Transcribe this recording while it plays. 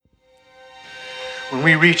When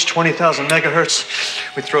we reach 20,000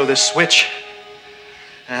 megahertz, we throw this switch,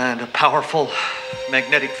 and a powerful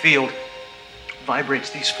magnetic field vibrates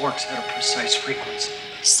these forks at a precise frequency.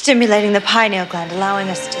 Stimulating the pineal gland, allowing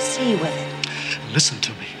us to see with it. Listen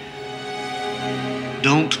to me.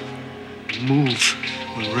 Don't move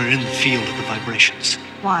when we're in the field of the vibrations.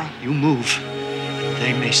 Why? You move,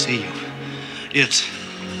 they may see you. It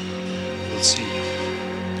will see you.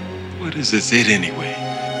 What is this it anyway?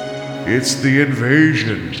 It's the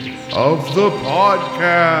invasion of the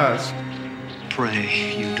podcast.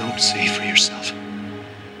 Pray you don't see for yourself.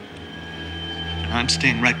 I'm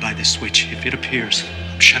staying right by this switch. If it appears,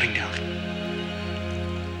 I'm shutting down.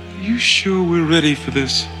 You sure we're ready for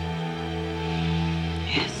this?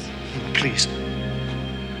 Yes. Please.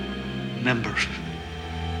 Remember,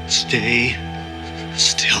 stay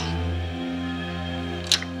still.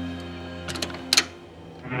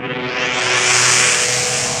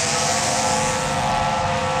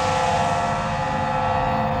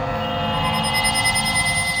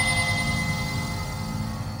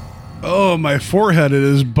 Oh, my forehead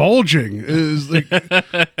is bulging. It is like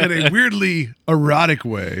in a weirdly erotic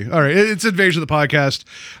way. All right, it's Invasion of the Podcast.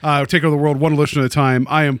 Take over the world one listener at a time.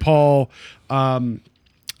 I am Paul. I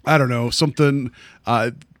don't know, something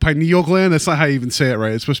pineal gland. That's not how you even say it,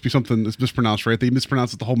 right? It's supposed to be something that's mispronounced, right? They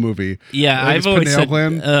mispronounced it the whole movie. Yeah, Like I've always pineal said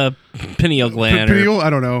gland. pineal gland. Pineal? I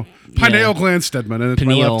don't know. Pineal gland Stedman. And to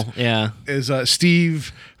my Pineal, left yeah. is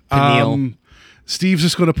Steve. Pineal. Steve's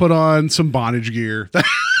just going to put on some bondage gear.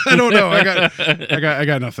 I don't know. I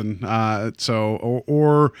got nothing.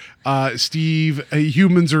 Steve.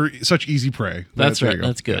 Humans are such easy prey. That's There right. you go.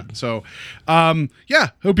 That's good. Yeah. So,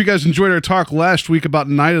 hope you guys enjoyed our talk last week about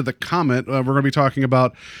Night of the Comet. We're going to be talking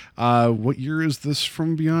about what year is this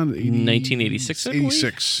from Beyond? 1986, I believe.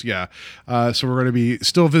 86. Yeah. So we're going to be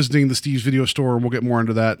still visiting the Steve's Video Store, and we'll get more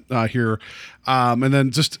into that here. And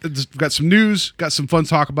then just got some news, got some fun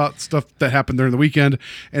talk about stuff that happened during the weekend.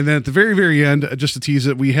 And then at the very, very end, just to tease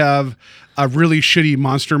it, we have a really shitty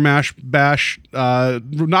Monster Mash Bash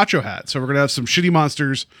nacho hat. So we're going to have some shitty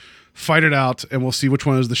monsters fight it out, and we'll see which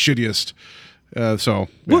one is the shittiest.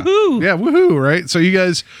 Woohoo! Yeah, woohoo, right? So you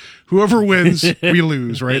guys, whoever wins, we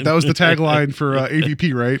lose, right? That was the tagline for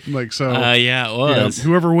AVP, right? Like, so. Yeah, it was.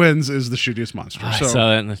 Whoever wins is the shittiest monster. I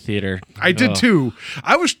saw that in the theater. I did too.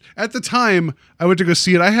 I was at the time I went to go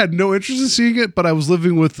see it. I had no interest in seeing it, but I was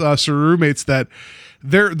living with some roommates that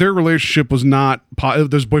their relationship was not.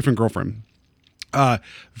 There's boyfriend girlfriend.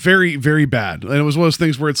 Very, very bad. And it was one of those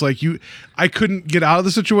things where it's like I couldn't get out of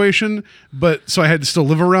the situation, but so I had to still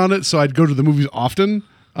live around it. So I'd go to the movies often.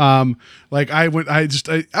 I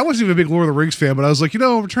wasn't even a big Lord of the Rings fan, but I was like,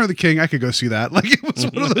 Return of the King, I could go see that. Like, it was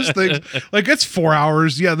one of those things. Like, it's 4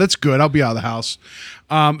 hours. Yeah, that's good. I'll be out of the house.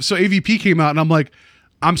 So AVP came out, and I'm like,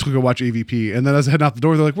 I'm just gonna go watch AVP. And then as I head out the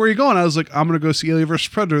door, they're like, "Where are you going?" I was like, "I'm gonna go see Alien vs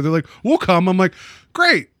Predator." They're like, "We'll come." I'm like,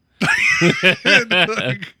 "Great."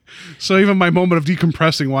 So even my moment of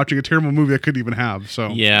decompressing watching a terrible movie I couldn't even have. So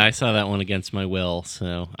Yeah, I saw that one against my will,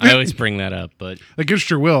 so I always bring that up. But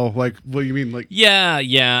against your will, like, what do you mean? Like, yeah,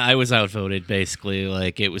 I was outvoted basically.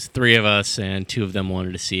 Like, it was 3 of us, and 2 of them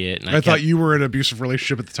wanted to see it. And I thought you were in an abusive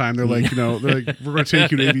relationship at the time. They're like, they're like, "We're going to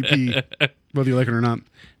take you to AVP, whether you like it or not."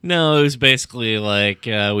 No, it was basically like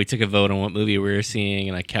we took a vote on what movie we were seeing,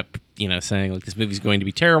 and I kept, saying, like, this movie's going to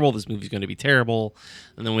be terrible, this movie's going to be terrible.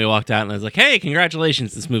 And then we walked out, and I was like, hey,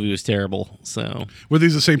 congratulations, this movie was terrible. So were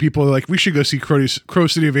these the same people who are like, "We should go see Crow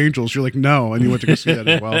City of Angels"? You're like, "No," and you went to go see that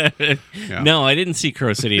as well. Yeah. No, I didn't see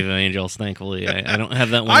Crow City of Angels, thankfully. I don't have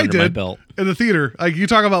that one under my belt. In the theater. Like, you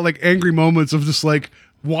talk about like angry moments of just like,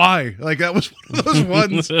 why? Like, that was one of those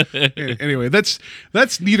ones. Anyway, that's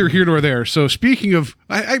neither here nor there. So speaking of,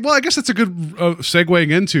 I guess that's a good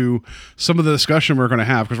segueing into some of the discussion we're going to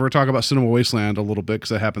have, because we're going to talk about Cinema Wasteland a little bit, because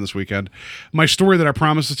that happened this weekend. My story that I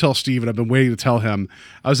promised to tell Steve, and I've been waiting to tell him,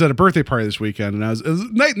 I was at a birthday party this weekend, and it was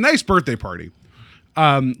a nice birthday party.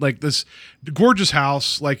 Like this gorgeous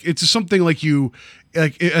house. Like, it's just something like you,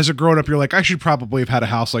 like, as a grown up, you're like, I should probably have had a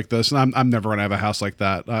house like this, and I'm never gonna have a house like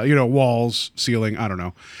that. Walls, ceiling, I don't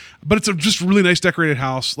know, but it's a just really nice decorated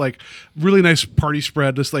house, like really nice party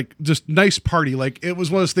spread, just nice party. Like, it was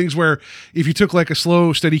one of those things where if you took like a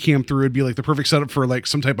slow steady cam through, it'd be like the perfect setup for like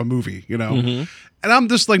some type of movie, And I'm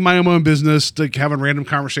just like my own business, like having random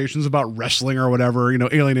conversations about wrestling or whatever,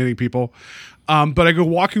 alienating people. But I go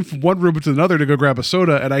walking from one room to another to go grab a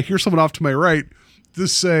soda, and I hear someone off to my right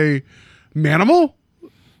just say, "Manimal?"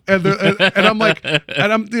 And I'm like, and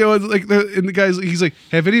I'm, and the guy's, he's like,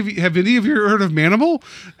 have any of you heard of Manimal?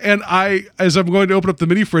 And as I'm going to open up the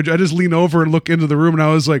mini fridge, I just lean over and look into the room, and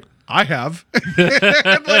I was like, I have.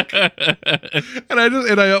 and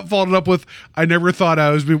I followed it up with, I never thought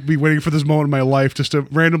I was be waiting for this moment in my life just to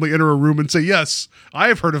randomly enter a room and say, yes, I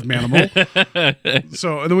have heard of Manimal.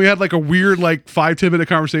 So, and then we had like a weird, like 5-10 minute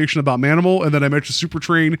conversation about Manimal. And then I mentioned Super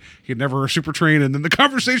Train. He had never heard of Super Train. And then the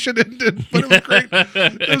conversation ended, but it was great.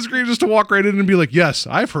 It was great just to walk right in and be like, yes,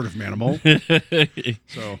 I've heard of Manimal.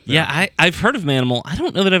 So, Yeah, I've heard of Manimal. I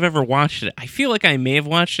don't know that I've ever watched it. I feel like I may have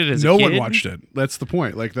watched it as a no kid. one watched it. That's the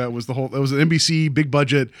point. Like that was an NBC big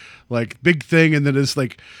budget, like big thing. And then it's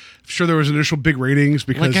like, sure, there was initial big ratings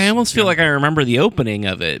because Like I almost feel like I remember the opening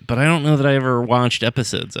of it, but I don't know that I ever watched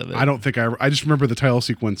episodes of it. I don't think I just remember the title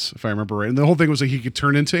sequence, if I remember right. And the whole thing was like he could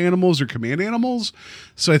turn into animals or command animals.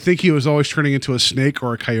 So I think he was always turning into a snake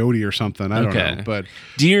or a coyote or something. I don't know. But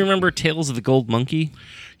do you remember Tales of the Gold Monkey?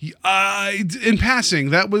 in passing,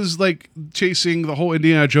 that was like chasing the whole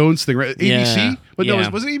Indiana Jones thing, right? ABC? Yeah, But no, yeah.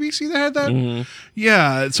 was it ABC that had that? Mm-hmm.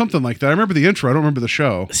 Yeah, something like that. I remember the intro. I don't remember the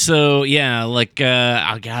show. So yeah, like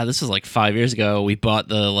oh god, this was like 5 years ago. We bought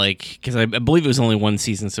the because I believe it was only one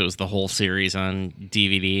season, so it was the whole series on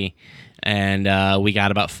DVD, and we got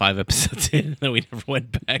about 5 episodes in, and then we never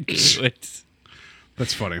went back to it.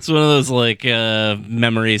 That's funny. It's one of those like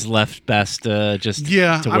memories left best just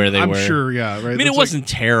Yeah, to where they I'm were. Sure, yeah, right. I mean, it wasn't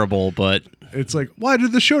terrible, but It's like, why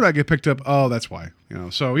did the show not get picked up? Oh, that's why.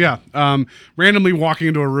 So yeah, randomly walking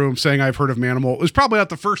into a room saying I've heard of Manimal. It was probably not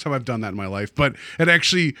the first time I've done that in my life, but it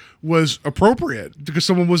actually was appropriate because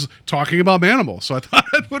someone was talking about Manimal. So I thought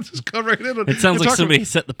I would just come right in. it sounds like somebody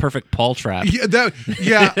set the perfect Paul trap.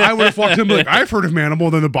 Yeah, I would have walked in and be like, I've heard of Manimal.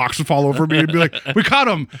 Then the box would fall over me and be like, we caught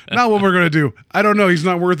him. Now what we're gonna do? I don't know. He's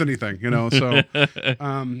not worth anything.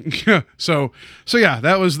 So, so yeah,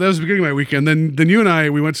 that was the beginning of my weekend. Then you and I,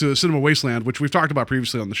 we went to Cinema Wasteland, which we've talked about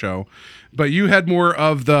previously on the show, but you had more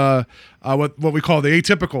of the what we call the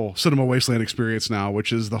atypical Cinema Wasteland experience now,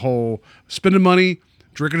 which is the whole spending money,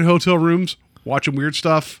 drinking in hotel rooms, watching weird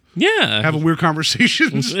stuff, Yeah. having weird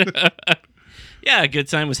conversations. Yeah, a good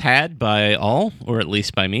time was had by all, or at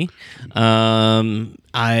least by me.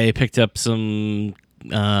 I picked up some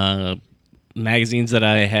magazines that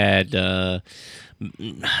I had.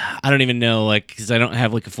 I don't even know, because I don't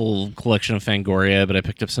have a full collection of Fangoria, but I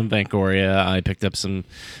picked up some Fangoria. I picked up some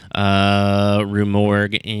Rue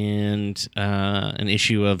Morgue and an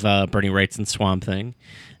issue of Bernie Wrightson Swamp Thing.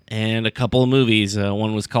 And a couple of movies.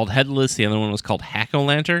 One was called Headless. The other one was called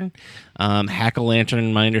Hack-O-Lantern.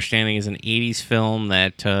 Hack-O-Lantern, my understanding, is an 80s film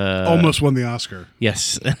that... Almost won the Oscar.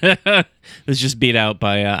 Yes. It was just beat out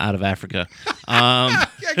by Out of Africa. The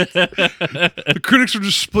critics were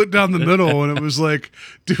just split down the middle, and it was like,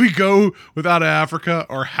 do we go with Out of Africa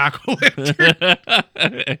or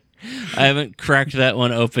Hack-O-Lantern? I haven't cracked that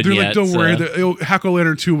one open They're yet. like, don't worry,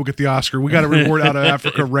 Hack-O-Lantern 2 will get the Oscar. We got to reward Out of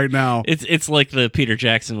Africa right now. It's like the Peter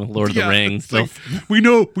Jackson with Lord of the Rings. it's like, we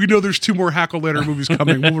know there's 2 more Hack-O-Lantern movies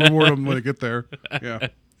coming. We'll reward them when they get there. Yeah.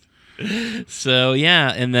 So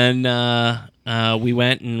yeah, and then we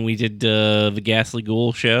went and we did the Ghastly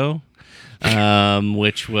Ghoul show,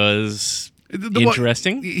 which was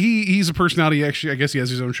interesting. He's a personality. Actually, I guess he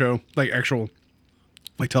has his own show, actual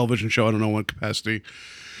television show. I don't know what capacity,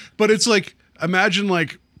 but it's imagine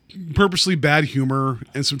purposely bad humor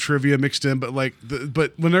and some trivia mixed in, but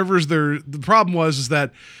but whenever the problem is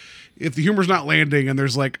that if the humor's not landing and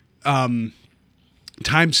there's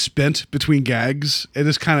time spent between gags, it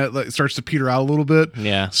just kind of starts to peter out a little bit.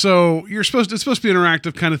 Yeah. So it's supposed to be an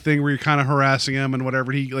interactive kind of thing where you're kind of harassing him and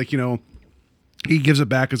whatever. He he gives it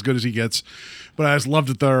back as good as he gets. But I just loved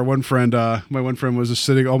it there. My one friend was just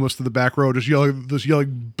sitting almost to the back row, just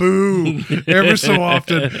yelling boo every so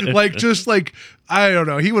often. I don't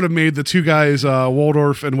know. He would have made the 2 guys,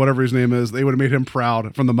 Waldorf and whatever his name is, they would have made him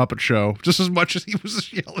proud from the Muppet Show, just as much as he was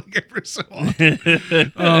just yelling every so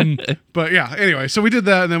often. But yeah, anyway, so we did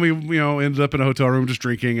that, and then we ended up in a hotel room just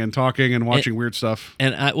drinking and talking and watching weird stuff.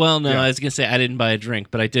 And I was gonna say I didn't buy a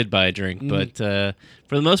drink, but I did buy a drink. But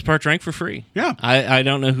for the most part, drank for free. Yeah. I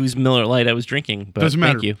don't know whose Miller Lite I was drinking, but Doesn't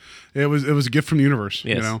matter. thank you. It was a gift from the universe.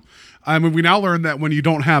 Yes. I mean, we now learn that when you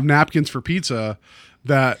don't have napkins for pizza,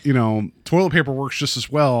 that toilet paper works just as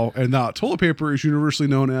well, and that toilet paper is universally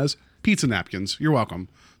known as pizza napkins. You're welcome.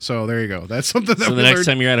 So there you go. That's something that So the next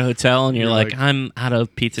time you're at a hotel and you're like, I'm out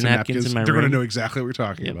of pizza napkins in my they're room. going to know exactly what we're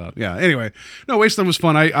talking about. Yeah. Anyway, no, Wasteland was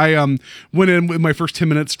fun. I went in with my first 10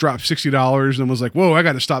 minutes, dropped $60, and was like, whoa, I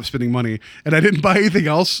got to stop spending money. And I didn't buy anything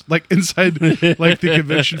else inside the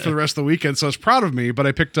convention for the rest of the weekend. So I was proud of me. But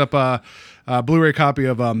I picked up a Blu-ray copy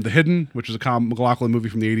of The Hidden, which is a McLaughlin movie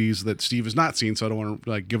from the 80s that Steve has not seen. So I don't want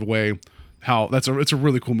to give away how it's a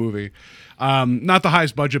really cool movie. Not the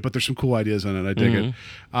highest budget, but there's some cool ideas in it. I dig it.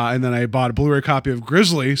 And then I bought a Blu-ray copy of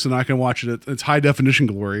Grizzly, so now I can watch it at its high definition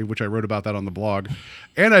glory, which I wrote about that on the blog.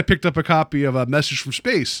 And I picked up a copy of A Message from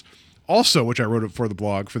Space, also, which I wrote it for the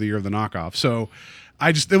blog for the Year of the Knockoff. So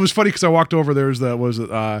it was funny because I walked over, there was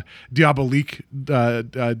Diabolique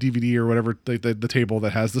DVD or whatever, the table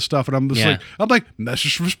that has the stuff, and I'm just like,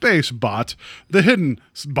 Message from Space, bought. The Hidden,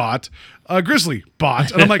 bought. Grizzly,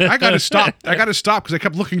 bought. And I'm like, I gotta stop because I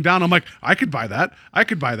kept looking down. I'm like, I could buy that.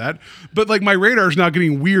 But like my radar is now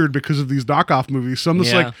getting weird because of these knockoff movies. So I'm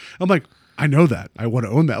just like, I know that. I want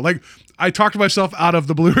to own that. Like I talked myself out of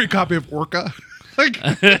the Blu-ray copy of Orca. Like,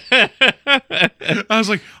 I was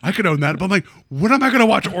like, I could own that, but I'm like, when am I going to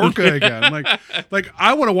watch Orca again? Like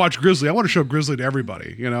I want to watch Grizzly. I want to show Grizzly to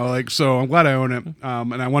everybody, like. So I'm glad I own it,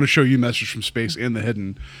 and I want to show you Message from Space and The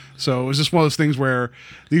Hidden. So it was just one of those things where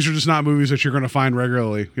these are just not movies that you're going to find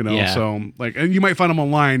regularly, Yeah. So like, and you might find them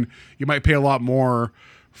online. You might pay a lot more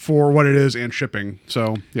for what it is and shipping.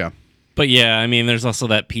 So yeah. But yeah, I mean, there's also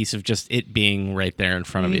that piece of just it being right there in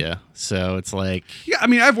front of you. So it's like, yeah, I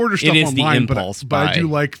mean, I've ordered stuff is the online, impulse but I buy. do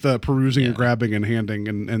like the perusing and grabbing and handing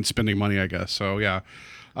and spending money, I guess. So yeah.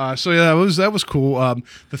 That was cool.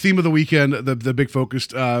 The theme of the weekend, the big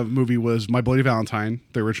focused movie was My Bloody Valentine,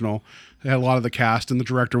 the original. It had a lot of the cast, and the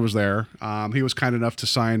director was there. He was kind enough to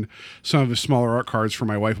sign some of his smaller art cards for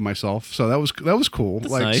my wife and myself. So that was cool.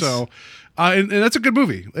 That's nice. So. And that's a good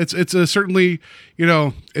movie. It's certainly,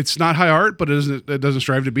 it's not high art, but it doesn't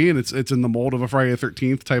strive to be, and it's in the mold of a Friday the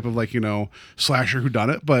 13th type of slasher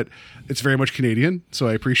whodunit, but it's very much Canadian, so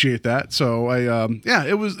I appreciate that. So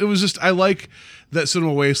it was just, I like that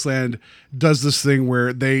Cinema Wasteland does this thing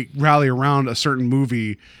where they rally around a certain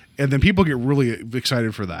movie. And then people get really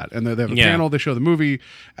excited for that. And they have a panel, they show the movie.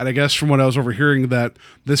 And I guess from what I was overhearing, that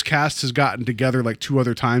this cast has gotten together like 2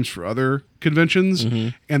 other times for other conventions.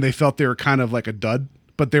 And they felt they were kind of like a dud.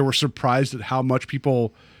 But they were surprised at how much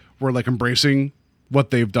people were like embracing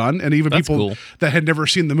what they've done. And even people that had never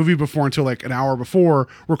seen the movie before until like an hour before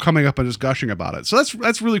were coming up and just gushing about it. So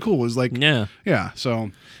that's really cool. It was like, yeah.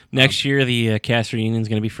 So next year, the cast reunion is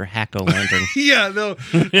going to be for Hack-O-Lantern. yeah,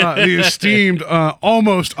 the esteemed,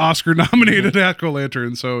 almost Oscar-nominated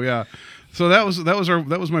Hack-O-Lantern. So yeah, so that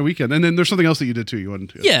was my weekend. And then there's something else that you did too. You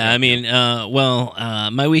wanted to? Yeah, I mean,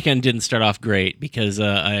 my weekend didn't start off great because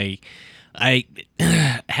I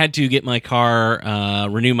had to get my car,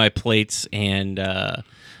 renew my plates, and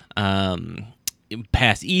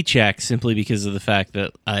pass e-check simply because of the fact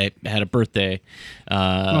that I had a birthday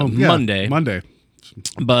Monday.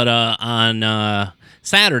 But on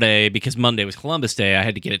Saturday, because Monday was Columbus Day, I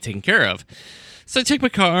had to get it taken care of. So I took my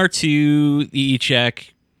car to the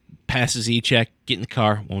e-check, passes e-check, get in the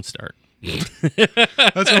car, won't start.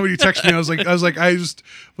 That's why when you text me, I was like,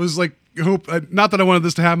 hope not that I wanted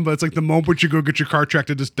this to happen, but it's like the moment you go get your car checked,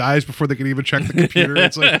 it just dies before they can even check the computer.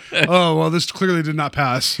 It's like, oh well, this clearly did not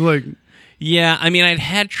pass. Like, yeah, I mean, I'd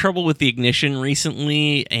had trouble with the ignition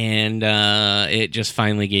recently, and it just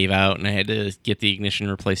finally gave out, and I had to get the ignition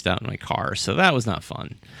replaced out in my car, so that was not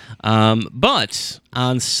fun. But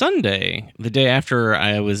on Sunday, the day after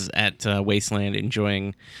I was at Wasteland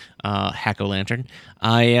enjoying Hack-O-Lantern,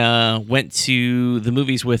 I went to the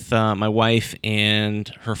movies with my wife and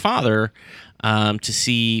her father to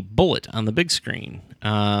see Bullet on the big screen.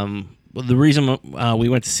 Well, the reason we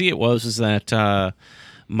went to see it was that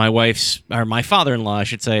my father-in-law, I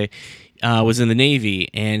should say, was in the Navy,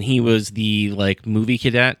 and he was the movie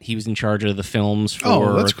cadet. He was in charge of the films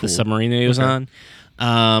for the submarine that he was on.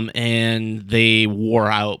 And they wore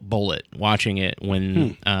out Bullet watching it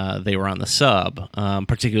when they were on the sub,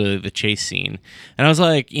 particularly the chase scene. And I was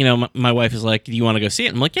like, my wife is like, do you want to go see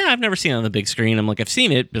it? I'm like, yeah, I've never seen it on the big screen. I'm like, I've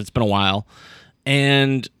seen it, but it's been a while.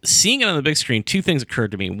 And seeing it on the big screen, 2 things occurred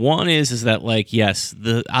to me. One is that yes,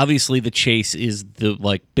 obviously the chase is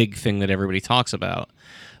the big thing that everybody talks about,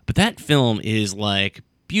 but that film is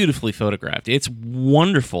beautifully photographed. It's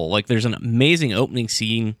wonderful. There's an amazing opening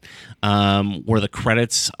scene where the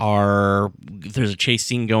credits are. There's a chase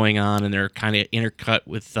scene going on, and they're kind of intercut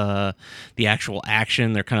with the actual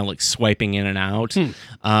action. They're kind of swiping in and out.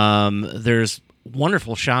 There's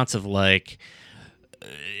wonderful shots of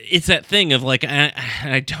it's that thing of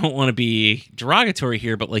I don't want to be derogatory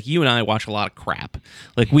here, but you and I watch a lot of crap.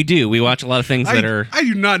 We do. We watch a lot of things that are. I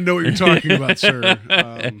do not know what you're talking about, sir.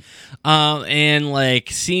 And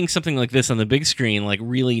seeing something like this on the big screen,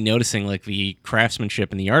 really noticing the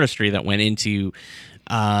craftsmanship and the artistry that went into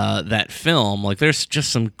that film. There's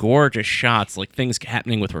just some gorgeous shots, things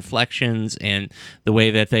happening with reflections and the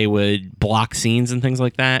way that they would block scenes and things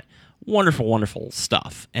like that. Wonderful, wonderful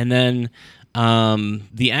stuff. And then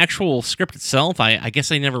The actual script itself, I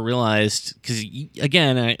guess I never realized, because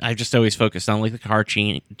again, I just always focused on like the car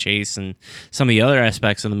chase and some of the other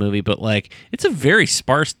aspects of the movie, but like it's a very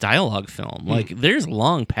sparse dialogue film. Like there's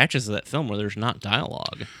long patches of that film where there's not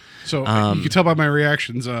dialogue. So you can tell by my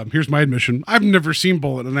reactions. Here's my admission: I've never seen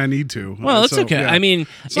Bullet, and I need to. Well, it's okay. Yeah. I mean,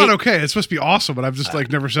 it's not okay. It's supposed to be awesome, but I've just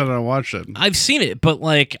like never sat down and watched it. I've seen it, but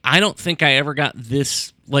like I don't think I ever got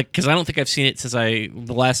this, like, because I don't think I've seen it since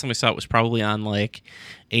the last time I saw it was probably on like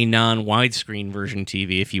a non-widescreen version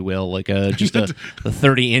TV, if you will, like just a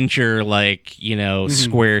 30-incher like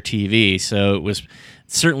square TV. So it was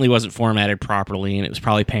certainly wasn't formatted properly, and it was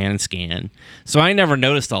probably pan and scan. So I never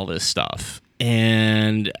noticed all this stuff.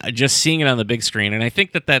 And just seeing it on the big screen, and I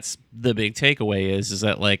think that that's the big takeaway is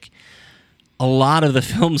that like a lot of the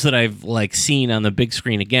films that I've like seen on the big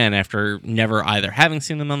screen again after never either having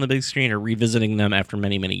seen them on the big screen or revisiting them after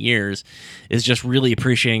many, many years is just really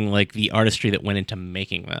appreciating like the artistry that went into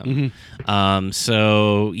making them.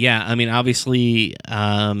 So yeah, I mean, obviously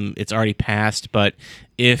it's already passed, but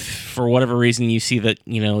if for whatever reason you see that,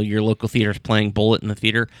 your local theater is playing Bullet in the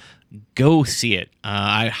theater, go see it.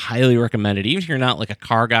 I highly recommend it, even if you're not like a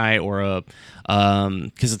car guy or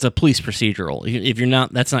because it's a police procedural. If you're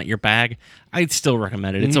not, that's not your bag, I'd still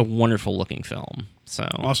recommend it. It's a wonderful looking film. So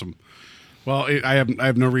awesome. Well, I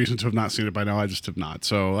have no reason to have not seen it by now. I just have not.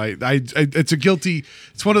 So it's a guilty.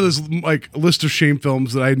 It's one of those like list of shame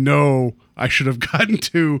films that I know I should have gotten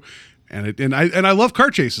to. And I love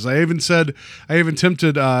car chases. I even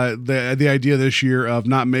attempted the idea this year of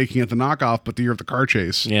not making it the knockoff, but the year of the car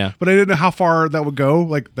chase. Yeah. But I didn't know how far that would go.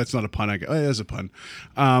 Like that's not a pun. It is a pun.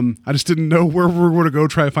 I just didn't know where we're going to go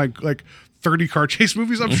try to find like 30 car chase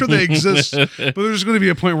movies. I'm sure they exist, but there's going to be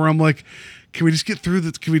a point where I'm like, can we just get through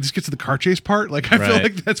the? Can we just get to the car chase part? Like I feel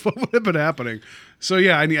like that's what would have been happening. So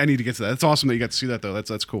yeah, I need to get to that. It's awesome that you got to see that though.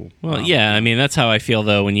 That's cool. Well, yeah, I mean that's how I feel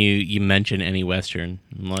though when you mention any Western.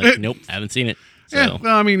 I'm like, nope, haven't seen it. So. Yeah,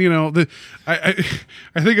 well, I mean, I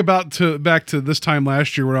think back to this time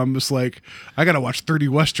last year where I'm just like, I got to watch 30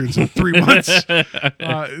 Westerns in 3 months.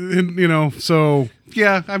 So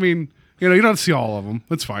yeah, I mean, you don't have to see all of them.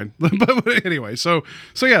 That's fine. but anyway, so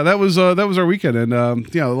yeah, that was our weekend, and a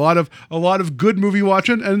lot of good movie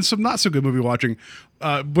watching and some not so good movie watching.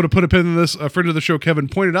 Would have put a pin in this. A friend of the show, Kevin,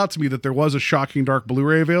 pointed out to me that there was a Shocking Dark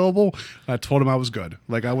Blu-ray available. I told him I was good.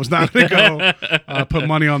 Like I was not going to go put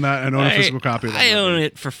money on that and own a physical copy of that. I own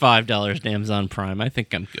it for $5 on Amazon Prime. I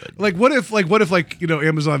think I'm good. Like what if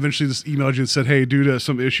Amazon eventually just emailed you and said, hey, due to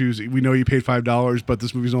some issues, we know you paid $5, but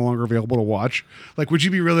this movie's no longer available to watch. Like, would you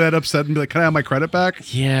be really that upset and be like, can I have my credit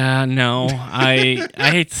back? Yeah, no. I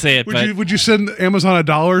hate to say it, would you send Amazon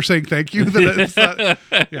 $1 saying thank you?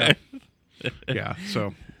 Yeah. Yeah.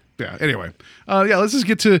 So, yeah. Anyway, let's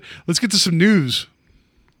get to some news.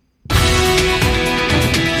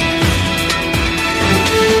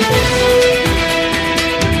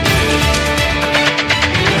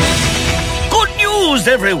 Good news,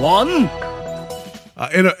 everyone!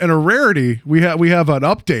 In a rarity, we have an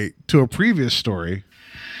update to a previous story.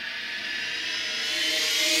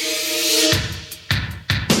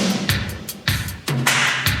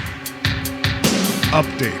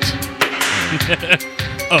 Update.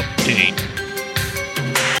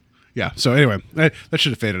 Yeah. So anyway, that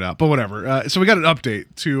should have faded out, but whatever. So we got an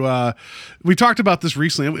update to. We talked about this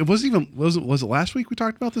recently. It wasn't even was it last week we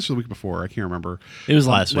talked about this or the week before? I can't remember. It was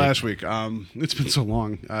last week. Last week. It's been so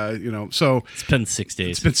long. So it's been 6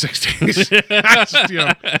 days. It's been 6 days.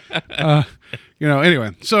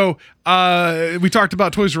 Anyway, so we talked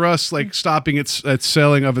about Toys R Us like stopping its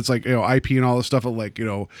selling of its like IP and all this stuff, like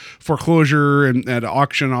foreclosure and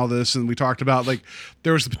auction and all this, and we talked about like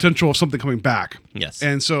there was the potential of something coming back. Yes,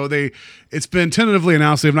 and so it's been tentatively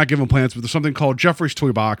announced. They've not given plans, but there's something called Jeffrey's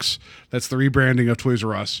Toy Box. That's the rebranding of Toys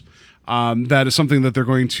R Us. That is something that they're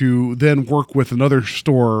going to then work with another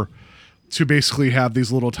store to basically have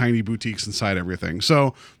these little tiny boutiques inside everything.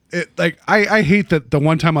 So. I hate that the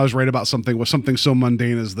one time I was right about something was something so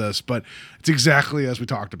mundane as this, but it's exactly as we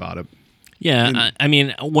talked about it. Yeah, I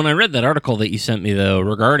mean, when I read that article that you sent me, though,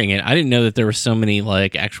 regarding it, I didn't know that there were so many,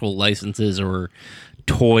 like, actual licenses or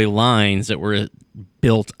toy lines that were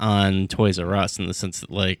built on Toys R Us, in the sense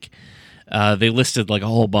that, like, they listed, like, a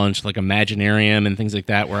whole bunch, like Imaginarium and things like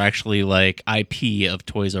that were actually, like, IP of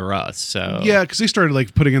Toys R Us, so... Yeah, because they started,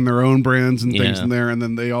 like, putting in their own brands and things in there, and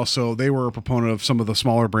then they were a proponent of some of the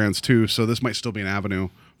smaller brands, too, so this might still be an avenue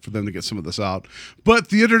for them to get some of this out. But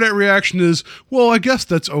the internet reaction is, well, I guess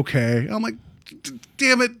that's okay. I'm like,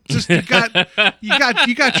 damn it, just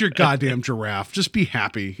you got your goddamn giraffe. Just be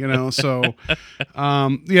happy, So,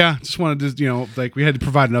 just wanted to, like we had to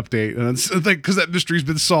provide an update, and it's like because that mystery's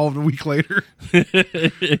been solved a week later.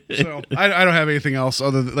 So I don't have anything else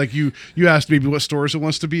other than like you asked maybe what stores it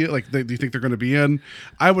wants to be. Like, do you think they're going to be in?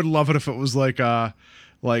 I would love it if it was like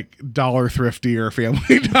Dollar Thrifty or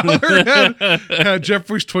Family Dollar had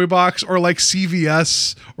Jeffrey's Toy Box, or like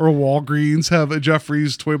CVS or Walgreens have a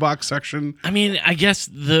Jeffrey's Toy Box section. I mean, I guess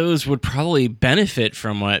those would probably benefit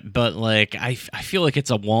from it, but like I feel like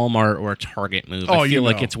it's a Walmart or a Target move. I feel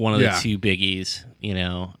like it's one of the two biggies,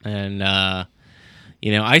 and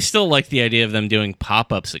I still like the idea of them doing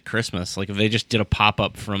pop-ups at Christmas. Like if they just did a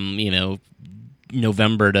pop-up from,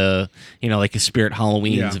 November to like a Spirit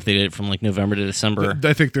Halloweens, if they did it from like November to December.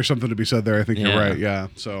 I think there's something to be said there. I think you're right. Yeah.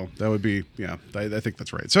 So that would be I think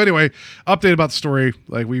that's right. So anyway, update about the story.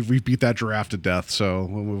 Like we've beat that giraffe to death. So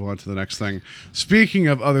we'll move on to the next thing. Speaking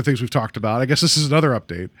of other things we've talked about, I guess this is another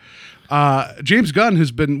update. James Gunn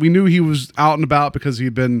we knew he was out and about because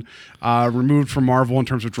he'd been removed from Marvel in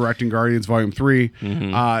terms of directing Guardians Volume 3.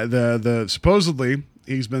 Mm-hmm. Supposedly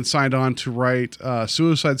he's been signed on to write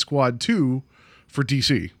Suicide Squad 2 for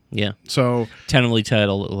DC. Yeah. So tentatively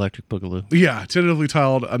titled Electric Boogaloo. Yeah, tentatively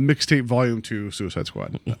titled a mixtape volume 2 Suicide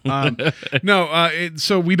Squad.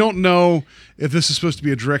 So we don't know if this is supposed to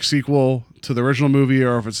be a direct sequel to the original movie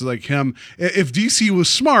or if it's like him. If DC was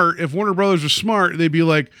smart, if Warner Brothers was smart, they'd be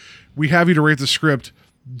like, we have you to write the script.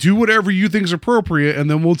 Do whatever you think is appropriate, and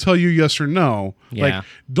then we'll tell you yes or no. Yeah. Like,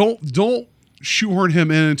 don't shoehorn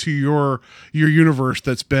him into your universe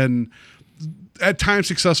that's been at times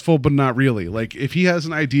successful, but not really. Like if he has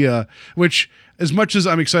an idea, which as much as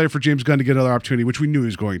I'm excited for James Gunn to get another opportunity, which we knew he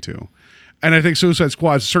was going to, and I think Suicide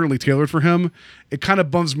Squad is certainly tailored for him, it kind of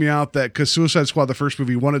bums me out that because Suicide Squad, the first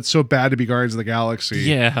movie, wanted so bad to be Guardians of the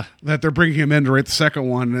Galaxy, that they're bringing him in to write the second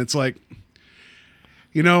one, and it's like,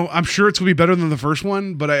 I'm sure it's going to be better than the first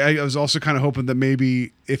one, but I was also kind of hoping that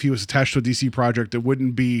maybe if he was attached to a DC project, it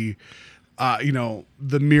wouldn't be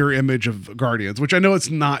the mirror image of Guardians, which I know it's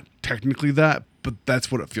not technically that, but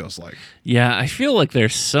that's what it feels like. Yeah, I feel like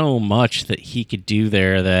there's so much that he could do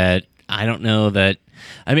there that I don't know that.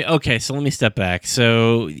 I mean, okay, so let me step back.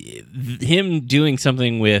 So him doing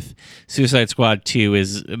something with Suicide Squad 2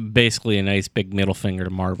 is basically a nice big middle finger to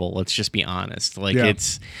Marvel. Let's just be honest. Like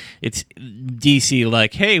it's DC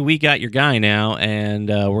like, hey, we got your guy now, and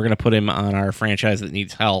we're gonna put him on our franchise that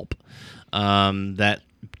needs help. That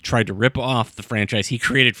tried to rip off the franchise he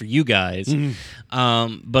created for you guys.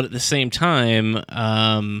 Mm-hmm. But at the same time,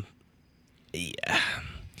 I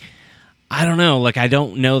don't know. Like, I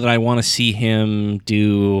don't know that I want to see him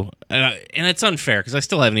do... and it's unfair, because I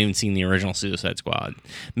still haven't even seen the original Suicide Squad.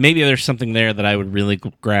 Maybe there's something there that I would really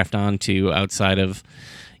graft onto outside of...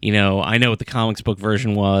 I know what the comics book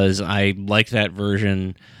version was. I liked that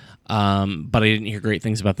version. But I didn't hear great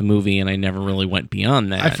things about the movie, and I never really went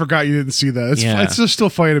beyond that. I forgot you didn't see that. It's just still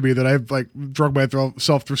funny to me that I've like drug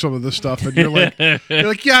myself through some of this stuff, and you're like,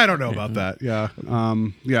 yeah, I don't know about that. Yeah,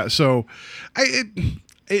 So,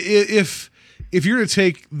 if you're to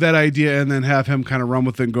take that idea and then have him kind of run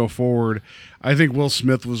with it and go forward, I think Will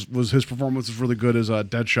Smith was his performance was really good as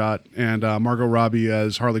Deadshot, and Margot Robbie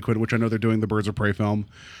as Harley Quinn, which I know they're doing the Birds of Prey film.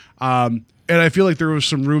 And I feel like there was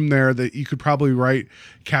some room there that you could probably write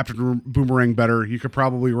Captain Boomerang better. You could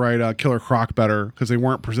probably write Killer Croc better because they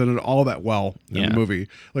weren't presented all that well in the movie.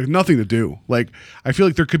 Like nothing to do. Like I feel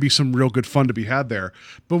like there could be some real good fun to be had there.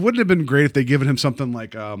 But wouldn't it have been great if they given him something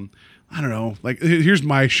like I don't know. Like here's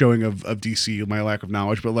my showing of DC, my lack of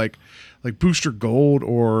knowledge, but like Booster Gold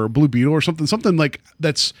or Blue Beetle or something like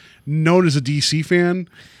that's known as a DC fan,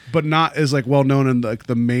 but not as like well known in like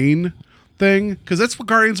the main thing, because that's what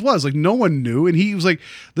Guardians was. Like no one knew, and he was like,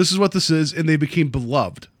 this is what this is, and they became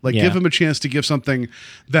beloved. Like give him a chance to give something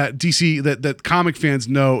that DC that comic fans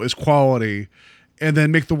know is quality, and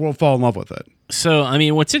then make the world fall in love with it. So I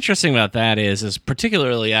mean, what's interesting about that is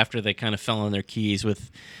particularly after they kind of fell on their keys with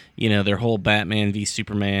their whole Batman v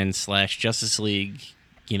Superman / Justice League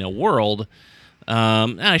world.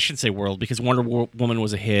 I shouldn't say world, because Wonder Woman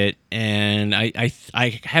was a hit, and I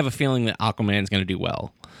have a feeling that Aquaman's going to do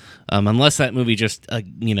well. Unless that movie just,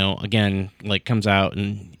 again, like comes out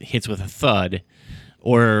and hits with a thud,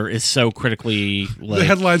 or is so critically like... The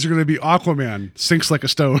headlines are going to be Aquaman sinks like a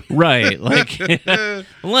stone. Right. Like,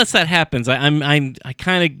 unless that happens, I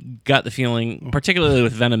kind of got the feeling, particularly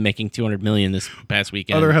with Venom making $200 million this past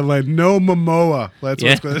weekend. Other headline, no Momoa. That's what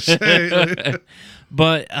I was going to say.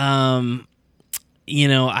 But,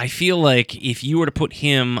 I feel like if you were to put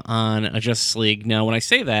him on a Justice League... Now, when I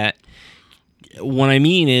say that... what I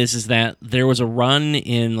mean is that there was a run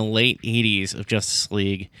in the late 80s of Justice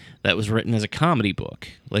League that was written as a comedy book.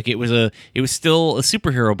 Like it was still a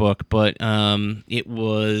superhero book, but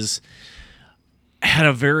it had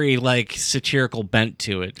a very like satirical bent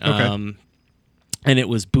to it. Okay. And it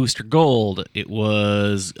was Booster Gold. It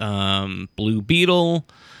was Blue Beetle,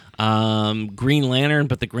 Green Lantern,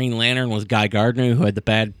 but the Green Lantern was Guy Gardner, who had the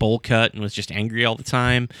bad bowl cut and was just angry all the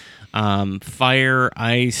time. Fire,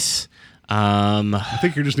 Ice. I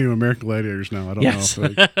think you're just naming American Gladiators now. I don't Yes.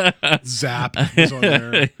 know if like, Zap is on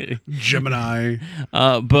there. Gemini.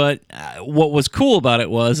 But what was cool about it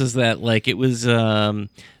is that like it was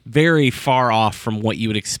very far off from what you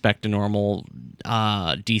would expect a normal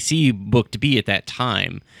DC book to be at that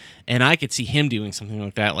time. And I could see him doing something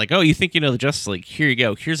like that. Like, oh, you think you know the Justice League? Here you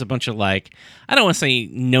go. Here's a bunch of like, I don't want to say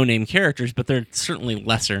no-name characters, but they're certainly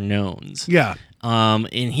lesser knowns. Yeah. And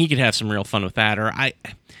he could have some real fun with that. Or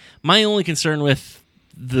my only concern with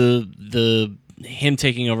the him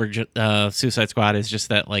taking over Suicide Squad is just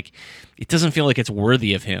that like it doesn't feel like it's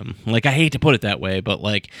worthy of him. Like I hate to put it that way, but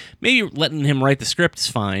like maybe letting him write the script is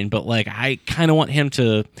fine, but like I kind of want him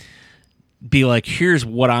to be like, here's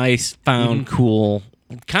what I found cool,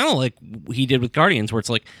 kind of like he did with Guardians, where it's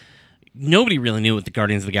like nobody really knew what the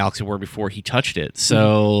Guardians of the Galaxy were before he touched it.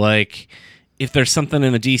 So like if there's something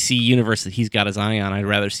in the DC universe that he's got his eye on, I'd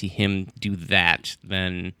rather see him do that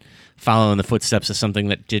than follow in the footsteps of something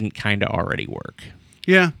that didn't kind of already work.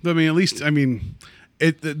 Yeah. I mean, at least,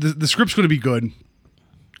 the script's going to be good.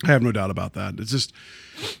 I have no doubt about that. It's just,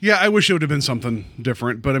 yeah, I wish it would have been something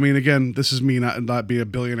different. But I mean, again, this is me not being a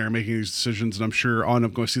billionaire making these decisions. And I'm sure I'll end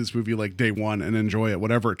up going to see this movie like day one and enjoy it,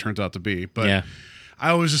 whatever it turns out to be. But yeah.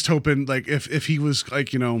 I was just hoping like if he was like,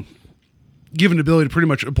 given the ability to pretty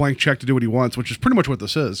much a blank check to do what he wants, which is pretty much what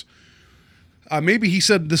this is. Maybe he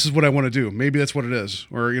said, this is what I want to do. Maybe that's what it is.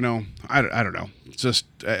 Or, I don't know. It's just,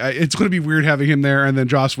 it's going to be weird having him there. And then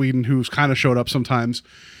Joss Whedon, who's kind of showed up sometimes.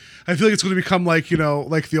 I feel like it's going to become like,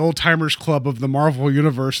 like the old timers club of the Marvel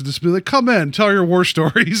universe and just be like, come in, tell your war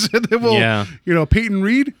stories. And then we'll, Peyton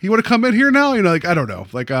Reed, you want to come in here now? Like, I don't know.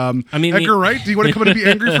 Like, Edgar Wright, do you want to come in and be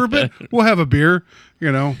angry for a bit? We'll have a beer,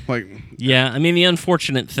 like. Yeah. I mean, the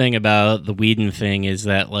unfortunate thing about the Whedon thing is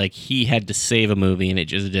that like he had to save a movie and it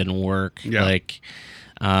just didn't work. Yeah. Like,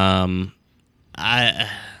 I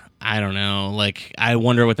don't know. Like, I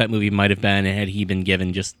wonder what that movie might have been had he been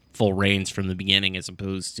given just full reins from the beginning, as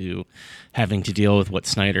opposed to having to deal with what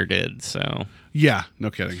Snyder did. So yeah,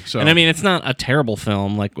 no kidding. So, and I mean, it's not a terrible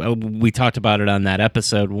film. Like we talked about it on that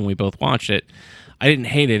episode when we both watched it. I didn't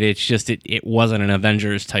hate it. It's just it wasn't an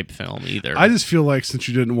Avengers type film either. I just feel like since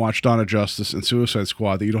you didn't watch Dawn of Justice and Suicide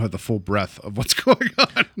Squad, that you don't have the full breadth of what's going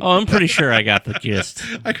on. Oh, I'm pretty sure I got the gist.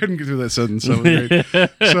 I couldn't get through that sentence. So, it was great.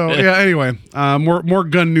 So yeah. Anyway, more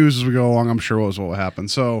gun news as we go along. I'm sure was what will happen.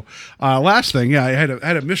 So last thing, yeah, I had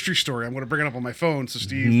a mystery story. I'm going to bring it up on my phone. So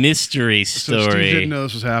Steve, mystery so story. Steve didn't know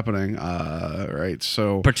this was happening. Right.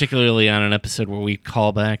 So particularly on an episode where we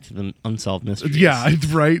call back to the unsolved mysteries. Yeah.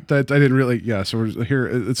 Right. That I didn't really. Yeah. So we're here.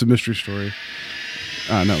 It's a mystery story.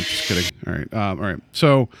 No, just kidding. All right. All right.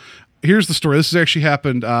 So here's the story. This has actually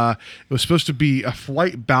happened. It was supposed to be a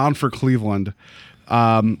flight bound for Cleveland.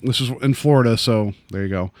 This was in Florida. So there you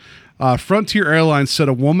go. Frontier Airlines said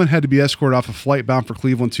a woman had to be escorted off a flight bound for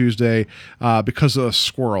Cleveland Tuesday because of a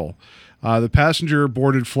squirrel. The passenger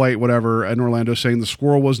boarded flight, whatever, in Orlando, saying the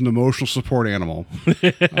squirrel was an emotional support animal.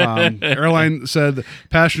 Airline said the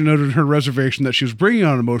passenger noted in her reservation that she was bringing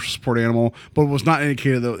on an emotional support animal, but it was not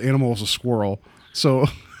indicated that the animal was a squirrel. So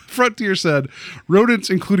Frontier said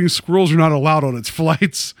rodents, including squirrels, are not allowed on its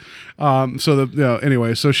flights.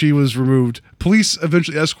 Anyway, so she was removed. Police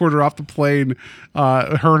eventually escorted her off the plane,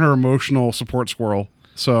 her and her emotional support squirrel.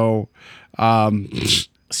 So, how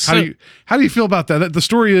do you feel about that? The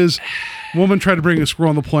story is, woman tried to bring a squirrel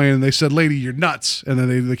on the plane, and they said, "Lady, you're nuts," and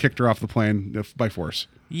then they kicked her off the plane by force.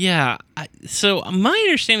 Yeah. So my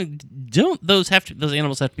understanding, don't those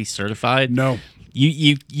animals have to be certified? No.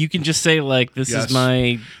 You can just say like this is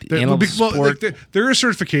my animal support. Well, there are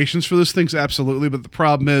certifications for those things, absolutely, but the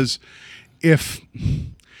problem is if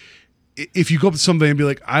you go up to somebody and be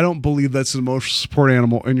like, I don't believe that's an emotional support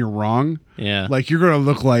animal, and you're wrong. Yeah. Like you're gonna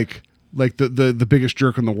look like the biggest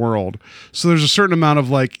jerk in the world. So there's a certain amount of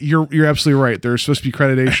like you're absolutely right. There's supposed to be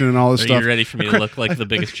accreditation and all this stuff. Are you ready for me to look like the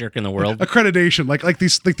biggest jerk in the world? Accreditation, like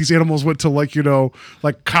these animals went to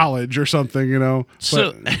like college or something,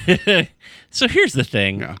 So So here's the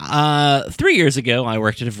thing. Yeah. 3 years ago, I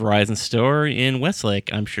worked at a Verizon store in Westlake.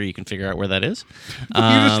 I'm sure you can figure out where that is. You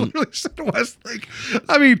just literally said Westlake.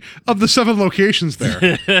 I mean, of the 7 locations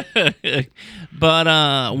there.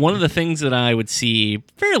 But one of the things that I would see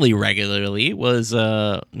fairly regularly was,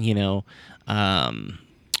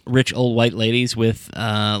 rich old white ladies with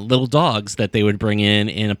little dogs that they would bring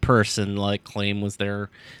in a purse and like claim was their,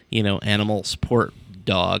 animal support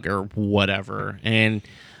dog or whatever. And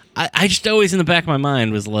I just always in the back of my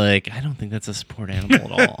mind was like, I don't think that's a support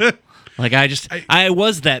animal at all. Like I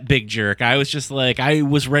was that big jerk. I was just like, I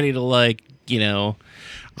was ready to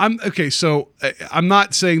I'm okay. So I'm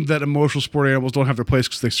not saying that emotional support animals don't have their place,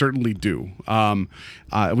 because they certainly do.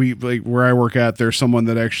 We like where I work at. There's someone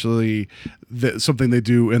that actually something they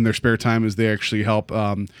do in their spare time is they actually help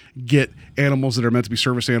get animals that are meant to be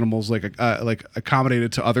service animals like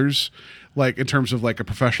accommodated to others. Like in terms of like a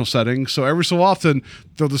professional setting. So every so often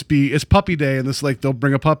they'll just be, it's puppy day, and this like they'll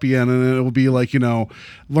bring a puppy in, and it will be like,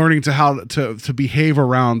 learning to how to behave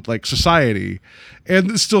around like society.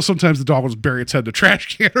 And still sometimes the dog will just bury its head in a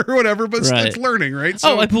trash can or whatever, but it's learning, right?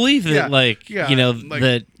 So, I believe that like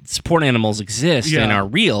that support animals exist and are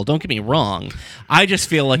real. Don't get me wrong. I just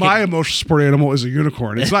feel like my emotional support animal is a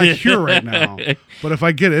unicorn. It's not here right now, but if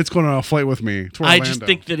I get it, it's going on a flight with me to Orlando. I just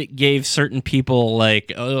think that it gave certain people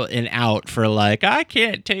like an out for like, I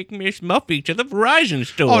can't take Miss Muffy to the Verizon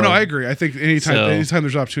store. Oh no, I agree. I think anytime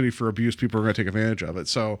there's opportunity for abuse, people are going to take advantage of it.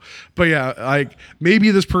 So, but yeah, like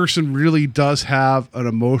maybe this person really does have an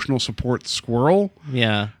emotional support squirrel.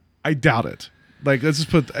 Yeah, I doubt it. Like, let's just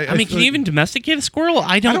put. I mean, can you even domesticate a squirrel?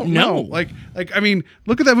 I don't know. Like, I mean,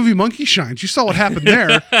 look at that movie Monkey Shines. You saw what happened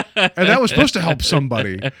there, and that was supposed to help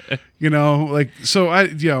somebody. So I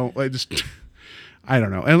just. I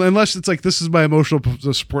don't know. Unless it's like, this is my emotional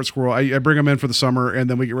support squirrel. I bring him in for the summer, and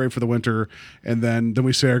then we get ready for the winter, and then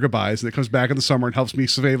we say our goodbyes, and it comes back in the summer and helps me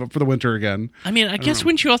save up for the winter again. I mean, I guess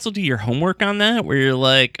wouldn't you also do your homework on that, where you're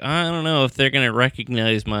like, I don't know if they're going to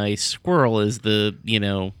recognize my squirrel as the,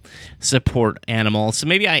 support animal. So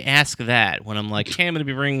maybe I ask that when I'm like, hey, I'm going to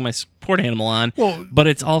be bringing my support animal on, but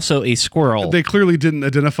it's also a squirrel. They clearly didn't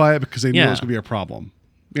identify it because they knew it was going to be a problem.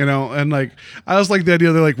 And like, I was like the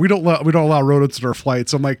idea, they're like, we don't allow rodents in our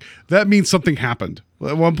flights. I'm like, that means something happened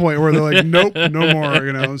at one point where they're like, nope, no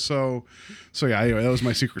more, so yeah, anyway, that was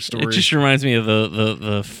my secret story. It just reminds me of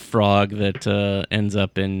the frog that ends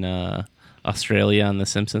up in Australia on The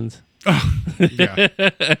Simpsons. Oh, yeah.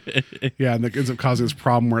 Yeah, and it ends up causing this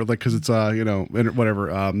problem where, like, because it's not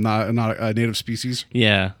a native species.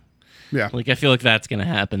 Yeah. Yeah, like I feel like that's going to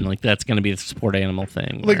happen. Like that's going to be the support animal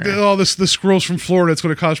thing. Like the squirrels from Florida, it's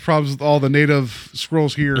going to cause problems with all the native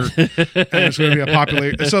squirrels here, and there's going to be a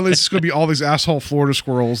population. So it's going to be all these asshole Florida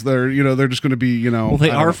squirrels. They're they're just going to be Well, they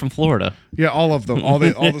are from Florida. Yeah, all of them. All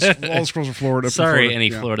the squirrels are Florida. Sorry, any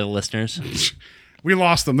Florida listeners. We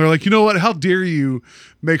lost them. They're like, how dare you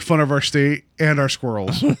make fun of our state and our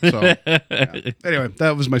squirrels? So, yeah. Anyway,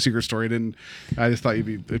 that was my secret story. I just thought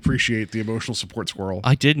you'd appreciate the emotional support squirrel.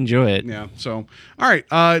 I did enjoy it. Yeah. So, all right.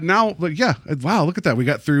 Now, wow, look at that. We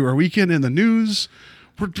got through our weekend in the news.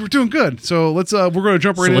 We're doing good. So we're going to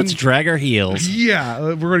jump right in. Let's drag our heels. Yeah.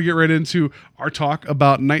 We're going to get right into our talk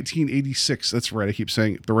about 1986. That's right. I keep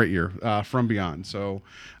saying the right year, From Beyond. So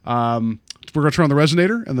we're going to turn on the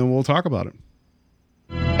resonator, and then we'll talk about it.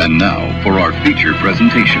 And now for our feature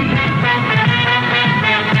presentation.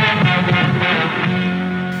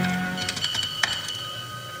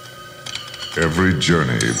 Every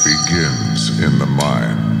journey begins in the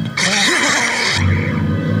mind.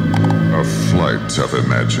 A flight of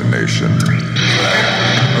imagination.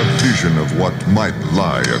 A vision of what might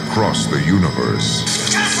lie across the universe.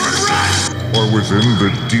 Or within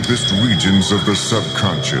the deepest regions of the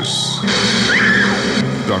subconscious.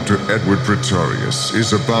 Dr. Edward Pretorius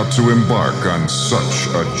is about to embark on such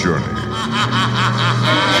a journey.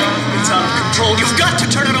 It's out of control. You've got to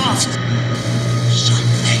turn it off.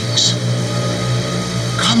 Something's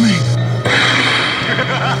coming.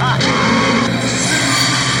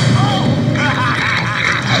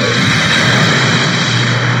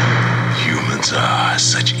 Humans are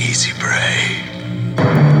such easy prey.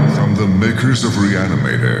 From the makers of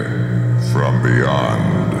Reanimator, From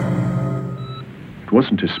Beyond. It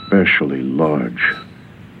wasn't especially large,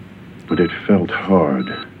 but it felt hard,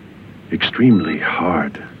 extremely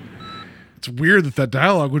hard. It's weird that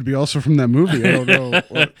dialogue would be also from that movie. I don't know.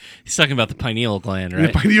 He's talking about the pineal gland,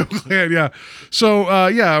 right? The pineal gland, yeah. So,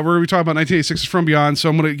 we're going to be talking about 1986's From Beyond. So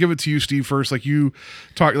I'm going to give it to you, Steve, first. Like, you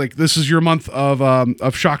talk, like, this is your month of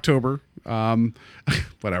Shocktober.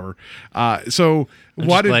 Whatever. So I'm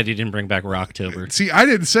why just did glad you didn't bring back Rocktober. see? I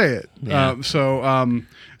didn't say it. Yeah.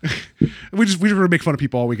 We just want to make fun of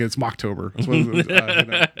people all weekend. It's Mocktober. That's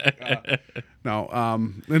what no,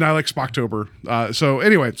 and I like Spocktober. So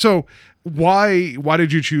anyway, so why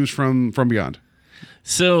did you choose From Beyond?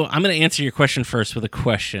 So I'm going to answer your question first with a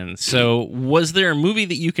question. So was there a movie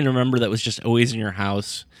that you can remember that was just always in your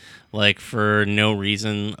house, like for no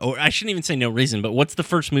reason? Or I shouldn't even say no reason, but what's the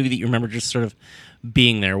first movie that you remember just sort of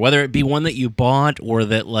being there? Whether it be one that you bought or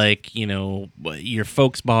that, like, you know, your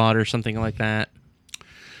folks bought or something like that?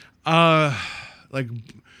 Like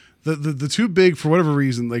the two big, for whatever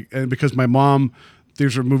reason, like, and because my mom,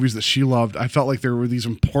 these are movies that she loved, I felt like there were these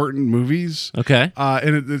important movies. Okay.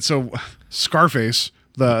 So Scarface,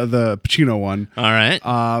 the Pacino one. All right.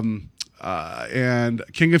 And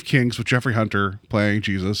King of Kings with Jeffrey Hunter playing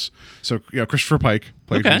Jesus. So Christopher Pike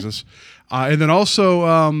playing Jesus. And then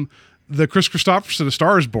also the Chris Christopherson, A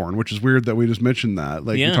Star Is Born, which is weird that we just mentioned that.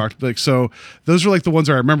 Like we talked, like, so those are like the ones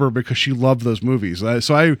I remember because she loved those movies.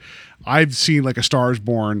 So I've seen like A Star Is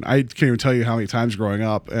Born. I can't even tell you how many times growing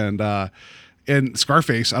up, and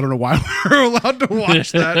Scarface, I don't know why we were allowed to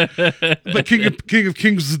watch that, but King of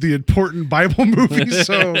Kings is the important Bible movie.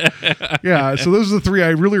 So yeah, so those are the three I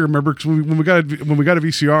really remember, because when we got a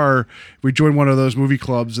VCR, we joined one of those movie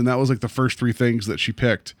clubs, and that was like the first three things that she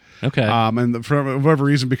picked. Okay. And for whatever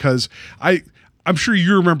reason, because I'm sure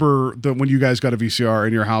you remember when you guys got a VCR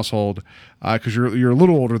in your household, because you're a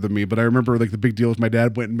little older than me, but I remember like the big deal was my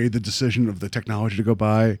dad went and made the decision of the technology to go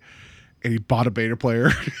buy, and he bought a beta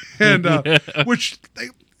player, and which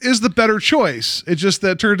is the better choice. It just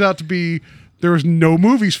that turned out to be there was no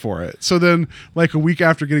movies for it. So then, like a week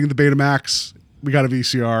after getting the Betamax, we got a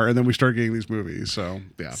VCR, and then we started getting these movies. So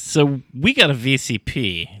yeah. So we got a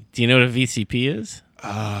VCP. Do you know what a VCP is?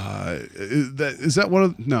 Is that one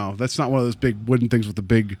of? No, that's not one of those big wooden things with the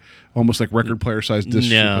big, almost like record player size disc.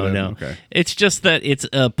 No. Okay. It's just that it's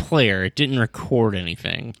a player. It didn't record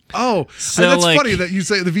anything. Oh, so that's like, funny that you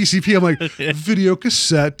say the VCP. I'm like video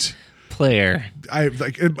cassette player. I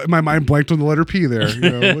like my mind blanked on the letter P there. You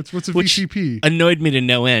know, what's a VCP? Annoyed me to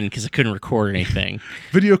no end because I couldn't record anything.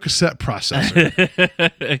 Video cassette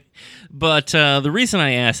processor. But the reason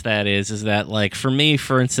I asked that is that, like, for me,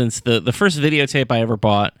 for instance, the first videotape I ever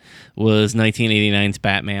bought was 1989's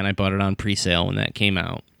Batman. I bought it on pre-sale when that came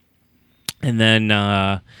out. And then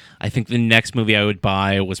I think the next movie I would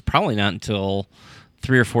buy was probably not until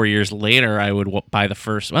 3 or 4 years later. I would buy the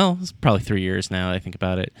first, well, it's probably 3 years now that I think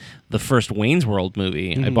about it, the first Wayne's World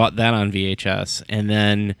movie. Mm-hmm. I bought that on VHS. And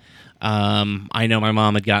then I know my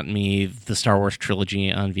mom had gotten me the Star Wars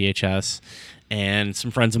trilogy on VHS. And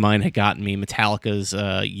some friends of mine had gotten me Metallica's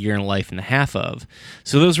Year and a Life and a Half of.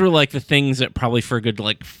 So those were like the things that probably for a good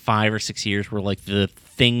like 5 or 6 years were like the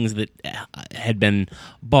things that had been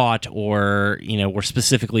bought or, you know, were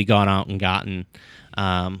specifically gone out and gotten.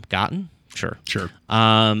 Gotten? Sure.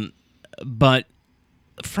 But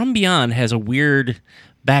From Beyond has a weird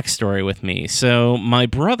backstory with me. So my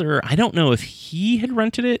brother, I don't know if he had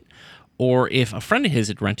rented it or if a friend of his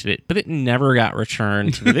had rented it, but it never got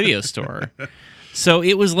returned to the video store. So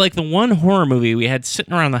it was like the one horror movie we had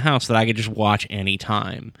sitting around the house that I could just watch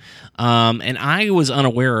anytime. And I was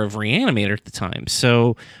unaware of Reanimator at the time.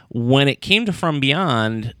 So when it came to From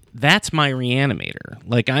Beyond, that's my Reanimator.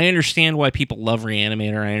 Like, I understand why people love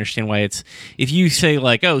Reanimator. I understand why it's, if you say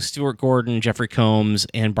like, oh, Stuart Gordon, Jeffrey Combs,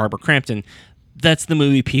 and Barbara Crampton, that's the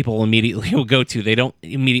movie people immediately will go to. They don't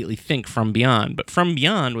immediately think From Beyond. But From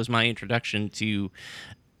Beyond was my introduction to,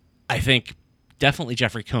 I think, definitely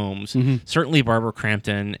Jeffrey Combs, certainly Barbara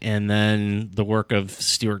Crampton, and then the work of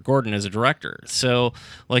Stuart Gordon as a director. So,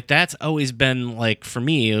 like, that's always been, like, for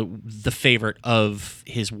me, the favorite of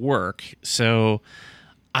his work. So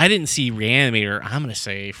I didn't see Reanimator, I'm going to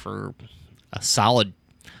say, for a solid,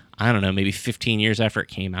 I don't know, maybe 15 years after it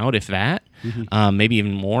came out, if that, maybe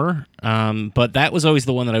even more. But that was always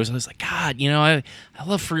the one that I was always like, God, you know, I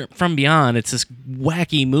love From Beyond. It's this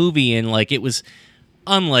wacky movie, and like it was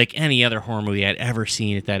unlike any other horror movie I'd ever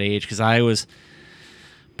seen at that age, because I was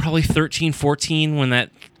probably 13, 14 when that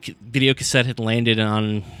video cassette had landed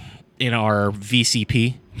in our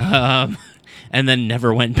VCP, and then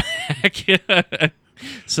never went back.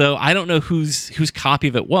 So I don't know whose copy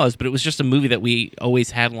of it was, but it was just a movie that we always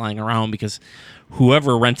had lying around because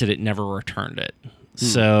whoever rented it never returned it.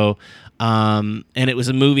 So, and it was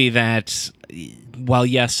a movie that, while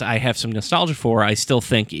yes, I have some nostalgia for, I still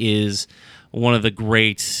think is one of the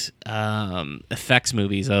great effects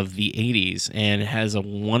movies of the 80s, and has a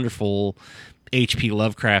wonderful H.P.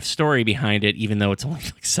 Lovecraft story behind it, even though it's only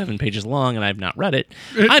like 7 pages long and I've not read it,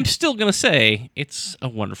 I'm still going to say it's a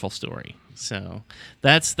wonderful story. So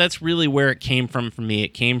that's really where it came from for me.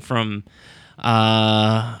 It came from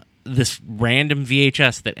this random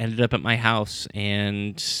VHS that ended up at my house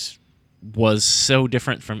and was so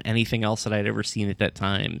different from anything else that I'd ever seen at that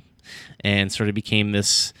time, and sort of became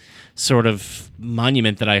this sort of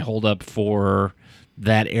monument that I hold up for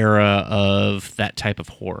that era of that type of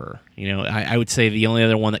horror. You know, I would say the only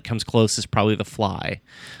other one that comes close is probably The Fly,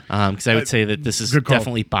 because I would say that this is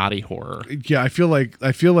definitely body horror. Yeah, I feel like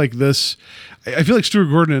Stuart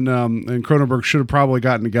Gordon and Cronenberg should have probably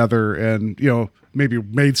gotten together and, you know, maybe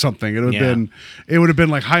made something. It would have been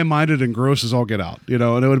like high-minded and gross as all get out, you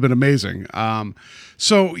know, and it would have been amazing.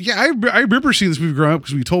 So yeah, I remember seeing this movie growing up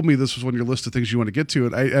because you told me this was on your list of things you want to get to,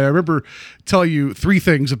 and I remember telling you 3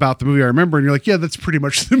 things about the movie I remember, and you're like, yeah, that's pretty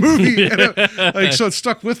much the movie. And so it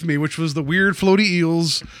stuck with me, which was the weird floaty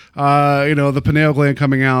eels, you know, the pineal gland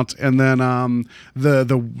coming out, and then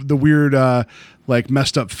the weird like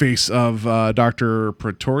messed up face of Dr.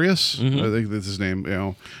 Pretorius. I think that's his name. You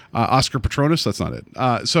know, Oscar Patronus. That's not it.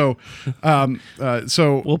 So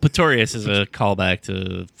Pretorius is a callback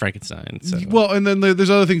to Frankenstein. So. Well, and then there's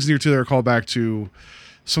other things in here too that are called back to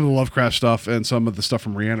some of the Lovecraft stuff and some of the stuff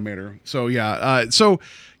from Reanimator. So yeah,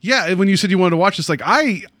 when you said you wanted to watch this, like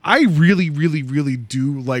I really, really, really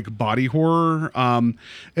do like body horror. And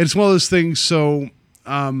it's one of those things. So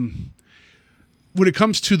when it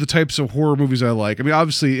comes to the types of horror movies I like, I mean,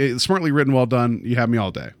 obviously, it's smartly written, well done. You have me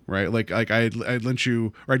all day, right? Like I'd lent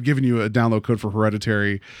you, or I'd given you a download code for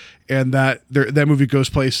Hereditary, and that movie goes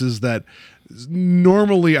places that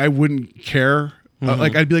normally I wouldn't care.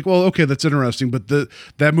 Like I'd be like, well, okay, that's interesting, but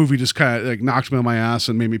that movie just kind of like knocked me on my ass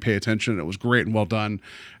and made me pay attention. It was great and well done,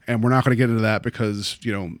 and we're not going to get into that because,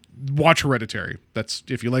 you know, watch Hereditary. That's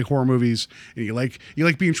if you like horror movies and you like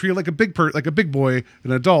being treated like a big boy,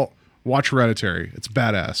 an adult. Watch Hereditary. It's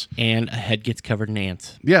badass. And a head gets covered in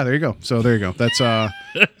ants. Yeah, there you go. So there you go. That's I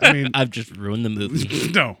mean, I've just ruined the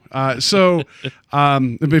movie. No.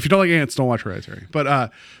 If you don't like ants, don't watch Hereditary.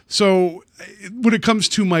 But so when it comes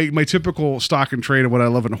to my typical stock and trade of what I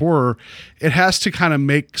love in horror, it has to kind of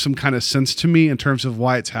make some kind of sense to me in terms of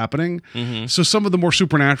why it's happening. So some of the more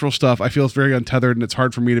supernatural stuff, I feel is very untethered, and it's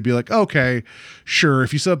hard for me to be like, okay, sure,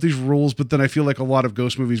 if you set up these rules, but then I feel like a lot of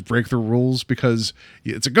ghost movies break the rules because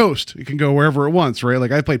it's a ghost. It can go wherever it wants, right?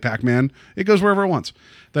 Like I played Pac-Man. It goes wherever it wants.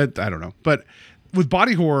 That I don't know. But with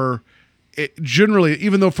body horror, it generally,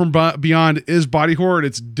 even though From Beyond is body horror, and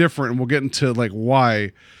it's different, and we'll get into like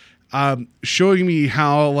why, showing me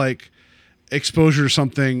how like exposure to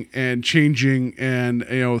something and changing and,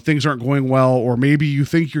 you know, things aren't going well, or maybe you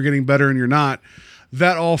think you're getting better and you're not,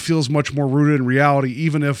 that all feels much more rooted in reality.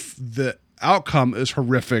 Even if the outcome is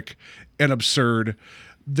horrific and absurd,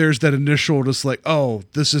 there's that initial just like, oh,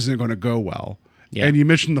 this isn't going to go well. Yeah. And you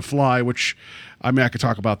mentioned The Fly, which, I mean, I could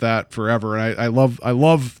talk about that forever. And I love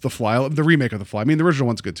The Fly. I love the remake of The Fly. I mean, the original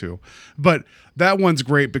one's good too, but that one's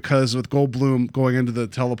great because with Goldblum going into the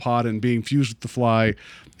telepod and being fused with The Fly,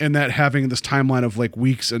 and that having this timeline of like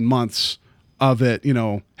weeks and months of it, you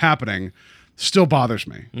know, happening, still bothers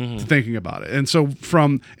me thinking about it. And so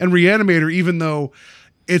and Reanimator, even though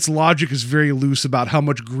its logic is very loose about how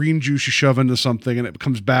much green juice you shove into something and it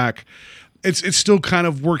comes back, it's still kind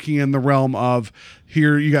of working in the realm of,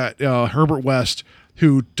 here you got Herbert West,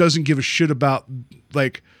 who doesn't give a shit about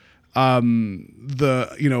like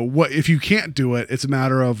you know, what if you can't do it, it's a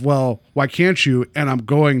matter of, well, why can't you? And I'm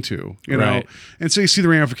going to, you know. And so you see the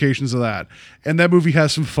ramifications of that. And that movie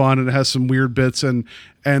has some fun and it has some weird bits, and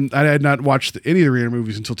I had not watched any of the Reanimator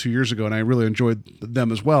movies until 2 years ago, and I really enjoyed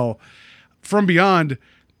them as well. From Beyond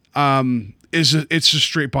it's just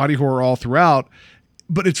straight body horror all throughout,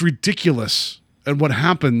 but it's ridiculous and what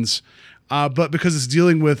happens, but because it's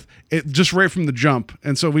dealing with it just right from the jump.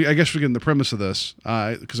 And so I guess we get in the premise of this,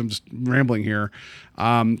 because I'm just rambling here,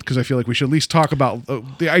 because I feel like we should at least talk about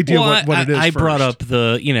the idea of what it is. I brought up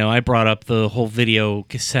the whole video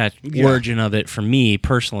cassette origin of it for me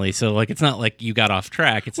personally. So like, it's not like you got off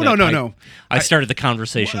track. It's no. I started the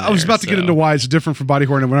conversation. I was about to get into why it's different from body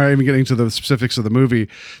horror, and we're not even getting to the specifics of the movie.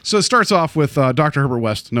 So it starts off with Dr. Herbert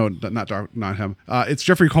West. No, not him. It's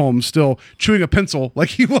Jeffrey Combs still chewing a pencil like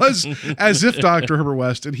he was as if Dr. Herbert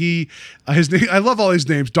West, and his name, I love all his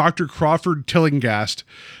names. Dr. Crawford Tillinghast,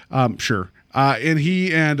 sure. And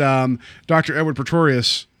he and Dr. Edward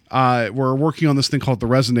Pretorius were working on this thing called the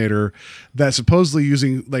Resonator, that's supposedly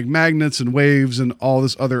using like magnets and waves and all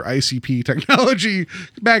this other ICP technology.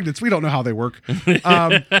 Magnets, we don't know how they work,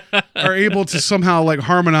 are able to somehow like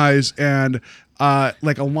harmonize and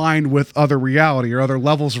like aligned with other reality or other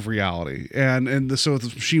levels of reality. So with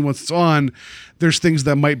the machine, once it's on, there's things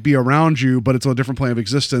that might be around you, but it's on a different plane of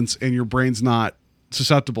existence, and your brain's not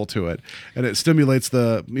susceptible to it, and it stimulates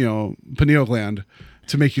the pineal gland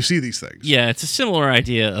to make you see these things. Yeah, it's a similar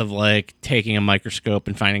idea of like taking a microscope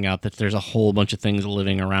and finding out that there's a whole bunch of things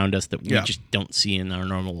living around us that we just don't see in our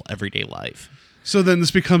normal everyday life. So then this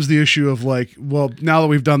becomes the issue of like, well, now that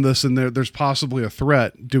we've done this and there's possibly a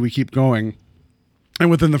threat, do we keep going? And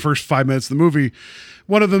within the first 5 minutes of the movie,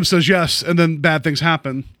 one of them says yes, and then bad things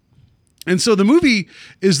happen. And so the movie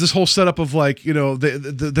is this whole setup of like,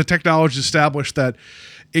 the technology established that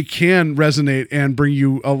it can resonate and bring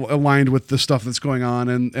you aligned with the stuff that's going on.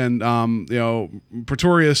 And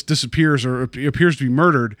Pretorius disappears or appears to be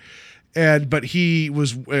murdered. But he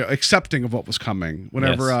was accepting of what was coming.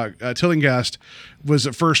 Whenever Tillinghast was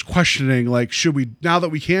at first questioning, like, should we, now that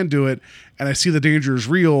we can do it, and I see the danger is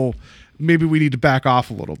real, maybe we need to back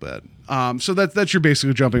off a little bit. So that's your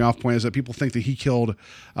basic jumping off point, is that people think that he killed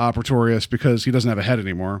Pretorius because he doesn't have a head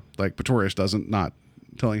anymore, like Pretorius doesn't, not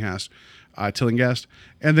Tillinghast.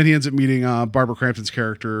 And then he ends up meeting Barbara Crampton's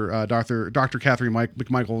character, Dr. Catherine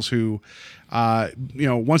McMichaels, who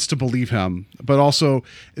wants to believe him, but also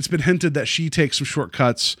it's been hinted that she takes some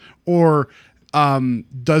shortcuts or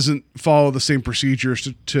doesn't follow the same procedures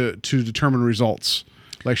to determine results.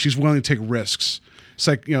 Like she's willing to take risks,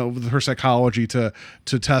 with her psychology to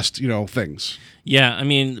test things. Yeah, I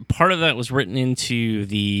mean, part of that was written into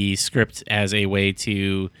the script as a way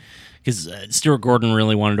to, because Stuart Gordon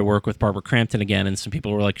really wanted to work with Barbara Crampton again, and some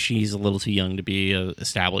people were like, she's a little too young to be an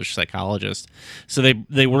established psychologist. So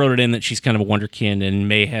they wrote it in that she's kind of a wonderkind and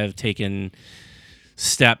may have taken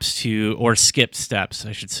steps to, or skipped steps,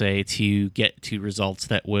 I should say, to get to results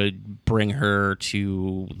that would bring her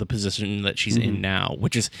to the position that she's in now,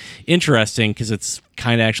 which is interesting because it's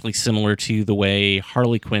kind of actually similar to the way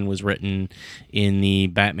Harley Quinn was written in the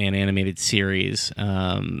Batman animated series,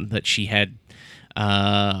 that she had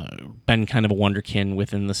been kind of a wonderkin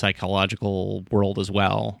within the psychological world as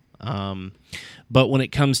well. But when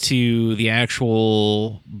it comes to the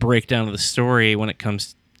actual breakdown of the story, when it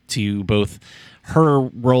comes to both her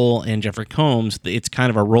role and Jeffrey Combs, it's kind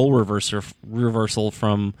of a role reversal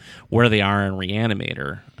from where they are in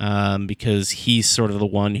Reanimator, because he's sort of the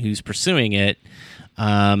one who's pursuing it,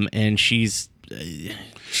 and he's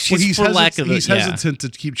hesitant to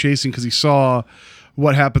keep chasing because he saw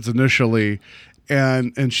what happens initially.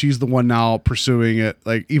 And she's the one now pursuing it,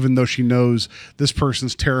 like, even though she knows this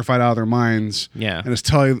person's terrified out of their minds, and is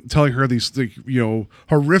telling her these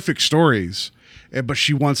horrific stories, but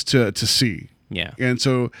she wants to see, and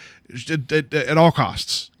so at all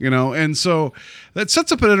costs, and so that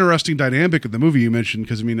sets up an interesting dynamic in the movie you mentioned,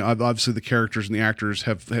 because I mean, obviously the characters and the actors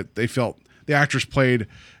they felt the actors played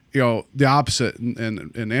the opposite in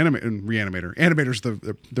Reanimator. Animator's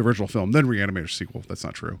the original film, then Reanimator's sequel. That's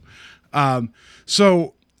not true. I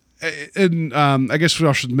guess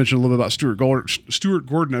we should mention a little bit about Stuart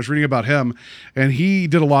Gordon. I was reading about him, and he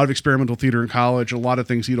did a lot of experimental theater in college. A lot of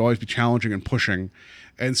things he'd always be challenging and pushing.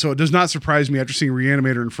 And so it does not surprise me after seeing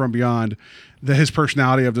Reanimator and From Beyond that his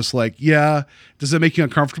personality of just like, does that make you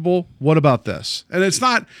uncomfortable? What about this? And it's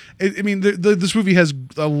not, this movie has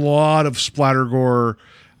a lot of splatter gore,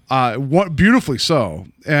 beautifully so.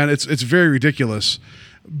 And it's very ridiculous.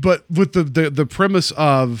 But with the premise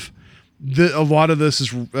of a lot of this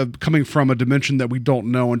is coming from a dimension that we don't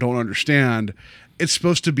know and don't understand. It's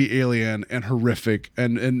supposed to be alien and horrific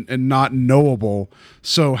and not knowable.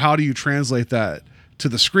 So how do you translate that to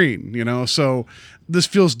the screen? So this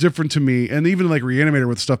feels different to me. And even like Reanimator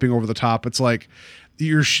with stuff being over the top, it's like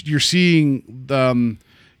you're seeing the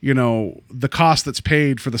cost that's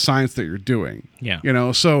paid for the science that you're doing.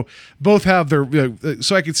 So both have their,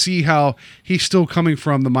 so I could see how he's still coming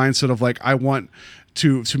from the mindset of like, I want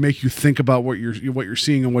to make you think about what you're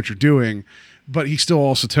seeing and what you're doing, but he still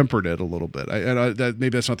also tempered it a little bit. Maybe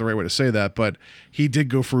that's not the right way to say that, but he did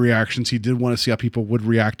go for reactions. He did want to see how people would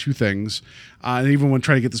react to things, and even when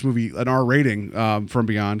trying to get this movie an R rating From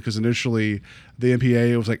Beyond, because initially the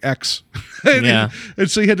MPA was like X, and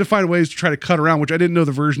so he had to find ways to try to cut around. Which I didn't know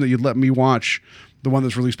the version that you'd let me watch, the one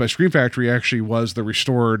that's released by Scream Factory, actually was the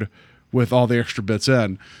restored with all the extra bits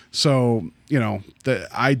in. So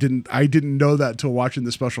I didn't know that until watching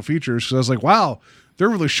the special features, because I was like, wow, they're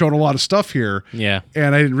really showing a lot of stuff here.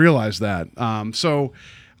 And I didn't realize that. So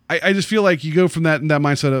I just feel like you go from that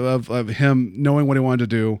mindset of him knowing what he wanted to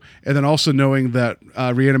do, and then also knowing that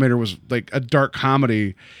Reanimator was like a dark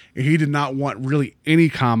comedy. He did not want really any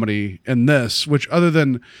comedy in this, which other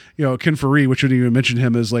than Ken Faree, which we didn't even mention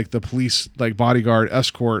him as like the police like bodyguard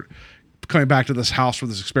escort coming back to this house where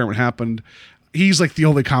this experiment happened. he's like the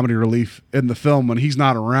only comedy relief in the film when he's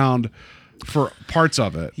not around for parts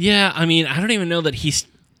of it. Yeah, I mean, I don't even know that he's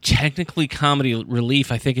technically comedy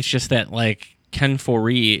relief. I think it's just that like Ken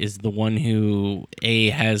Foree is the one who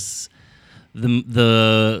has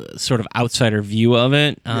the sort of outsider view of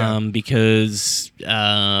it, because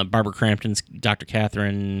Barbara Crampton's Dr.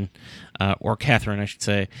 Catherine, or Catherine, I should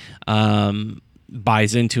say,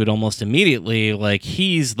 buys into it almost immediately. Like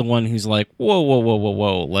he's the one who's like,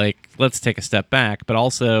 whoa, like let's take a step back. But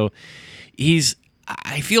also,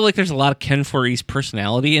 I feel like there's a lot of Ken Foree's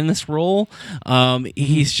personality in this role.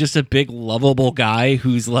 He's just a big, lovable guy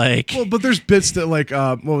who's like... Well, but there's bits that like,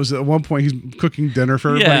 what was it? At one point, he's cooking dinner for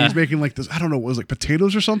everybody. Yeah. He's making like this, I don't know, what was it, like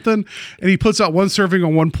potatoes or something? And he puts out one serving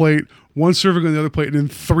on one plate, one serving on the other plate, and then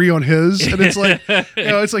 3 on his. And it's like,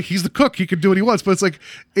 it's like he's the cook. He can do what he wants. But it's like,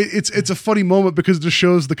 it's a funny moment because it just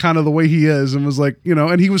shows the kind of the way he is, and was like,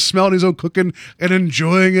 and he was smelling his own cooking and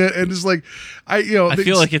enjoying it. And it's like, I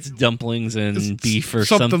feel like it's dumplings and beef or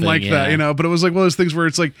something like that, But it was like one of those things where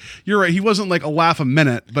it's like, you're right. He wasn't like a laugh a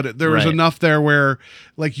minute, but there was enough there where,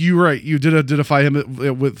 like, you did identify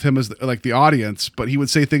him with him as like the audience, but he would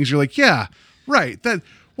say things you're like, yeah, right. That.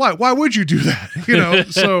 Why would you do that?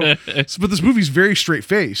 So but this movie's very straight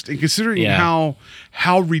faced, and considering how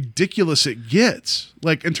ridiculous it gets,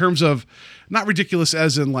 like in terms of not ridiculous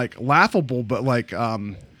as in like laughable, but like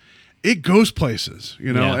it goes places,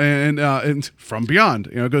 and from beyond,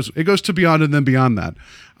 it goes to beyond and then beyond that.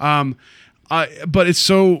 But it's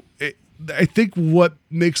so. I think what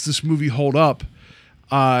makes this movie hold up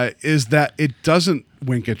is that it doesn't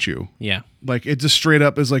wink at you. Yeah. Like it just straight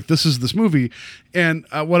up is like, this is this movie. And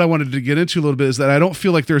what I wanted to get into a little bit is that I don't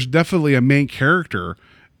feel like there's definitely a main character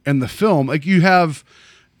in the film. Like you have,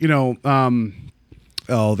 their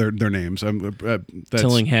names.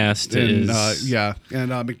 Tillinghast and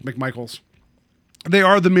McMichaels. They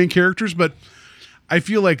are the main characters, but I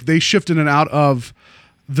feel like they shift in and out of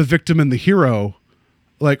the victim and the hero,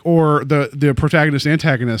 like, or the protagonist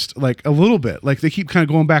antagonist, like a little bit. Like they keep kind of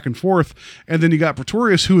going back and forth, and then you got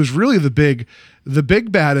Pretorius, who is really the big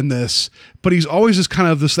bad in this, but he's always just kind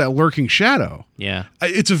of that lurking shadow. Yeah,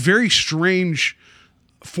 it's a very strange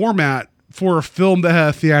format for a film that had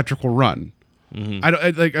a theatrical run. Mm-hmm.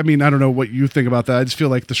 I don't know what you think about that. I just feel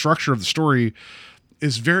like the structure of the story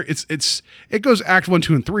is very it goes act 1,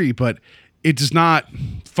 2, and 3, but it does not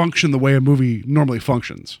function the way a movie normally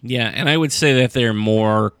functions. Yeah, and I would say that they're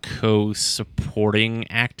more co-supporting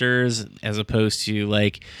actors as opposed to,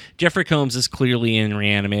 like, Jeffrey Combs is clearly in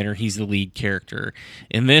Reanimator. He's the lead character.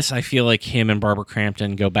 In this, I feel like him and Barbara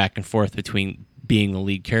Crampton go back and forth between being the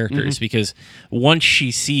lead characters, because once she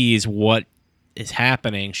sees what is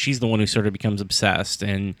happening, she's the one who sort of becomes obsessed.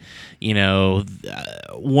 And,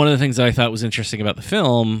 one of the things that I thought was interesting about the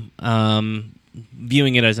film,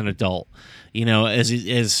 viewing it as an adult,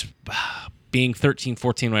 as being 13,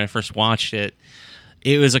 14 when I first watched it,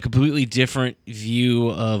 it was a completely different view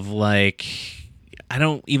of, like, I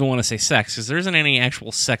don't even want to say sex, because there isn't any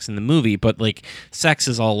actual sex in the movie, but like sex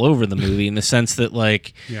is all over the movie in the sense that,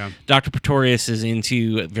 like, Dr. Pretorius is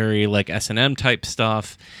into very like S&M type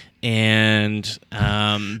stuff. And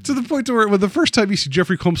to the point to where, when the first time you see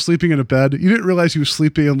Jeffrey Combs sleeping in a bed, you didn't realize he was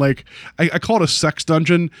sleeping in, like, I call it a sex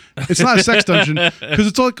dungeon. It's not a sex dungeon because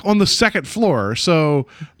it's like on the second floor. So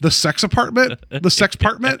the sex apartment,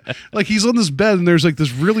 like he's on this bed and there's like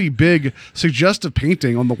this really big suggestive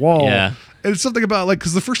painting on the wall. Yeah. And it's something about, like,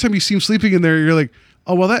 because the first time you see him sleeping in there, you're like,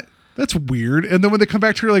 oh, well, that's weird. And then when they come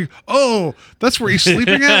back to her, like, oh, that's where he's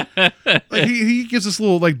sleeping at. Like he gives this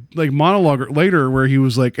little like monologue later where he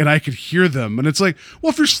was like, and I could hear them. And it's like,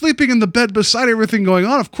 well, if you're sleeping in the bed beside everything going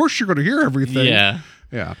on, of course you're going to hear everything. Yeah.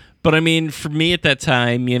 But I mean, for me at that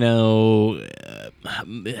time,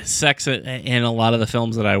 sex in a lot of the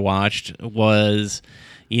films that I watched was,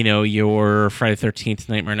 your Friday the 13th,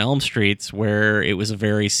 Nightmare on Elm Streets, where it was a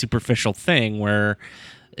very superficial thing. Where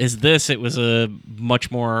it was a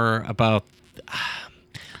much more about,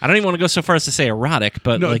 I don't even want to go so far as to say erotic,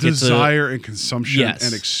 but like desire and consumption, yes,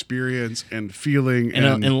 and experience and feeling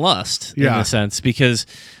and lust, in a sense, because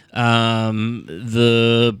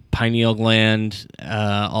the pineal gland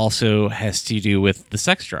also has to do with the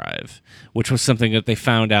sex drive, which was something that they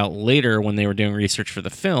found out later when they were doing research for the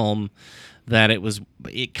film, that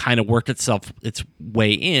it kind of worked its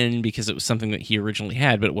way in because it was something that he originally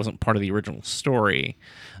had, but it wasn't part of the original story.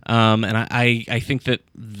 And I think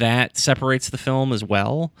that separates the film as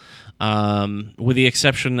well, with the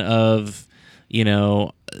exception of,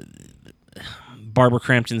 Barbara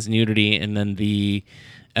Crampton's nudity and then the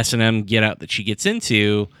S&M get out that she gets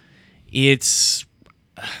into.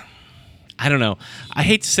 I don't know. I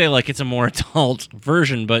hate to say like it's a more adult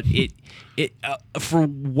version, but it for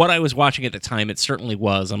what I was watching at the time, it certainly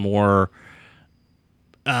was a more.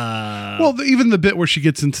 Well, even the bit where she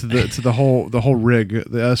gets into the whole rig,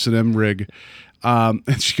 the S&M rig,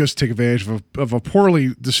 and she goes to take advantage of a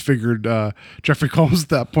poorly disfigured Jeffrey Combs at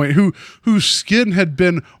that point, whose skin had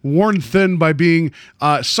been worn thin by being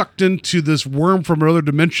sucked into this worm from another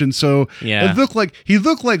dimension. So Yeah. it looked like he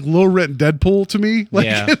looked like low rent Deadpool to me. Like,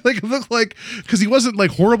 Yeah. like it looked like, because he wasn't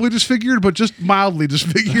like horribly disfigured, but just mildly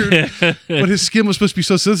disfigured. But his skin was supposed to be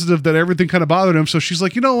so sensitive that everything kind of bothered him. So she's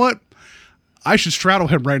like, you know what? I should straddle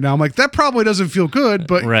him right now. I'm like, that probably doesn't feel good,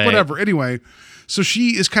 but Right. whatever. Anyway, so she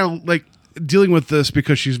is kind of like dealing with this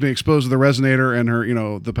because she's being exposed to the resonator and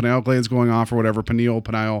her, the pineal gland's going off or whatever, pineal,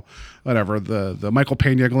 whatever, the Michael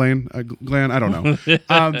Pena gland, I don't know.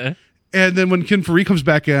 And then when Ken Faree comes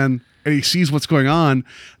back in and he sees what's going on,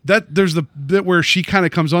 that there's the bit where she kind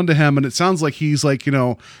of comes onto him and it sounds like he's like,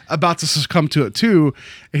 about to succumb to it too.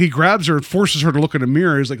 And he grabs her and forces her to look in a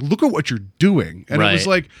mirror. He's like, look at what you're doing. And it was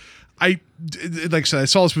Right. like, like I said, I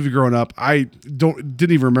saw this movie growing up. I didn't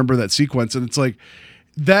even remember that sequence. And it's like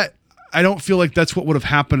that. I don't feel like that's what would have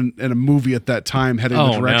happened in a movie at that time, heading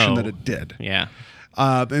the direction that it did. Yeah.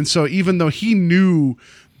 And so even though he knew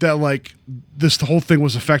that like the whole thing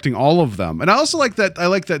was affecting all of them. And I also like that. I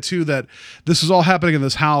like that too, that this is all happening in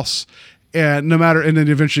this house. And and then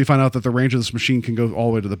eventually find out that the range of this machine can go all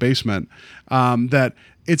the way to the basement. That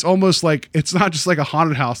it's almost like, it's not just like a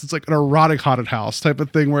haunted house. It's like an erotic haunted house type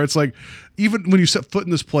of thing where it's like, even when you set foot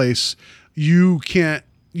in this place, you can't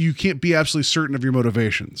be absolutely certain of your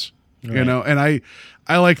motivations, Right. and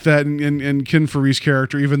I like that in Ken Faree's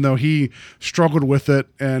character, even though he struggled with it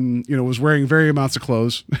and, was wearing very amounts of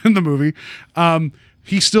clothes in the movie.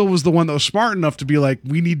 He still was the one that was smart enough to be like,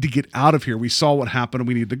 we need to get out of here. We saw what happened and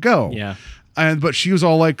we need to go. Yeah. But she was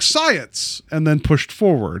all like science and then pushed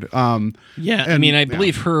forward. Yeah, I mean, I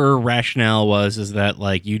believe her rationale is that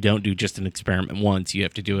like you don't do just an experiment once; you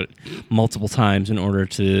have to do it multiple times in order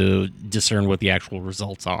to discern what the actual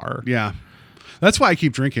results are. Yeah. That's why I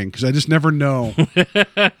keep drinking, because I just never know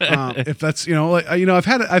if that's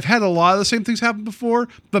I've had a lot of the same things happen before,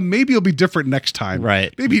 but maybe it'll be different next time.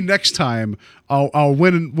 Right. Maybe next time I'll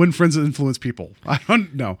win friends and influence people. I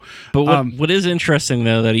don't know. But what is interesting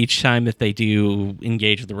though, that each time that they do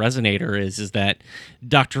engage with the resonator is that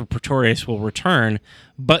Dr. Pretorius will return,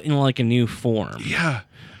 but in like a new form. Yeah.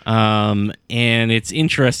 And it's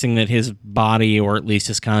interesting that his body, or at least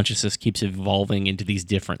his consciousness, keeps evolving into these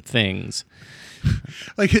different things.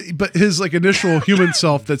 But his like initial human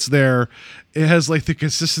self that's there, it has like the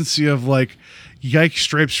consistency of like Yike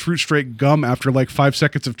Stripes fruit straight gum after like 5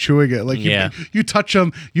 seconds of chewing it. Like you touch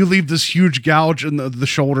him, you leave this huge gouge in the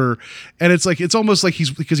shoulder, and it's almost like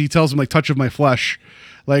because he tells him like touch of my flesh.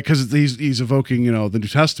 Like, because he's evoking, the New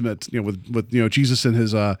Testament, with Jesus and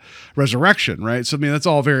his resurrection, right? So I mean, that's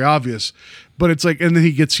all very obvious. But it's like, and then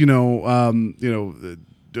he gets, I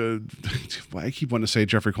keep wanting to say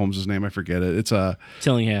Jeffrey Combs' name. I forget it. It's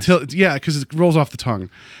Tillinghast. Yeah, because it rolls off the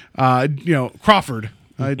tongue. Crawford.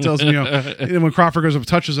 It tells him, and when Crawford goes up and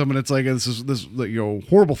touches him, and it's like this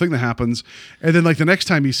horrible thing that happens. And then like the next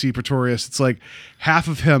time you see Pretorius, it's like half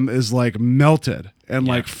of him is like melted and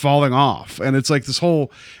like falling off, and it's like this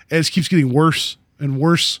whole, and it keeps getting worse and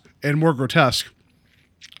worse and more grotesque,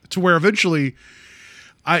 to where eventually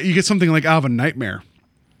you get something like out of a nightmare,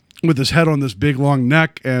 with his head on this big long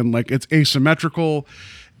neck, and like it's asymmetrical,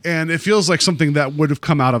 and it feels like something that would have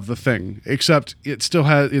come out of the thing, except it still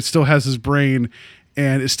has his brain,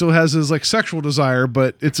 and it still has his like sexual desire,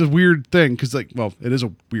 but it's a weird thing because it is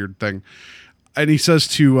a weird thing. And he says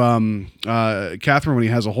to Catherine when he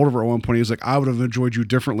has a hold of her at one point, he's like, I would have enjoyed you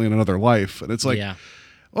differently in another life. And it's like,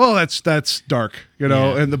 oh, that's dark,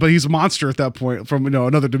 but he's a monster at that point from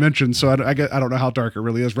another dimension. So I don't know how dark it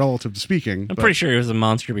really is, relative to speaking. I'm pretty sure he was a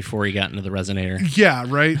monster before he got into the resonator. Yeah,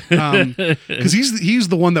 right. Because he's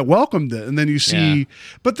the one that welcomed it, and then you see,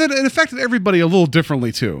 but then it affected everybody a little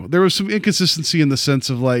differently too. There was some inconsistency in the sense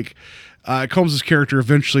of like Combs' character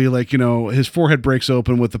eventually, like his forehead breaks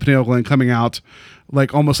open with the pineal gland coming out,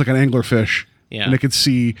 like almost like an anglerfish. Yeah. And it could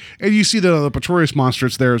see, and you see the Pretorius monster,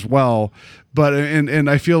 it's there as well. But, and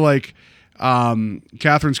I feel like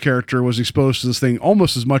Catherine's character was exposed to this thing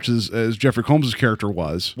almost as much as Jeffrey Combs' character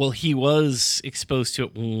was. Well, he was exposed to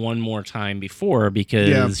it one more time before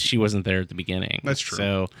because she wasn't there at the beginning. That's true.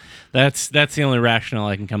 So that's the only rationale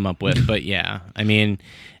I can come up with. But yeah, I mean,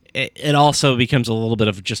 it also becomes a little bit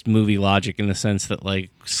of just movie logic in the sense that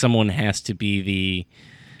like someone has to be the,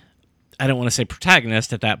 I don't want to say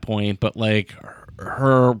protagonist at that point, but like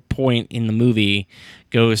her point in the movie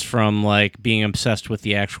goes from like being obsessed with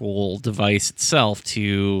the actual device itself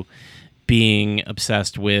to being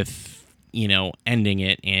obsessed with, you know, ending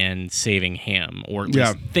it and saving him, or at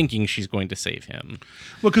least thinking she's going to save him.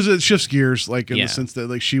 Well, because it shifts gears, like in the sense that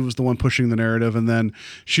like she was the one pushing the narrative, and then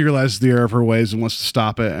she realizes the error of her ways and wants to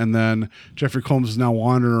stop it, and then Jeffrey Combs is now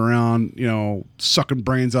wandering around, you know, sucking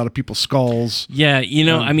brains out of people's skulls. Yeah, you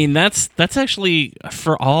know, I mean, that's actually,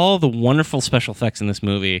 for all the wonderful special effects in this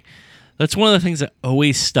movie, that's one of the things that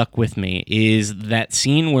always stuck with me, is that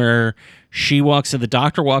scene where the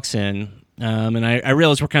doctor walks in. And I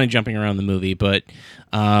realize we're kind of jumping around the movie, but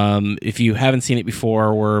if you haven't seen it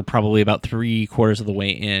before, we're probably about 3/4 of the way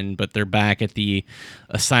in, but they're back at the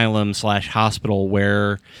asylum/hospital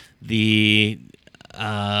where the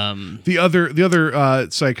other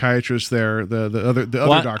psychiatrist there, the other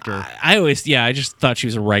doctor. I just thought she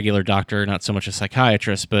was a regular doctor, not so much a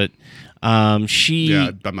psychiatrist, but she. Yeah,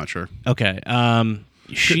 I'm not sure. Okay.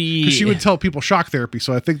 She would tell people shock therapy,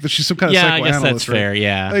 so I think that she's some kind of psychoanalyst. I guess that's fair.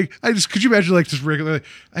 Yeah, like could you imagine like just regular?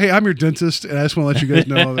 Hey, I'm your dentist, and I just want to let you guys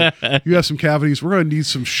know that you have some cavities. We're going to need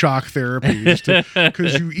some shock therapy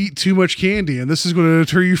because you eat too much candy, and this is going to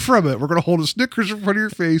deter you from it. We're going to hold a Snickers in front of your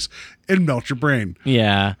face and melt your brain.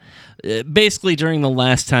 Yeah. Basically, during the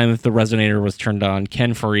last time that the resonator was turned on,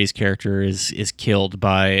 Ken Foree's character is killed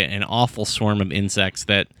by an awful swarm of insects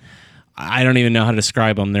that I don't even know how to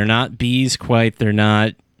describe them. They're not bees quite. They're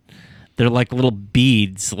like little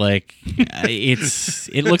beads. Like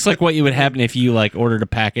it looks like what you would happen if you like ordered a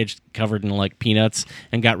package covered in like peanuts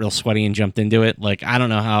and got real sweaty and jumped into it. Like, I don't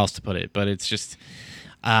know how else to put it, but it's just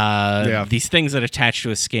these things that attach to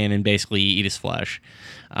his skin and basically eat his flesh.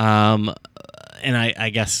 And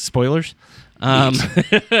I guess spoilers.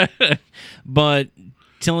 But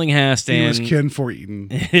Tillinghast and... He was Ken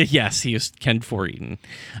Foreeton. Yes, he was Ken Foreeton.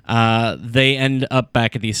 They end up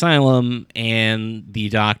back at the asylum, and the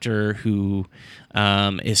doctor who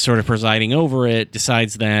is sort of presiding over it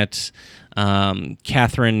decides that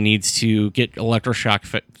Catherine needs to get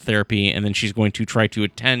electroshock therapy, and then she's going to try to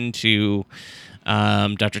attend to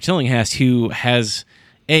Dr. Tillinghast, who has...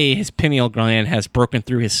 his pineal gland has broken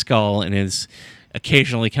through his skull and is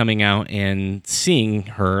occasionally coming out and seeing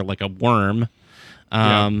her like a worm.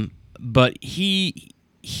 But he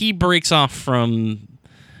breaks off from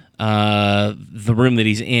the room that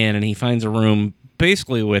he's in, and he finds a room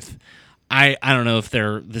basically with I don't know if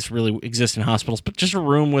this really exists in hospitals, but just a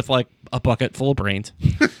room with like a bucket full of brains.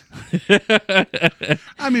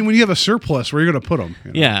 I mean, when you have a surplus, where are you going to put them?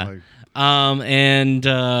 You know, yeah. And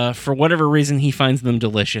for whatever reason, he finds them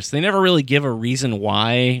delicious. They never really give a reason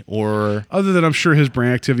why, or other than I'm sure his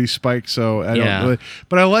brain activity spiked. So I don't really,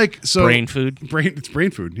 but I like brain food. It's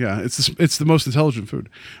brain food. Yeah, it's the most intelligent food.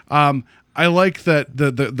 I like that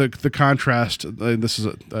the contrast. This is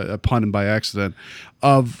a pun by accident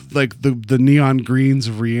of like the neon greens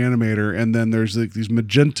of Reanimator, and then there's like these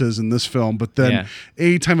magentas in this film. But then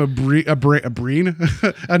anytime a Neil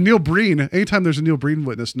Breen, anytime there's a Neil Breen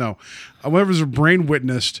witness, whenever there's a brain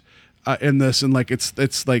witnessed in this, and like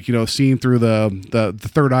it's like, you know, seen through the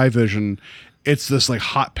third eye vision, it's this like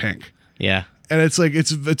hot pink. Yeah. And it's like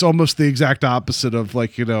it's almost the exact opposite of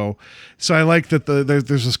like, you know. So I like that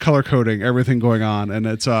there's this color coding, everything going on, and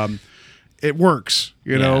it's it works,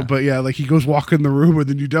 you know. But yeah, like he goes walk in the room, and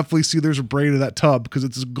then you definitely see there's a brain in that tub because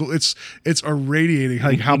it's irradiating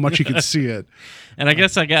like how much you can see it. And I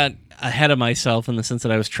guess I got ahead of myself in the sense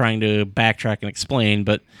that I was trying to backtrack and explain,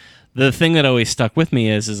 but the thing that always stuck with me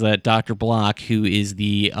is that Dr. Block, who is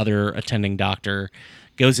the other attending doctor,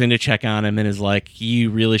 goes in to check on him and is like, you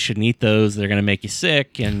really shouldn't eat those. They're going to make you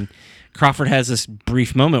sick. And Crawford has this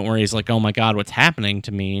brief moment where he's like, oh my God, what's happening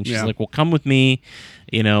to me? And she's like, well, come with me.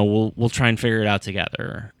 You know, we'll try and figure it out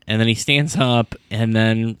together. And then he stands up, and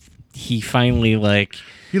then he finally like...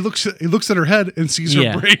 He looks at her head and sees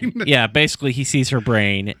her brain. Yeah, basically he sees her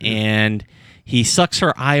brain, and he sucks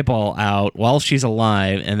her eyeball out while she's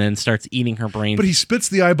alive, and then starts eating her brain. But he spits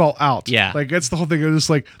the eyeball out. Yeah. Like, that's the whole thing. It was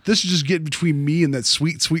like, this is just getting between me and that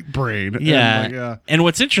sweet, sweet brain. Yeah. And, like, and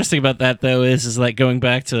what's interesting about that, though, is like going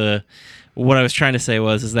back to what I was trying to say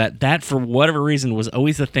was that for whatever reason was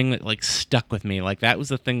always the thing that like stuck with me. Like, that was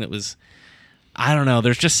the thing that was... I don't know.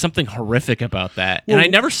 There's just something horrific about that, and I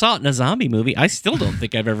never saw it in a zombie movie. I still don't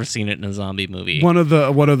think I've ever seen it in a zombie movie. One of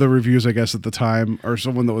the reviews, I guess, at the time, or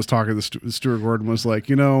someone that was talking to Stuart Gordon was like,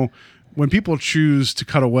 you know, when people choose to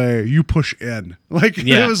cut away, you push in. Like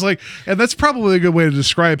Yeah. it was like, and that's probably a good way to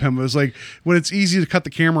describe him. It was like when it's easy to cut the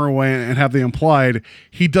camera away and have the implied,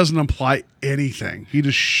 he doesn't imply anything. He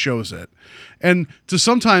just shows it. And to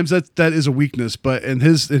sometimes that is a weakness, but in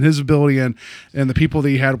his ability and the people that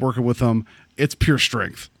he had working with him, it's pure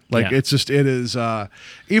strength. Like Yeah. it is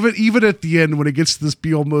even at the end when it gets to this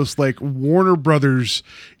be almost like Warner Brothers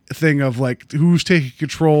thing of like who's taking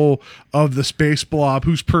control of the space blob,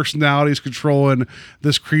 whose personality is controlling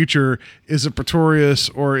this creature. Is it Pretorius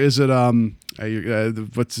or is it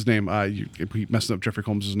what's his name? He messing up Jeffrey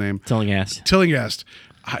Combs' name. Tillinghast.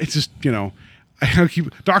 It's just, I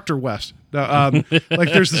keep Dr. West.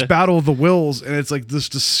 Like there's this battle of the wills, and it's like this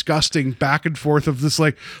disgusting back and forth of this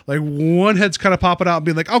like one head's kind of popping out and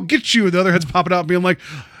being like, "I'll get you," and the other head's popping out and being like,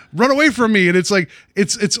 "Run away from me!" And it's like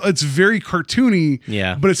it's very cartoony,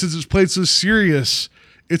 Yeah. But since it's played so serious,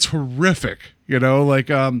 it's horrific. Like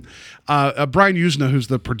Brian Usna, who's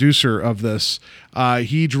the producer of this,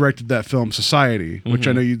 he directed that film Society, which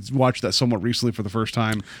I know you watched that somewhat recently for the first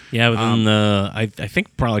time. Yeah, within I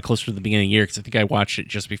think probably closer to the beginning of the year, because I think I watched it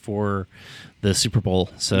just before the Super Bowl,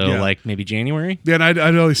 so Yeah. like maybe January. Yeah, and I'd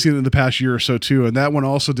only seen it in the past year or so too, and that one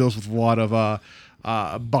also deals with a lot of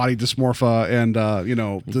body dysmorphia and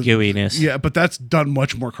Gooiness. Yeah, but that's done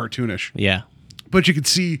much more cartoonish. Yeah. But you can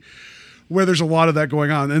see where there's a lot of that going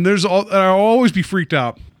on, and I'll always be freaked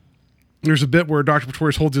out. There's a bit where Dr.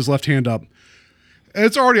 Pretorius holds his left hand up. And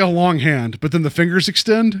it's already a long hand, but then the fingers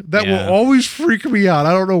extend. That will always freak me out.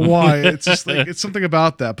 I don't know why. It's just like it's something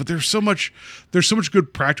about that. But there's so much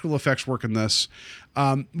good practical effects work in this.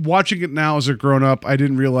 Watching it now as a grown up, I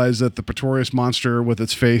didn't realize that the Pretorius monster with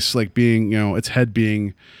its face like being, its head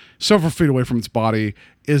being several feet away from its body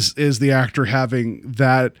is the actor having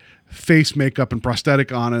that face makeup and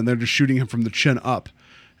prosthetic on, and they're just shooting him from the chin up,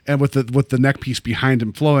 and with the neck piece behind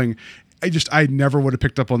him flowing. I never would have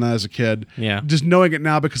picked up on that as a kid. Yeah. Just knowing it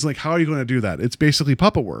now, because like, how are you going to do that? It's basically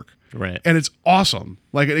puppet work. Right. And it's awesome.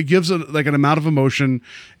 Like it gives an amount of emotion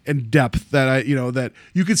and depth that that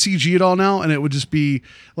you could CG it all now, and it would just be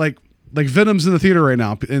like Venom's in the theater right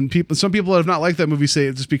now, and some people that have not liked that movie say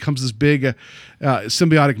it just becomes this big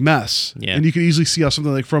symbiotic mess. Yeah. And you can easily see how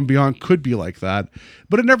something like From Beyond could be like that,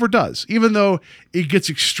 but it never does. Even though it gets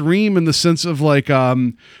extreme in the sense of like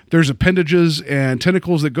there's appendages and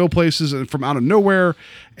tentacles that go places and from out of nowhere.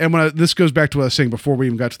 And this goes back to what I was saying before we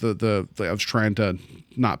even got to the I was trying to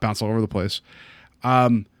not bounce all over the place.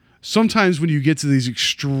 Sometimes when you get to these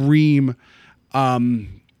extreme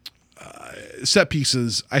set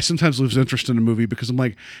pieces, I sometimes lose interest in a movie because I'm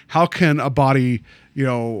like, how can a body,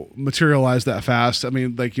 materialize that fast? I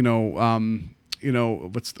mean, like,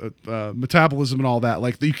 what's the metabolism and all that?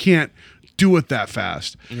 Like, you can't do it that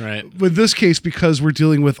fast. Right. With this case, because we're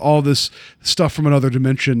dealing with all this stuff from another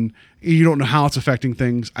dimension, you don't know how it's affecting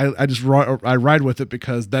things. I ride with it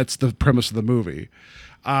because that's the premise of the movie.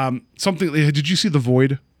 Did you see The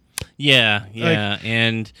Void? Yeah,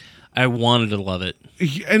 and I wanted to love it.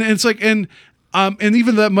 And it's like, and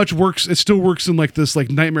even that much works. It still works in like this like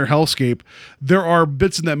nightmare hellscape. There are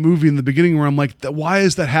bits in that movie in the beginning where I'm like, why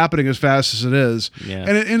is that happening as fast as it is? Yeah.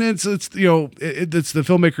 And it's it's the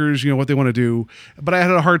filmmakers, what they want to do. But I had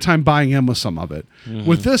a hard time buying in with some of it. Mm-hmm.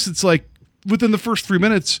 With this, it's like within the first 3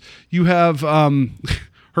 minutes, you have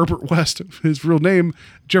Herbert West, his real name,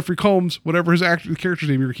 Jeffrey Combs, whatever his character's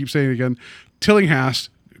name, you keep saying it again, Tillinghast,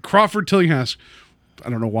 Crawford Tillinghast. I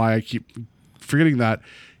don't know why I keep forgetting that.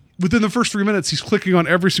 Within the first 3 minutes, he's clicking on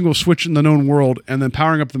every single switch in the known world and then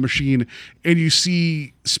powering up the machine, and you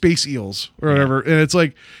see space eels or whatever. And it's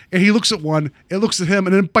like, and he looks at one, it looks at him,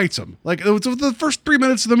 and then bites him. Like, it's the first 3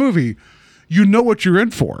 minutes of the movie, you know what you're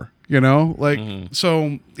in for,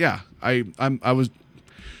 So yeah,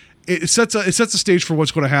 it sets a stage for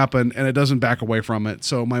what's going to happen, and it doesn't back away from it.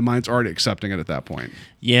 So my mind's already accepting it at that point.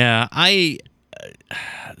 Yeah, I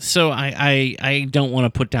don't want to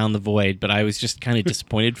put down The Void, but I was just kind of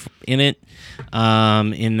disappointed in it,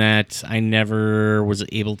 in that I never was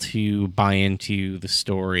able to buy into the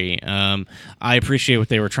story. I appreciate what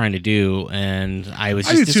they were trying to do, and I was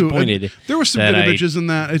just disappointed. There were some good images in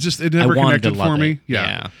that. It never connected for me.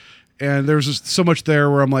 Yeah. And there was just so much there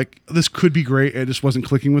where I'm like, this could be great. It just wasn't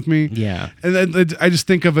clicking with me. Yeah. And then I just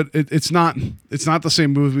think of it. It's not the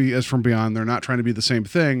same movie as From Beyond. They're not trying to be the same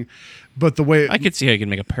thing, but the way I could see how you could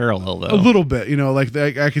make a parallel though. A little bit, like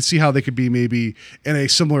I could see how they could be maybe in a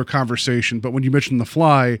similar conversation. But when you mentioned The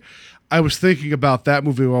Fly, I was thinking about that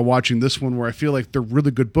movie while watching this one, where I feel like they're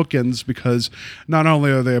really good bookends because not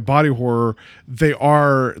only are they a body horror, they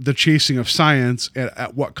are the chasing of science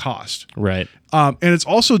at what cost. Right. And it's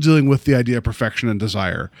also dealing with the idea of perfection and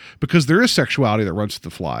desire, because there is sexuality that runs through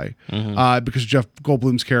The Fly. Because Jeff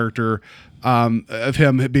Goldblum's character, of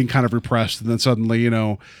him being kind of repressed, and then suddenly,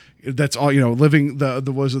 that's all, living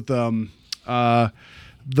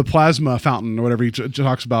the plasma fountain or whatever he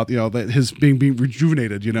talks about, that his being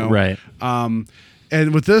rejuvenated, Right.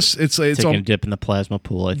 And with this, it's taking a dip in the plasma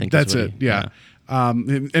pool. I think that's it. Yeah.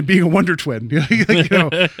 And being a wonder twin,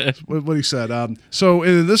 what he said. So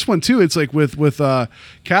in this one too, it's like with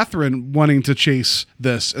Catherine wanting to chase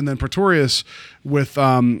this, and then Pretorius with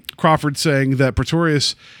Crawford saying that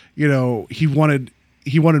Pretorius, he wanted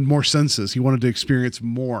more senses. He wanted to experience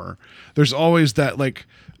more. There's always that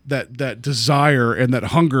that desire and that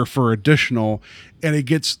hunger for additional, and it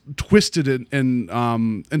gets twisted and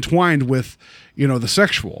entwined with the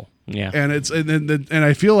sexual. Yeah. And it's and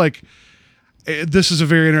I feel like this is a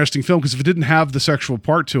very interesting film, because if it didn't have the sexual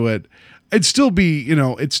part to it, it'd still be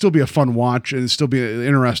a fun watch, and it'd still be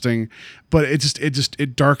interesting, but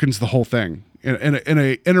it darkens the whole thing in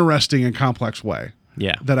a interesting and complex way.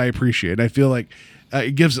 Yeah. That I appreciate. I feel like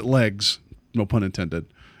it gives it legs, no pun intended.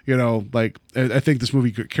 I think this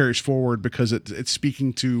movie carries forward because it's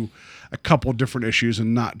speaking to a couple different issues,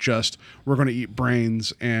 and not just we're going to eat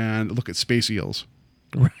brains and look at space eels.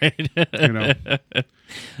 Right.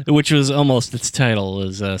 Which was almost its title,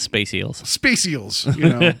 is Space Eels. Space eels.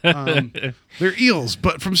 They're eels,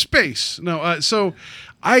 but from space. No, so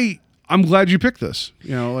I'm glad you picked this.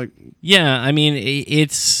 Yeah, I mean,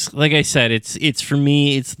 it's like I said, it's for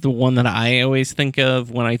me, it's the one that I always think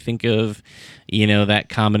of when I think of, that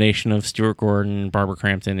combination of Stuart Gordon, Barbara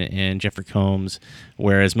Crampton, and Jeffrey Combs,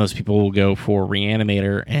 whereas most people will go for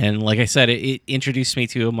Reanimator. And like I said, it introduced me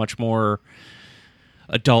to a much more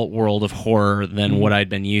adult world of horror than what I'd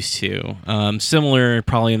been used to. Similar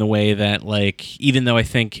probably in the way that, even though I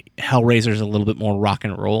think Hellraiser is a little bit more rock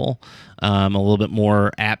and roll, a little bit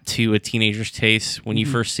more apt to a teenager's taste when you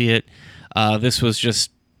first see it, this was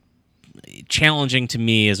just challenging to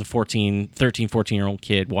me as a 14-year-old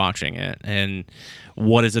kid watching it. And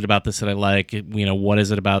what is it about this that I like? What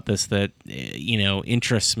is it about this that,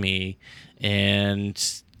 interests me? And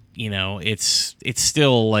it's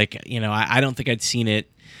still I don't think I'd seen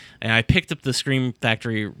it, and I picked up the Scream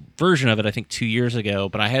Factory version of it I think 2 years ago,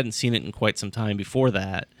 but I hadn't seen it in quite some time before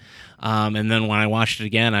that. And then when I watched it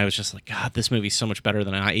again, I was just like, God, this movie's so much better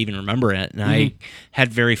than I even remember it. And I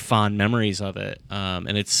had very fond memories of it.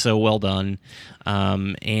 And it's so well done.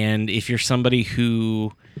 And if you're somebody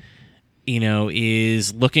who,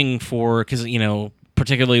 is looking for, because,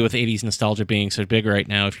 particularly with 80s nostalgia being so big right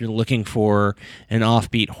now, if you're looking for an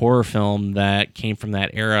offbeat horror film that came from that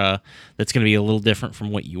era that's going to be a little different from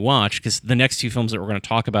what you watch, because the next two films that we're going to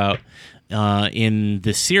talk about in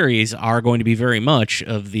this series are going to be very much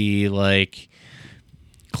of the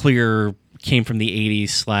clear came from the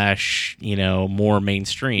 80s / more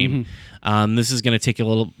mainstream. This is going to take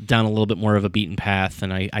you down a little bit more of a beaten path,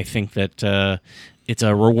 and I think that it's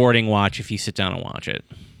a rewarding watch if you sit down and watch it.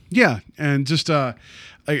 Yeah, and just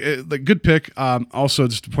good pick. Also,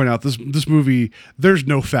 just to point out, this movie, there's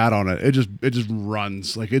no fat on it. It just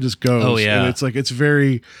runs, it just goes. Oh yeah, and it's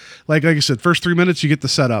very like I said, first 3 minutes you get the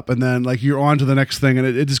setup, and then you're on to the next thing, and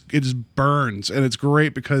it just burns, and it's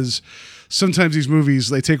great because sometimes these movies,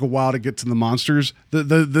 they take a while to get to the monsters.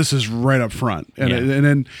 This is right up front, and yeah.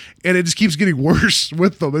 and it just keeps getting worse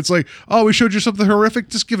with them. It's like, oh, we showed you something horrific,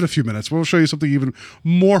 just give it a few minutes. We'll show you something even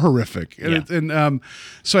more horrific. And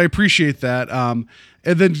so I appreciate that. And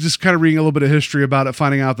then just kind of reading a little bit of history about it,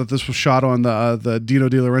 finding out that this was shot on the Dino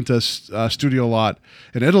De Laurentiis studio lot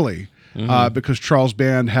in Italy. Because Charles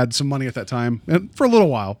Band had some money at that time, and for a little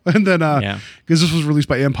while, and then because this was released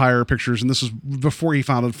by Empire Pictures, and this was before he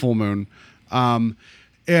founded Full Moon, and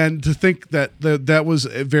to think that that was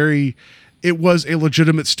it was a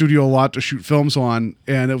legitimate studio lot to shoot films on,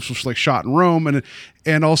 and it was just shot in Rome,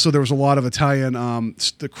 and also there was a lot of Italian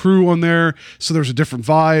the crew on there, so there was a different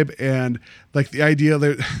vibe, and the idea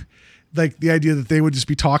that. The idea that they would just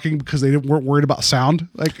be talking because they weren't worried about sound.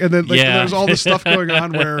 And then there's all this stuff going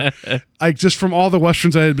on where just from all the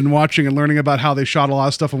Westerns I had been watching and learning about how they shot a lot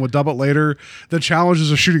of stuff and would dub it later, the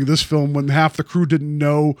challenges of shooting this film when half the crew didn't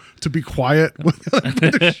know to be quiet when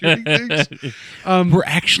they're shooting things. We're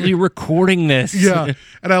actually recording this. Yeah.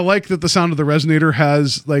 And I like that the sound of the resonator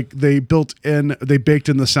has they baked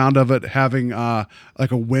in the sound of it having a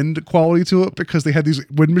wind quality to it, because they had these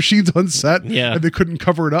wind machines on set and they couldn't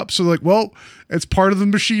cover it up. So well, it's part of the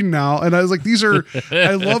machine now. And I was like,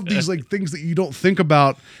 I love these things that you don't think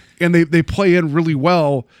about and they play in really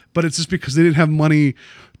well, but it's just because they didn't have money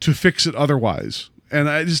to fix it otherwise. And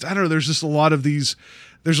I don't know, there's just a lot of these,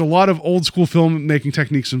 there's a lot of old school filmmaking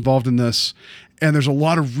techniques involved in this, and there's a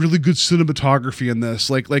lot of really good cinematography in this,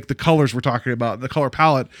 like the colors we're talking about, the color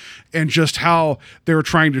palette, and just how they were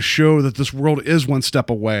trying to show that this world is one step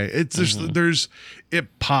away. It's just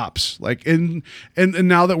it pops, like, and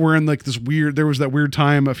now that we're in like this weird, there was that weird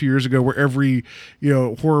time a few years ago where every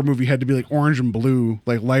horror movie had to be like orange and blue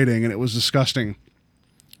like lighting, and it was disgusting.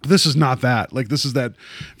 This is not that. Like, this is that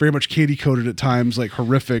very much candy coated at times, like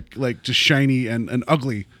horrific, like just shiny and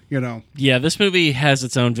ugly, Yeah, this movie has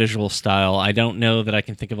its own visual style. I don't know that I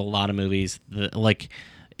can think of a lot of movies that, like,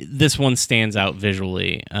 this one stands out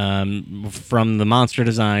visually. From the monster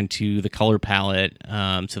design to the color palette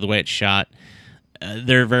to the way it's shot.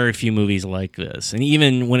 There are very few movies like this. And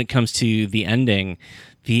even when it comes to the ending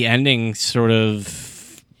sort of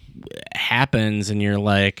happens and you're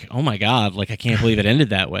like, oh my God, like I can't believe it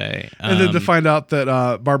ended that way. And then to find out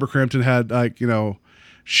that Barbara Crampton had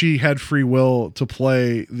she had free will to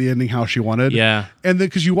play the ending how she wanted. Yeah. And then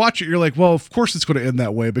because you watch it, you're like, well, of course it's going to end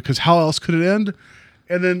that way, because how else could it end?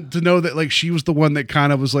 And then to know that like she was the one that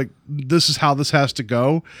kind of was like, this is how this has to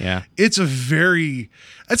go. Yeah. That's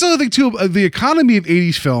another thing too, the economy of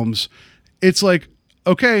 80s films. It's like,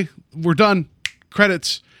 okay, we're done.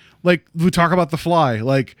 Credits. Like we talk about The Fly,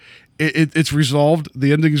 like it's resolved.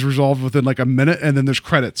 The ending is resolved within like a minute, and then there's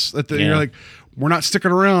credits. You're like, we're not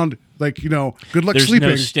sticking around. Like, good luck There's sleeping.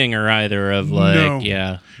 no stinger either of like,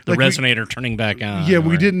 the like resonator turning back on. Yeah,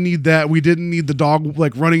 we didn't need that. We didn't need the dog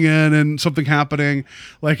like running in and something happening.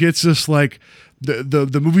 Like, it's just like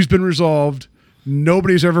the movie's been resolved.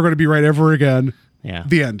 Nobody's ever going to be right ever again. Yeah.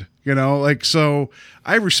 The end. So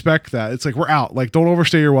I respect that. It's like, we're out. Like, don't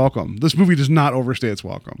overstay your welcome. This movie does not overstay its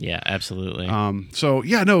welcome. Yeah, absolutely. So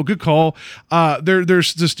yeah, no, good call.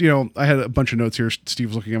 There's just, I had a bunch of notes here. Steve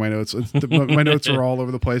was looking at my notes. My notes are all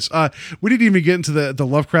over the place. We didn't even get into the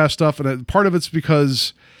Lovecraft stuff. And part of it's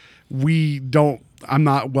because I'm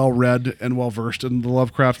not well read and well versed in the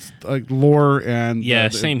Lovecraft lore and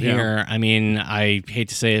same here. I mean, I hate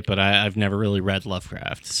to say it, but I've never really read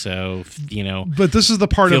Lovecraft, so But this is the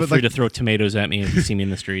part of it. Feel free to throw tomatoes at me if you see me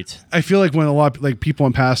in the streets. I feel like when a lot of, people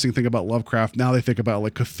in passing think about Lovecraft, now they think about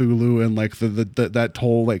like Cthulhu and like that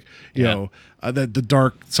whole the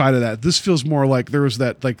dark side of that. This feels more like there was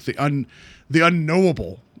that like the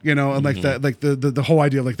unknowable. And like that, like the whole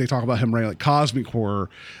idea, like they talk about him, right? Like cosmic horror.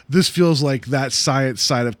 This feels like that science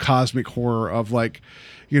side of cosmic horror of like,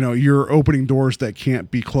 you're opening doors that can't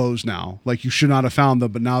be closed now. Like you should not have found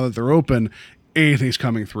them, but now that they're open, anything's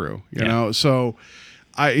coming through. You know, so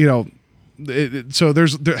it's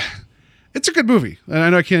a good movie, and I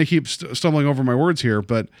know I can't keep stumbling over my words here,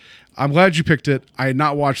 but I'm glad you picked it. I had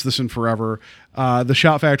not watched this in forever. The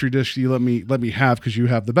Shout Factory disc you let me have because you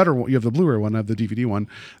have the better one. You have the Blu-ray one. I have the DVD one.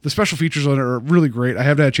 The special features on it are really great. I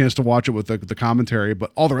haven't had a chance to watch it with the commentary,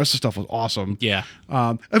 but all the rest of the stuff was awesome. Yeah.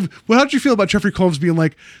 Well, how did you feel about Jeffrey Combs being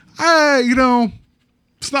like,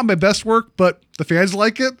 it's not my best work, but the fans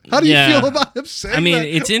like it? How do you feel about him saying that?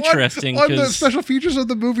 It's interesting on the special features of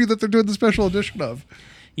the movie that they're doing the special edition of.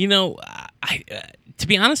 To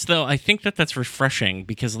be honest, though, I think that's refreshing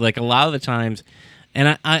because, like, a lot of the times,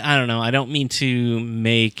 and I don't know, I don't mean to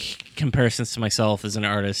make comparisons to myself as an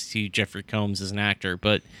artist to Jeffrey Combs as an actor,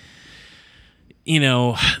 but,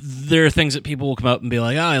 there are things that people will come up and be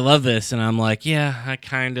like, oh, I love this. And I'm like, yeah,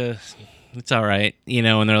 it's all right.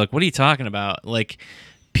 And they're like, what are you talking about? Like,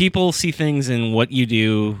 people see things in what you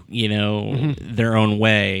do, their own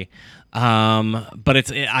way.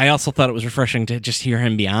 But I also thought it was refreshing to just hear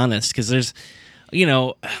him be honest because there's,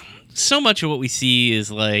 so much of what we see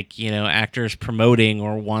is like, actors promoting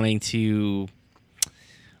or wanting to,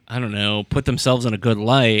 I don't know, put themselves in a good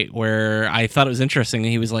light, where I thought it was interesting that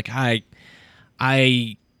he was like, I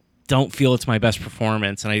don't feel it's my best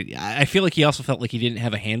performance. And I feel like he also felt like he didn't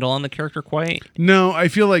have a handle on the character quite. No, I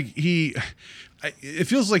feel like it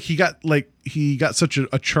feels like he got such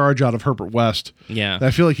a charge out of Herbert West. Yeah. That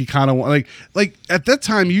I feel like he kind of like at that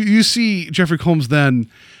time you see Jeffrey Combs then,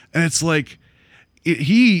 and it's like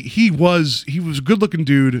he was a good looking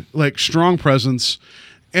dude, like strong presence.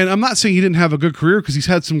 And I'm not saying he didn't have a good career because he's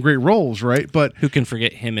had some great roles, right? But who can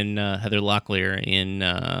forget him and Heather Locklear in?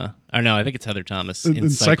 I think it's Heather Thomas in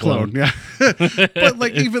Cyclone. Yeah, but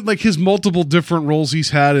like even like his multiple different roles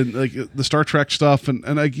he's had in like the Star Trek stuff, and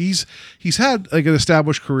like he's had like an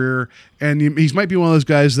established career, and he might be one of those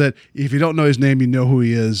guys that if you don't know his name, you know who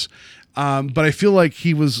he is. But I feel like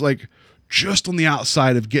he was like just on the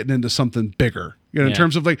outside of getting into something bigger, in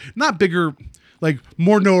terms of like not bigger. like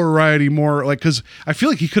more notoriety, more like, because I feel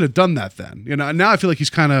like he could have done that then. Now I feel like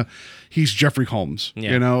he's Jeffrey Holmes.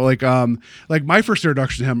 Yeah. Like my first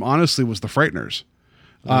introduction to him honestly was The Frighteners.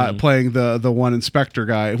 Playing the one inspector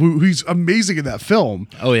guy who's amazing in that film.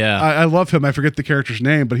 Oh yeah, I love him. I forget the character's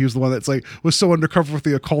name, but he was the one that's like was so undercover with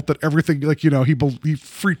the occult that everything, like, he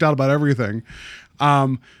freaked out about everything.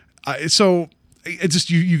 So it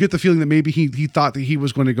just you get the feeling that maybe he thought that he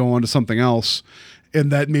was going to go on to something else,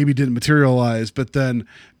 and that maybe didn't materialize. But then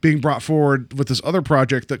being brought forward with this other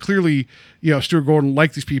project that clearly, Stuart Gordon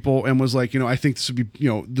liked these people and was like, I think this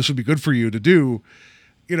would be good for you to do.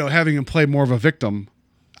 Having him play more of a victim.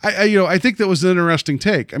 I think that was an interesting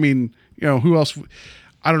take. I mean, who else?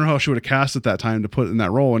 I don't know how she would have cast at that time to put in that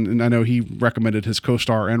role. And I know he recommended his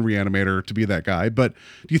co-star and Reanimator to be that guy. But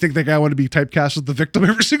do you think that guy wanted to be typecast as the victim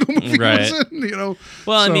every single movie he was in?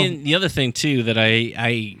 Well, I mean, the other thing too that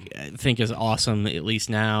I think is awesome, at least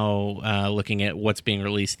now, looking at what's being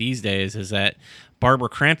released these days, is that Barbara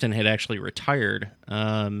Crampton had actually retired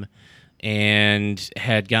and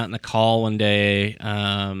had gotten a call one day.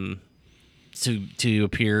 To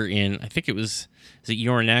appear in, I think is it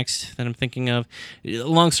You're Next that I'm thinking of?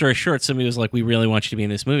 Long story short, somebody was like, we really want you to be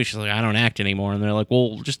in this movie. She's like, I don't act anymore. And they're like,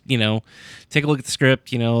 well, just, take a look at the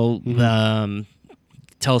script, tell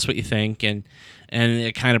us what you think. And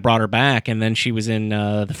it kind of brought her back. And then she was in,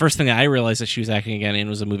 the first thing that I realized that she was acting again in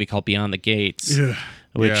was a movie called Beyond the Gates. Yeah.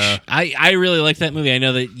 Which I really like that movie. I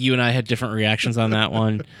know that you and I had different reactions on that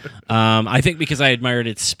one. I think because I admired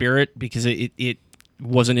its spirit, because it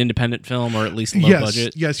was an independent film, or at least low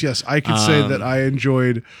budget. Yes. I could say that I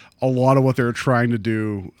enjoyed a lot of what they were trying to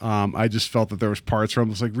do. I just felt that there was parts where I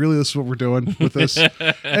was like, really, this is what we're doing with this?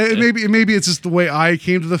 And maybe it's just the way I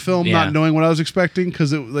came to the film, not knowing what I was expecting.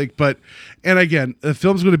 And again, the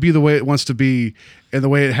film's going to be the way it wants to be, and the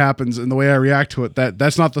way it happens, and the way I react to it.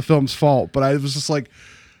 That's not the film's fault. But I was just like,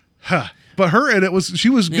 huh. But her in it she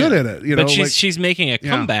was good at it, But she's making a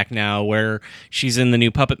comeback now, where she's in the new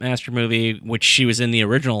Puppet Master movie, which she was in the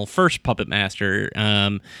original first Puppet Master,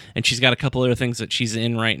 and she's got a couple other things that she's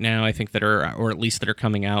in right now, I think, that are, or at least that are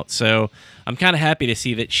coming out. So I'm kind of happy to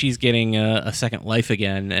see that she's getting a second life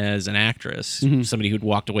again as an actress, somebody who'd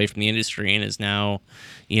walked away from the industry and is now,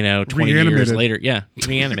 20 years later,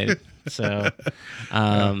 reanimated. So,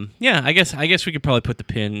 I guess we could probably put the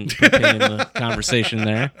pin in the conversation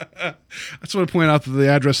there. I just want to point out that the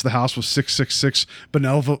address of the house was 666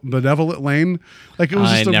 Benevolent Lane. Like, it was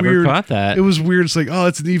just never caught that. It was weird. It's like, oh,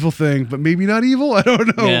 it's an evil thing, but maybe not evil. I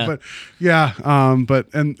don't know. Yeah.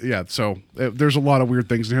 So there's a lot of weird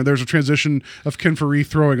things in here. There's a transition of Ken Faree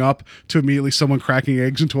throwing up to immediately someone cracking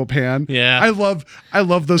eggs into a pan. Yeah. I love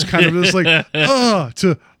those kind of just like,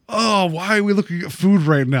 why are we looking at food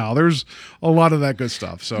right now? There's a lot of that good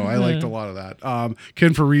stuff. So I liked a lot of that.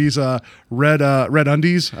 Ken Faree's red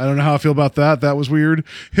undies. I don't know how I feel about that. That was weird.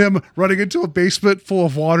 Him running into a basement full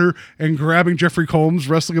of water and grabbing Jeffrey Combs,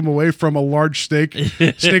 wrestling him away from a large snake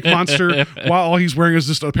monster while all he's wearing is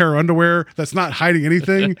just a pair of underwear that's not hiding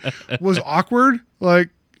anything was awkward. Like,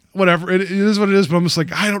 whatever, it is what it is, but I'm just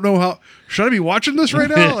like, I don't know how, should I be watching this right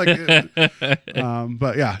now?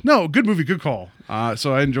 But yeah, no, good movie, good call.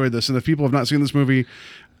 So I enjoyed this, and if people have not seen this movie,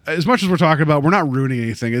 as much as we're talking about, we're not ruining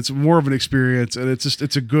anything. It's more of an experience, and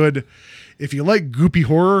it's a good, if you like goopy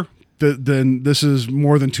horror, then this is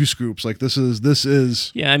more than two scoops. Like, this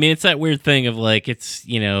is yeah, I mean, it's that weird thing of like, it's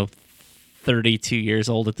 32 years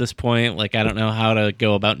old at this point. Like, I don't know how to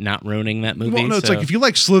go about not ruining that movie. Well, no, it's like, if you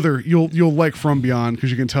like Slither, you'll like From Beyond, because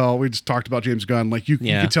you can tell, we just talked about James Gunn, like you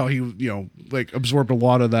can tell he like absorbed a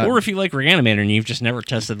lot of that. Or if you like Reanimator and you've just never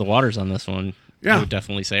tested the waters on this one, I would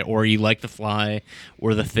definitely say, or you like The Fly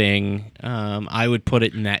or The Thing, I would put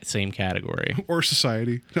it in that same category. Or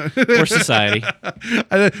Society. That's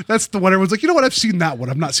the one everyone's like, you know what, I've seen that one,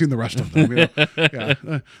 I've not seen the rest of them.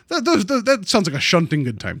 That sounds like a shunting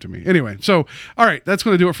good time to me. Anyway, so all right, that's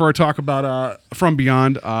going to do it for our talk about From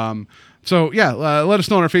Beyond. Let us know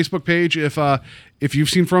on our Facebook page if you've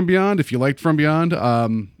seen From Beyond, if you liked From Beyond.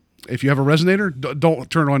 If you have a resonator, don't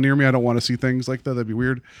turn it on near me. I don't want to see things like that. That'd be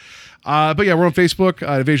weird. But yeah, we're on Facebook,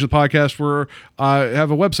 Invasion of the Podcast. I have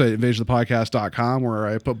a website, invasionofthepodcast.com, where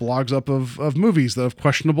I put blogs up of movies that have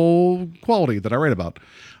questionable quality that I write about.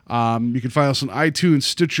 You can find us on iTunes,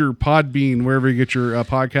 Stitcher, Podbean, wherever you get your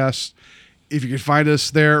podcasts. If you can find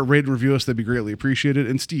us there, rate and review us, that'd be greatly appreciated.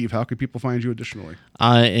 And Steve, how can people find you additionally?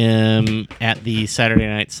 I am at the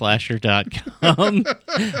SaturdayNightSlasher.com.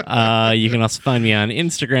 You can also find me on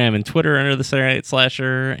Instagram and Twitter under the Saturday Night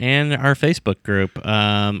Slasher, and our Facebook group,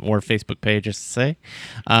 or Facebook page, just to say.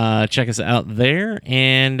 Check us out there,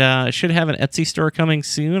 and should have an Etsy store coming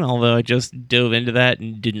soon, although I just dove into that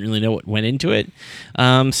and didn't really know what went into it.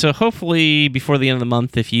 So hopefully before the end of the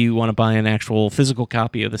month, if you want to buy an actual physical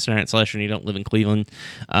copy of the Saturday Night Slasher and you don't live in Cleveland,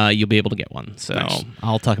 you'll be able to get one. So nice.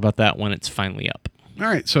 I'll talk about that when it's finally up. All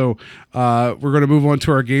right, so we're going to move on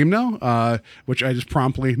to our game now, which I just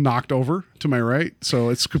promptly knocked over to my right. So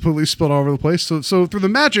it's completely spilled all over the place. So through the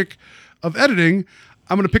magic of editing,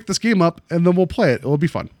 I'm going to pick this game up, and then we'll play it. It'll be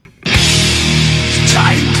fun. It's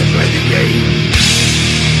time to play the game.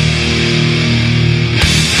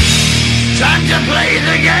 Time to play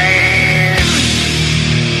the game.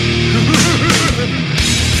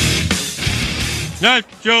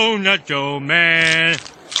 Nacho Man.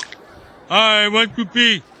 I want to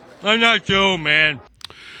be a Nacho Man.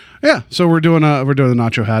 Yeah, so we're doing the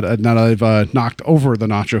nacho hat. Now that I've knocked over the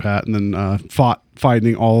nacho hat and then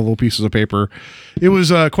finding all the little pieces of paper, it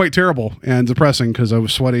was quite terrible and depressing because I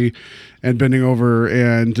was sweaty and bending over,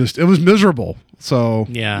 and just it was miserable. So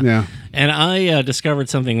yeah. And I discovered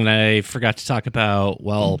something that I forgot to talk about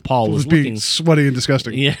while Paul was being looking sweaty and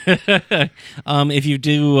disgusting. Yeah. If you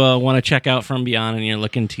do want to check out From Beyond and you're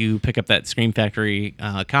looking to pick up that Scream Factory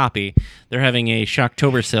copy, they're having a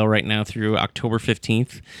Shocktober sale right now through October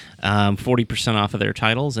 15th. 40% off of their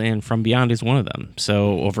titles, and From Beyond is one of them.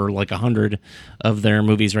 So over like 100 of their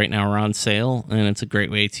movies right now are on sale, and it's a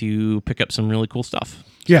great way to pick up some really cool stuff.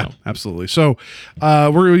 Yeah, absolutely. So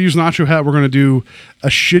we're going to use Nacho Hat. We're going to do a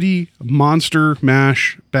shitty Monster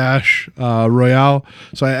Mash Bash Royale.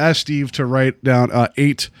 So I asked Steve to write down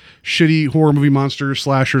 8 shitty horror movie monsters,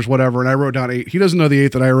 slashers, whatever, and I wrote down 8. He doesn't know the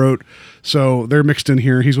 8 that I wrote, so they're mixed in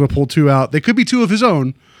here. He's going to pull 2 out. They could be 2 of his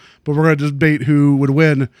own, but we're going to debate who would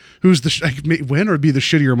win. Who's the win or be the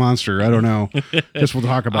shittier monster? I don't know. Guess we'll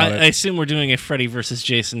talk about it. I assume we're doing a Freddy versus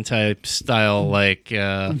Jason type style, like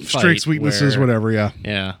strengths, weaknesses, whatever. Yeah.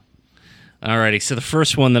 Yeah. Alrighty. So the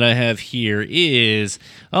first one that I have here is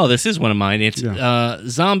this is one of mine. It's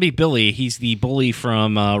Zombie Billy. He's the bully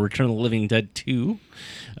from Return of the Living Dead 2.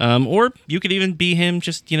 Or you could even be him.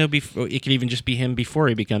 It could even just be him before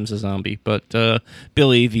he becomes a zombie. But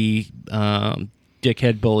Billy, the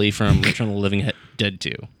dickhead bully from Return of the Living Dead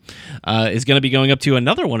 2, is going to be going up to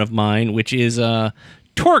another one of mine, which is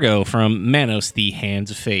Torgo from Manos, the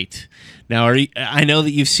Hands of Fate. Now, I know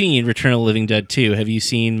that you've seen Return of the Living Dead 2. Have you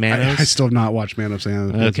seen Manos? I still have not watched Manos.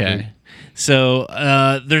 Okay. So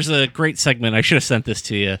there's a great segment. I should have sent this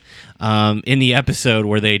to you in the episode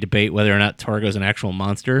where they debate whether or not Torgo's an actual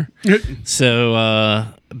monster. So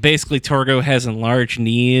basically, Torgo has enlarged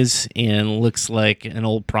knees and looks like an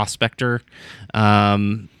old prospector.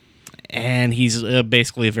 And he's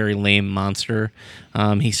basically a very lame monster.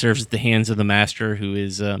 He serves at the hands of the master, who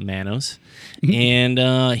is Manos. And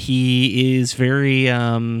he is very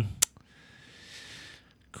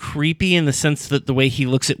creepy in the sense that the way he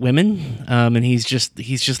looks at women, and he's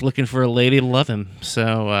just looking for a lady to love him.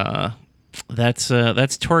 So that's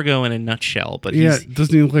Torgo in a nutshell. But it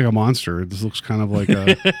doesn't even look like a monster. It just looks kind of like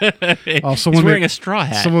a. He's wearing a straw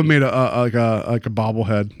hat. Someone made a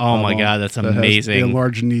bobblehead. Oh my god, that's amazing! Has the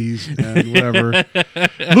enlarged knees and whatever.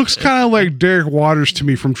 Looks kind of like Derek Waters to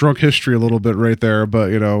me from Drunk History a little bit right there,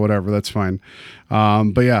 but whatever, that's fine.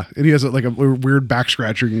 But yeah, and he has like a weird back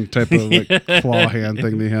scratching type of like claw hand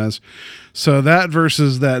thing that he has. So that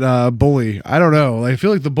versus that bully, I don't know. I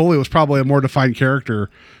feel like the bully was probably a more defined character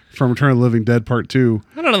from Return of the Living Dead Part 2.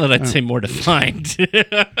 I don't know that I'd say more defined.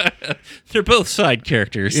 They're both side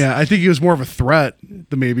characters. Yeah, I think he was more of a threat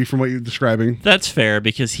than maybe from what you're describing. That's fair,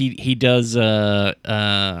 because he does bully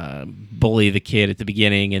the kid at the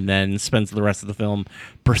beginning and then spends the rest of the film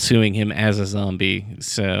pursuing him as a zombie.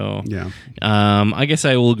 So yeah, I guess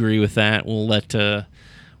I will agree with that. We'll let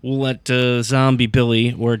Zombie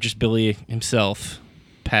Billy, or just Billy himself,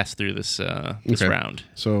 pass through this round.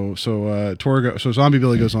 So Torgo. So Zombie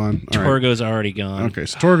Billy goes on. All Torgo's already gone. Okay,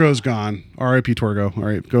 so Torgo's gone. R.I.P. Torgo. All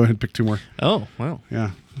right, go ahead and pick 2 more. Oh, well.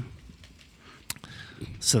 Yeah.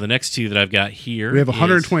 So the next 2 that I've got here, we have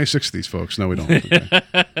 126 of these, folks. No, we don't.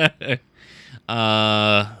 Okay.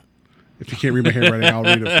 If you can't read my handwriting, I'll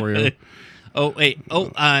read it for you. Oh wait.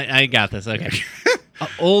 Oh, I got this. Okay.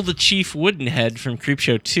 Old Chief Woodenhead from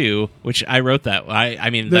Creepshow 2, which I wrote that. I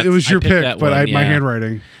mean, it was your pick, but my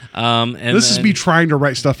handwriting. And this is me trying to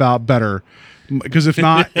write stuff out better, because if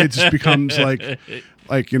not, it just becomes like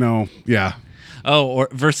yeah. or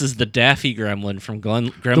versus the Daffy Gremlin from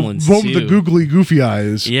Gremlins The one 2. with the googly, goofy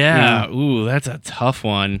eyes. Yeah. Ooh, that's a tough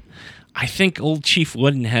one. I think Old Chief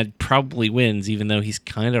Woodenhead probably wins, even though he's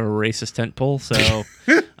kind of a racist tentpole. So,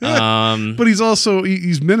 But he's also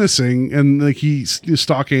he's menacing and like he's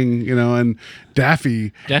stalking, and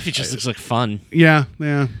Daffy. Daffy just looks like fun. Yeah.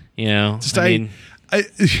 You know, Just I mean, I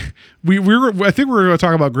think we're going to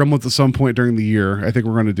talk about Gremlins at some point during the year. I think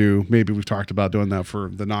we're going to do. Maybe we've talked about doing that for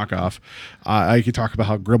the knockoff. I could talk about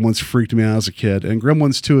how Gremlins freaked me out as a kid, and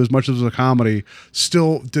Gremlins 2, as much as it was a comedy,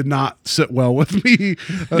 still did not sit well with me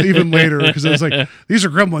even later because it was like these are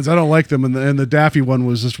Gremlins. I don't like them, and the Daffy one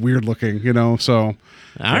was just weird looking, So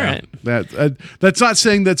all right. That's not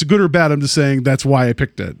saying that's good or bad. I'm just saying that's why I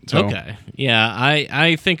picked it. So. Okay. Yeah,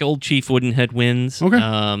 I think Old Chief Woodenhead wins.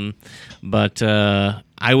 Okay. But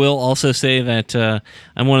I will also say that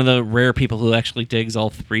I'm one of the rare people who actually digs all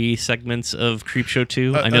 3 segments of Creepshow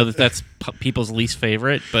 2. I know that's people's least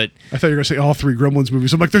favorite, but I thought you were going to say all 3 Gremlins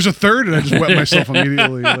movies. I'm like, there's a third, and I just wet myself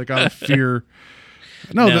immediately, like out of fear.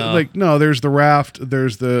 No, there's the Raft,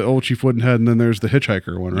 there's the Old Chief Woodenhead, and then there's the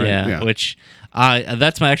Hitchhiker one, right? Yeah. Which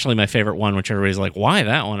that's actually my favorite one, which everybody's like, why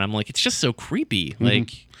that one? I'm like, it's just so creepy. Mm-hmm.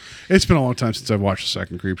 Like, it's been a long time since I've watched the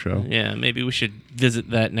second Creepshow. Yeah, maybe we should visit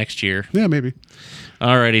that next year. Yeah, maybe.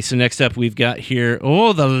 Alrighty, so next up we've got here,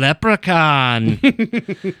 the Leprechaun.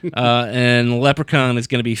 And Leprechaun is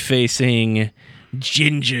going to be facing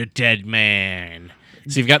Ginger Dead Man.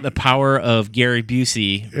 So you've got the power of Gary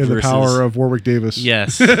Busey And versus the power of Warwick Davis.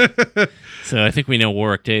 Yes. So I think we know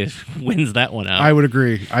Warwick Davis wins that one out. I would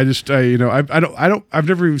agree. I've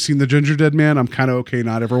never even seen the Ginger Dead Man. I'm kind of okay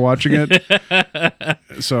not ever watching it.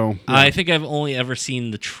 So yeah. I think I've only ever seen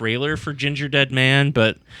the trailer for Ginger Dead Man,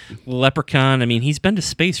 but Leprechaun, I mean, he's been to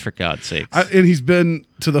space for God's sakes. And he's been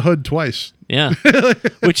to the hood twice. Yeah.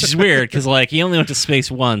 Which is weird because he only went to space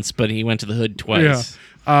once, but he went to the hood twice.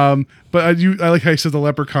 Yeah. But I like how you said the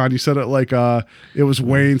Leprechaun. You said it like it was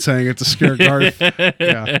Wayne saying it to scare Garth.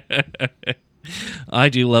 Yeah. I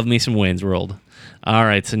do love me some Wayne's World. All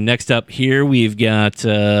right, so next up here we've got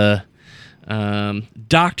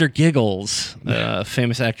Dr. Giggles,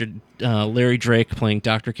 famous actor Larry Drake playing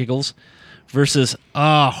Dr. Giggles, versus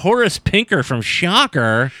Horace Pinker from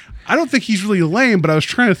Shocker. I don't think he's really lame, but I was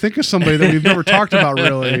trying to think of somebody that we've never talked about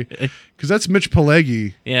really, because that's Mitch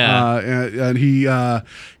Pileggi. Yeah, and he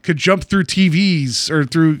could jump through TVs or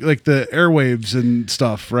through like the airwaves and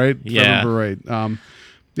stuff, right? If I remember right.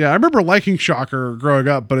 Yeah, I remember liking Shocker growing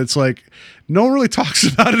up, but it's like no one really talks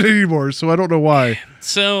about it anymore, so I don't know why.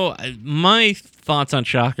 So my thoughts on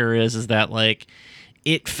Shocker is that like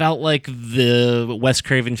it felt like the Wes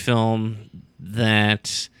Craven film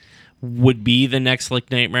that would be the next like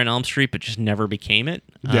Nightmare on Elm Street, but just never became it.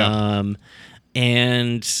 Yeah.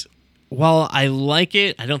 And while I like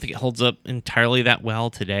it, I don't think it holds up entirely that well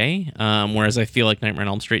today. Whereas I feel like Nightmare on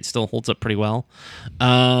Elm Street still holds up pretty well.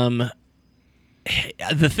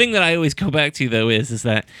 The thing that I always go back to though is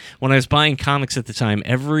that when I was buying comics at the time,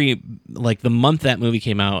 the month that movie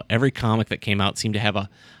came out, every comic that came out seemed to have a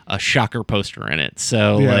Shocker poster in it.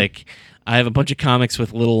 So like I have a bunch of comics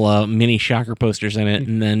with little mini Shocker posters in it,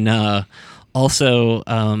 and then also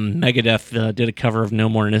Megadeth did a cover of No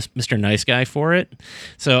More Mr. Nice Guy for it.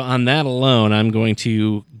 So on that alone, I'm going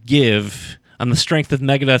to give, on the strength of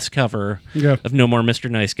Megadeth's cover of No More Mr.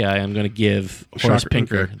 Nice Guy, I'm going to give Horace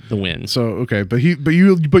Pinker the win. So okay, but you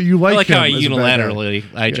like I like him how I as a bad guy.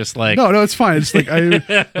 unilaterally just like no, it's fine. It's like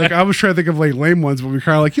I was trying to think of like lame ones, but we're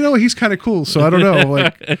kind of like he's kind of cool. So I don't know,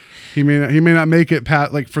 like he may not make it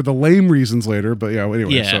like for the lame reasons later, but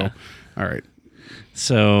anyway. Yeah. So all right.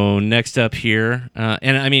 So next up here,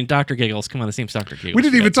 and I mean Dr. Giggles. Come on, this name's Dr. Giggles. We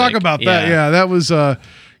didn't even talk about that. Yeah, that was.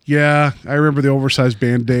 Yeah, I remember the oversized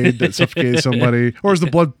Band-Aid that suffocated somebody, or was the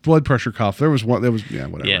blood pressure cuff? There was one. There was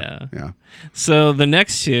whatever. Yeah. So the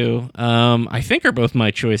next two, I think are both my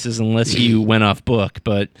choices, unless you went off book.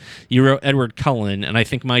 But you wrote Edward Cullen, and I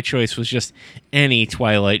think my choice was just any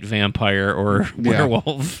Twilight vampire or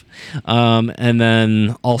werewolf. And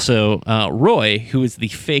then also Roy, who is the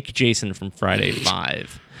fake Jason from Friday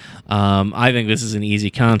 5. I think this is an easy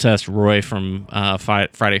contest. Roy from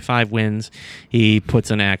Friday 5 wins. He puts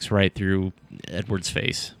an axe right through Edward's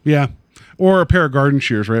face. Yeah. Or a pair of garden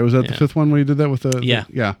shears, right? Was that the fifth one when he did that with the...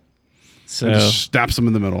 Yeah. So just snaps them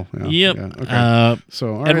in the middle. Yeah. Yep. Yeah. Okay.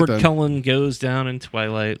 So all Edward Cullen goes down in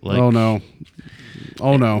Twilight. Like, oh, no.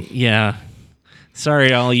 Yeah. Sorry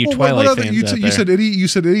to all you Well, Twilight what other- fans you, out you there.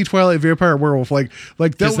 said any Twilight vampire werewolf like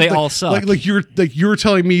that 'Cause was they like, all suck. like you're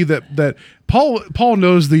telling me that Paul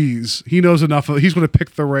knows these. He knows enough. He's going to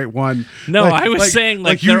pick the right one. No, I was saying,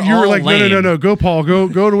 like, you they're were all like lame. no. Go Paul. Go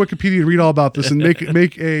to Wikipedia and read all about this and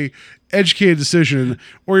make a educated decision.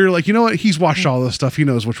 Or you're like, you know what? He's watched all this stuff. He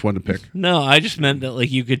knows which one to pick. No, I just meant that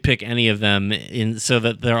like you could pick any of them in so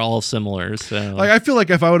that they're all similar. So Like I feel like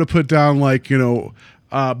if I would have put down like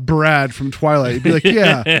Brad from Twilight, you'd be like,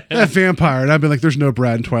 yeah, that vampire, and I'd be like, there's no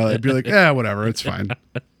Brad in Twilight. I'd be like, yeah, whatever, it's fine.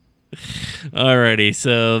 Alrighty,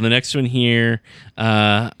 so the next one here,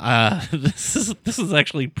 this is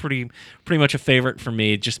actually pretty much a favorite for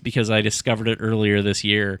me, just because I discovered it earlier this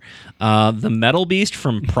year. The Metal Beast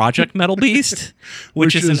from Project Metal Beast,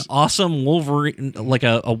 which is an awesome Wolverine, like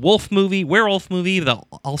a werewolf movie. That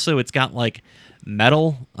also it's got like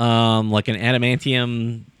metal, like an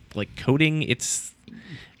adamantium like coating. It's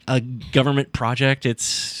a government project.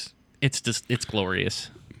 It's glorious.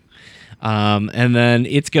 And then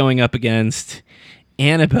it's going up against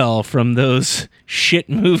Annabelle from those shit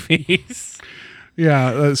movies.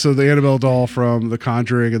 Yeah, so the Annabelle doll from The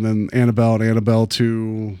Conjuring, and then Annabelle and Annabelle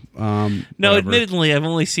 2. No, whatever. admittedly, I've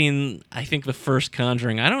only seen, I think, the first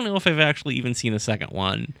Conjuring. I don't know if I've actually even seen the second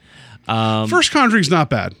one. First Conjuring's not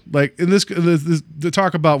bad. Like in this to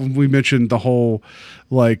talk about when we mentioned the whole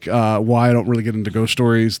like why I don't really get into ghost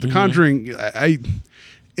stories. The Conjuring,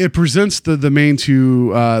 it presents the main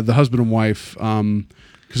two, the husband and wife,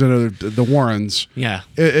 because I know the Warrens. Yeah.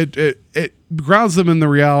 It grounds them in the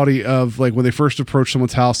reality of like when they first approach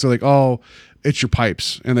someone's house, they're like, oh, it's your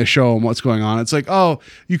pipes, and they show them what's going on. It's like, oh,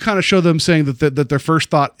 you kind of show them saying that their first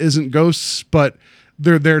thought isn't ghosts, but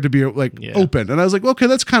they're there to be like open. And I was like, okay,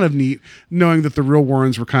 that's kind of neat, knowing that the real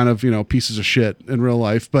Warrens were kind of, pieces of shit in real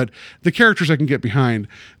life, but the characters I can get behind.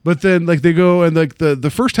 But then like they go and like the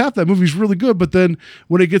first half of that movie is really good, but then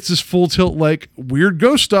when it gets this full tilt, like weird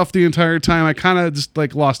ghost stuff the entire time, I kind of just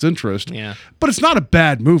like lost interest. Yeah. But it's not a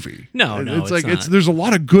bad movie. No, it's like not. there's a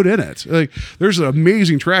lot of good in it. Like there's an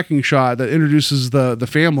amazing tracking shot that introduces the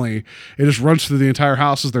family. It just runs through the entire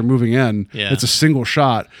house as they're moving in. Yeah. It's a single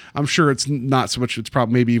shot. I'm sure it's not so much. It's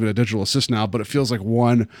probably maybe even a digital assist now, but it feels like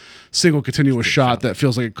one single continuous shot that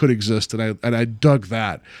feels like it could exist. And I dug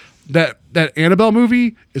that. That Annabelle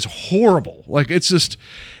movie is horrible. Like it's just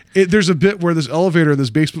there's a bit where this elevator in this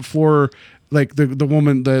basement floor, like the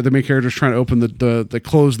woman, the main character is trying to open the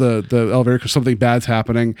close the elevator because something bad's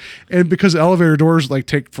happening, and because the elevator doors like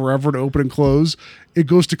take forever to open and close, it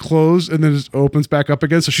goes to close and then it opens back up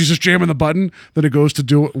again. So she's just jamming the button, then it goes to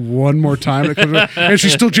do it one more time, and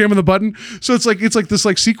she's still jamming the button. So it's like this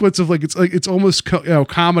like sequence of like it's almost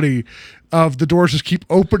comedy of the doors just keep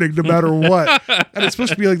opening no matter what, and it's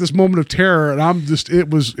supposed to be like this moment of terror, and it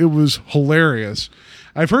was hilarious.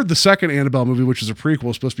 I've heard the second Annabelle movie, which is a prequel,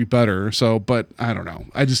 is supposed to be better. So, but I don't know.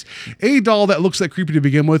 A doll that looks that creepy to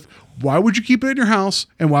begin with, why would you keep it in your house,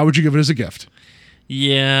 and why would you give it as a gift?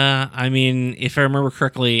 Yeah, I mean, if I remember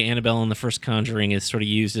correctly, Annabelle in the first Conjuring is sort of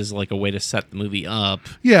used as like a way to set the movie up.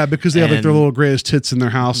 Yeah, because they have like their little greatest hits in their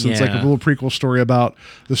house, and it's like a Yeah. little prequel story about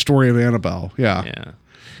the story of Annabelle. Yeah. Yeah.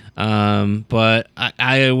 But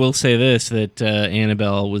I will say this, that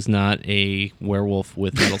Annabelle was not a werewolf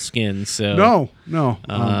with metal skin. So No.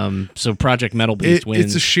 So Project Metal Beast wins.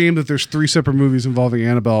 It's a shame that there's 3 separate movies involving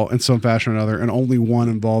Annabelle in some fashion or another, and only one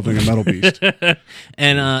involving a metal beast.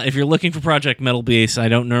 And if you're looking for Project Metal Beast, I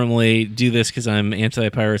don't normally do this because I'm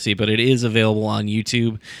anti-piracy, but it is available on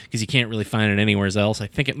YouTube because you can't really find it anywhere else. I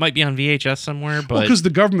think it might be on VHS somewhere, but because the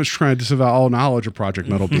government's trying to disavow all knowledge of Project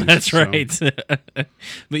Metal Beast. that's so. right.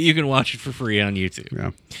 But you can watch it for free on YouTube.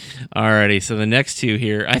 Yeah. Alrighty, so the next two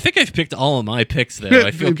here, I think I've picked all of my picks though.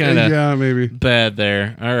 I feel kind of yeah, maybe bad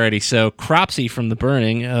there. Alrighty, so Cropsy from The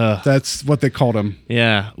Burning. That's what they called him.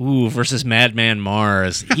 Yeah. Ooh, versus Madman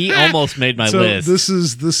Mars. He almost made my list. This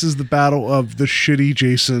is the battle of the shitty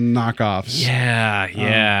Jason knockoffs. Yeah.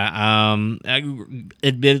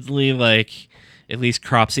 Admittedly, like at least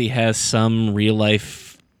Cropsy has some real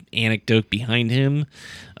life anecdote behind him,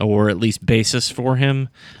 or at least basis for him.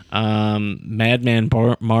 Madman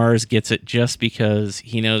Mars gets it just because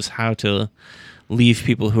he knows how to leave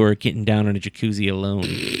people who are getting down in a jacuzzi alone.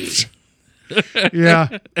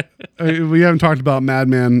 Yeah, we haven't talked about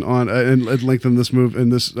Madman on in length in this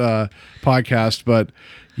podcast, but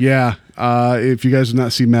yeah, if you guys have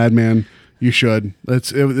not seen Madman, you should.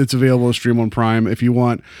 It's available to stream on Prime if you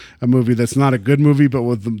want a movie that's not a good movie, but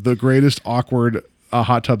with the greatest awkward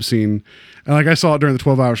hot tub scene. And like I saw it during the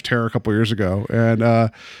 12 Hours Terror a couple years ago,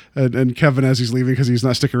 and Kevin, as he's leaving because he's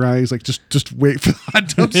not sticking around, he's like, just wait for the hot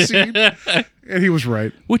tub scene. And he was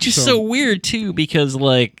right. Which is so weird too, because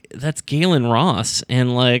like that's Galen Ross,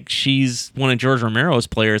 and like she's one of George Romero's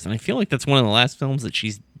players, and I feel like that's one of the last films that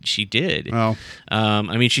she did. Oh.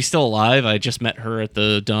 I mean, she's still alive. I just met her at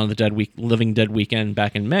the Dawn of the Dead Living Dead weekend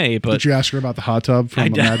back in May. But did you ask her about the hot tub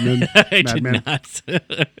from Mad Men? I did not.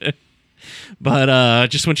 But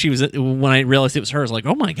just when I realized it was her, I was like,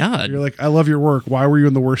 oh my God. You're like, I love your work. Why were you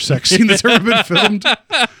in the worst sex scene that's ever been filmed?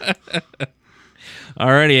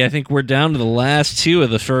 Alrighty, I think we're down to the last two of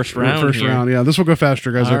the first round. Yeah. This will go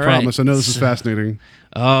faster, guys. All I promise. I know this is fascinating.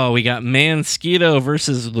 Oh, we got Mansquito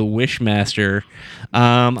versus the Wishmaster.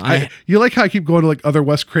 You like how I keep going to like other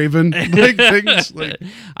Wes Craven like things? Like,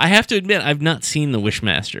 I have to admit, I've not seen the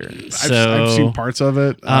Wishmaster. I've seen parts of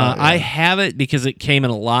it. I have it because it came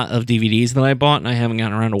in a lot of DVDs that I bought, and I haven't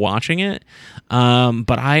gotten around to watching it.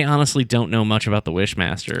 But I honestly don't know much about the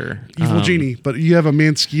Wishmaster. Evil genie, but you have a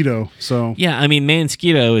Mansquito, so yeah. I mean,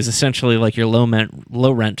 Mansquito is essentially like your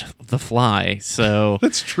low rent The Fly. So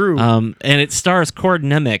that's true. And it stars Cord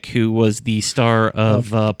Nemec, who was the star of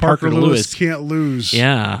Parker Lewis Can't Lose.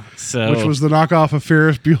 Yeah, so which was the knockoff of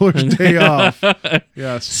Ferris Bueller's Day Off.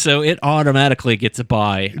 Yes. So it automatically gets a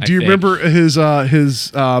buy. Do you remember his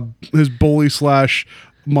bully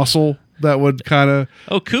 / muscle that would kind of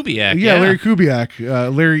Kubiak? Yeah, Larry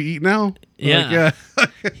Kubiak, Larry Eatnow. Yeah.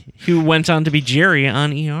 Who went on to be Jerry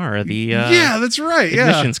on ER, the that's right.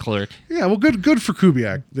 admissions clerk. Yeah, well, good for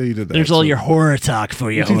Kubiak that he did that. There's all your horror talk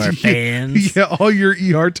for you horror fans. Yeah, all your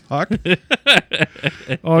ER talk.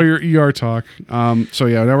 All your ER talk. So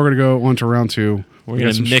yeah, now we're gonna go on to round two. We're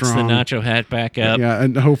going to mix the nacho hat back up. Yeah,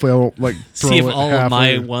 and hopefully I won't like throw see if it all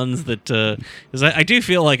halfway. of my ones that because I do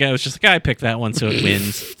feel like I was just like I picked that one so it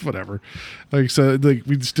wins. Whatever. Like so, like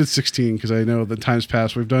we just did 16 because I know the times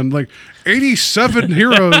past we've done like 87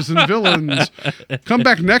 heroes and villains. Come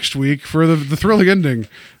back next week for the thrilling ending.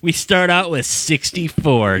 We start out with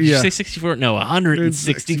 64. Did you say 64? No,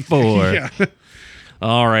 164. Yeah.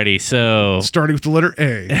 Alrighty, so starting with the letter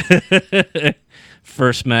A.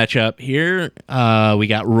 First matchup here, we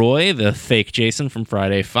got Roy, the fake Jason from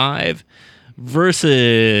Friday 5, versus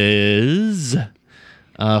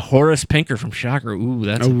Horace Pinker from Shocker. Ooh,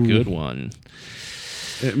 that's a good one.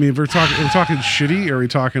 I mean, if we're talking shitty, or are we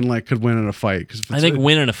talking like could win in a fight? Because I think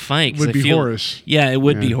win in a fight would be Horace. Yeah, it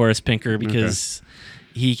would be Horace Pinker because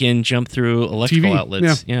he can jump through electrical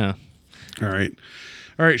outlets. Yeah. All right,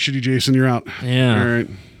 shitty Jason, you're out. Yeah. All right,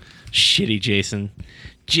 shitty Jason.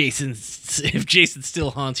 If Jason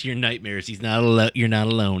still haunts your nightmares, you're not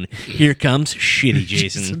alone. Here comes shitty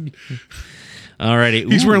Jason. Alrighty.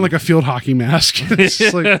 He's wearing like a field hockey mask. It's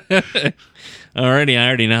just like... Alrighty, I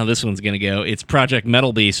already know how this one's gonna go. It's Project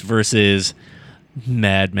Metal Beast versus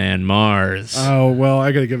Madman Mars. Oh well,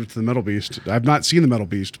 I gotta give it to the Metal Beast. I've not seen the Metal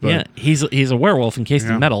Beast, but yeah, he's a werewolf encased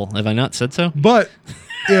in metal. Have I not said so? But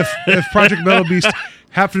if Project Metal Beast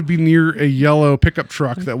happened to be near a yellow pickup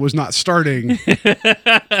truck that was not starting,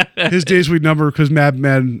 his days would number because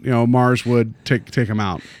Madman, Mars would take him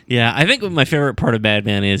out. Yeah, I think what my favorite part of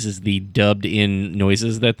Madman is the dubbed in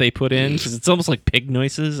noises that they put in because it's almost like pig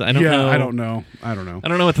noises. I don't know. I don't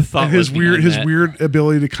know what the thought was. His weird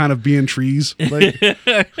ability to kind of be in trees. Like,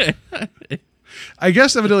 I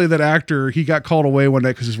guess evidently that actor, he got called away one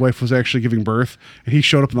night because his wife was actually giving birth, and he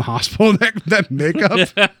showed up in the hospital in that makeup.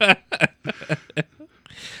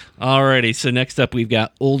 Alrighty, so next up we've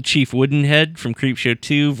got Old Chief Woodenhead from Creepshow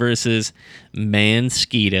 2 versus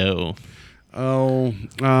Mansquito. Oh,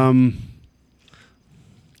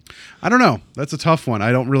 I don't know. That's a tough one.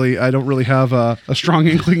 I don't really have a strong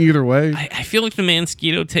inkling either way. I feel like the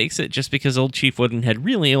Mansquito takes it just because Old Chief Woodenhead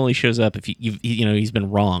really only shows up if he's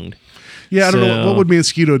been wronged. Yeah, I don't know. What would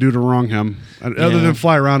Mansquito do to wrong him? Other than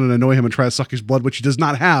fly around and annoy him and try to suck his blood, which he does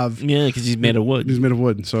not have. Yeah, because he's made of wood. He's made of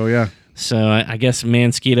wood, so yeah. So I guess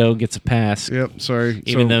Mansquito gets a pass. Yep, sorry.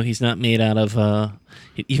 Even though he's not made out of...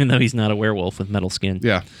 even though he's not a werewolf with metal skin.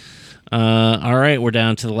 Yeah. All right, we're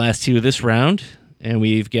down to the last two of this round. And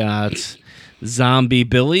we've got Zombie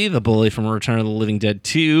Billy, the bully from Return of the Living Dead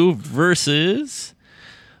 2, versus...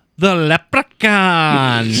 the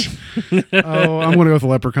Leprechaun. I'm going to go with the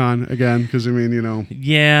Leprechaun again because,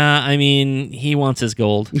 Yeah, he wants his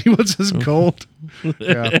gold. He wants his gold.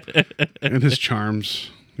 Yeah. And his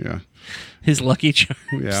charms. Yeah. His lucky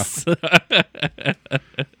charms. Yeah.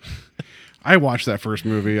 I watched that first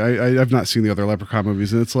movie. I've not seen the other Leprechaun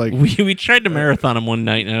movies, and it's like... We tried to marathon them one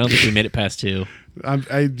night, and I don't think we made it past 2.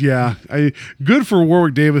 Good for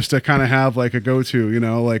Warwick Davis to kind of have like a go-to,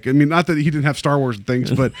 not that he didn't have Star Wars and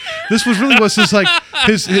things, but this was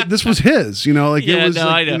this was his,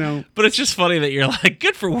 I know. But it's just funny that you're like,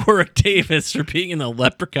 good for Warwick Davis for being in the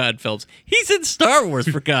Leprechaun films. He's in Star Wars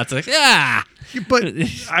for God's sake. But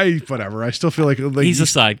whatever. I still feel like He's a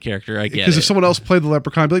side character. I get it. Because if someone else played the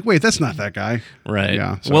Leprechaun, I'd be like, wait, that's not that guy. Right.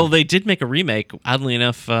 Yeah. So. Well, they did make a remake, oddly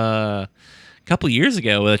enough, a couple years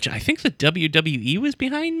ago, which I think the WWE was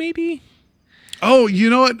behind, maybe? Oh, you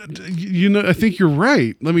know what? I think you're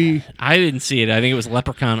right. I didn't see it. I think it was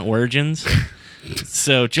Leprechaun Origins.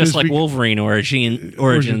 So just like Wolverine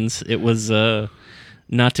Origins, it was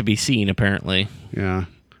not to be seen, apparently. Yeah.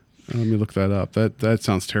 Let me look that up. That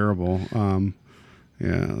sounds terrible.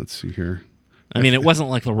 Yeah, let's see here. I mean, it wasn't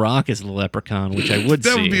like The Rock as the Leprechaun, which I would see.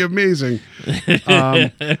 That would be amazing.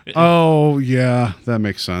 Oh, yeah, that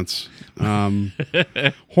makes sense.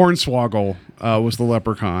 Hornswoggle was the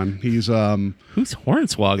Leprechaun. He's who's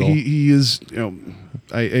Hornswoggle? He is a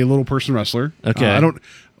little person wrestler. Okay, I don't.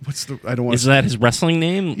 I don't want. Is that his wrestling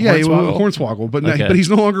name? Yeah, Hornswoggle, but he's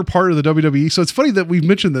no longer part of the WWE. So it's funny that we've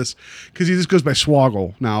mentioned this because he just goes by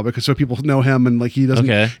Swoggle now because so people know him and like he doesn't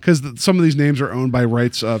because some of these names are owned by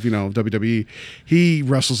rights of WWE. He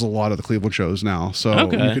wrestles a lot of the Cleveland shows now, so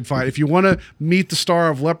you could find if you want to meet the star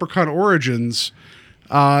of Leprechaun Origins.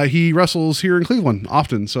 He wrestles here in Cleveland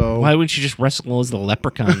often. So why wouldn't you just wrestle as the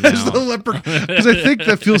Leprechaun now? As the Leprechaun, because I think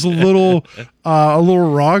that feels a little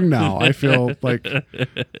wrong now. I feel like,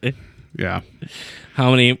 yeah.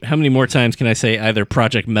 How many more times can I say either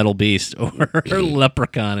Project Metal Beast or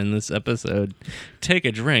Leprechaun in this episode? Take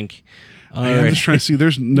a drink. I'm just trying to see.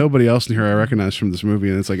 There's nobody else in here I recognize from this movie,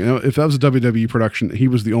 and it's like, if that was a WWE production, he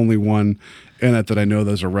was the only one in it that I know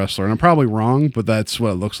that's a wrestler. And I'm probably wrong, but that's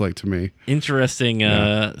what it looks like to me. Interesting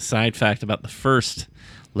side fact about the first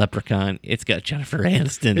Leprechaun: it's got Jennifer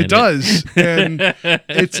Aniston. It does, and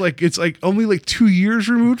it's like only like 2 years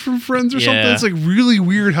removed from Friends or something. It's like really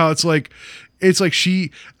weird how it's like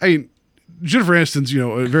she. I mean, Jennifer Aniston's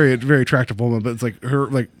a very very attractive woman, but it's like her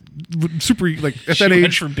like. Super like at she that went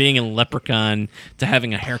age from being a leprechaun to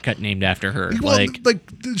having a haircut named after her. Well, like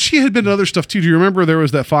she had been in other stuff too. Do you remember there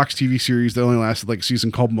was that Fox TV series that only lasted like a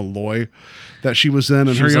season called Malloy that she was in,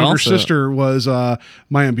 and her younger sister was Mayim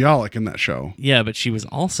Bialik in that show. Yeah, but she was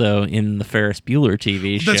also in the Ferris Bueller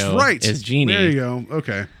TV show. That's right, as Jeannie. There you go.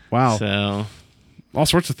 Okay, wow. So all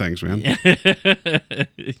sorts of things, man.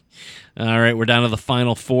 All right, we're down to the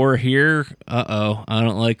final four here. I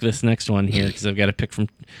don't like this next one here because I've got to pick from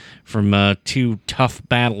two tough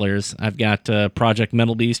battlers. I've got Project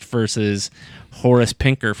Metal Beast versus Horace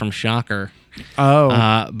Pinker from Shocker. Oh,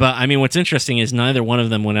 but I mean, what's interesting is neither one of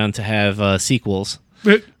them went on to have sequels.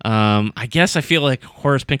 I guess I feel like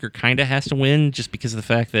Horace Pinker kind of has to win just because of the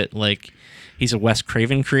fact that like he's a Wes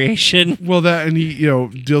Craven creation. Well, that and he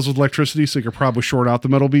deals with electricity, so he could probably short out the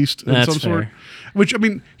Metal Beast in some sort. Which I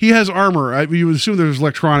mean, he has armor. You would assume there's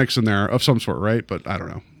electronics in there of some sort, right? But I don't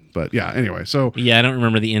know. But yeah, anyway, so yeah, I don't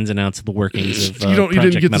remember the ins and outs of the workings of you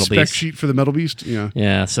didn't get Metal the spec Beast. sheet for the Metal Beast.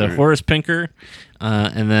 Yeah. So right. Horace Pinker,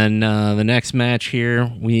 and then the next match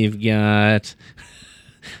here we've got.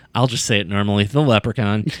 I'll just say it normally: the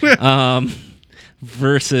Leprechaun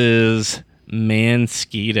versus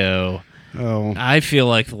Mansquito. Oh, I feel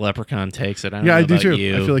like the Leprechaun takes it. I don't know I do about too.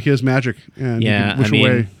 you. I feel like he has magic, and yeah, you can push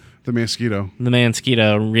away the Mansquito. The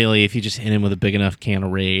Mansquito, really, if you just hit him with a big enough can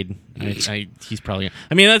of Raid, he's probably.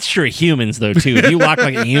 I mean, that's true. Humans though too. If you walk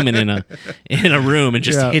like a human in a room and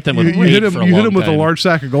just hit them with Raid hit him, for a you long hit him with time. a large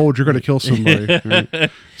sack of gold, you're going to kill somebody.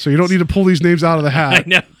 Right? So you don't need to pull these names out of the hat. I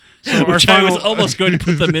know. So I was almost going to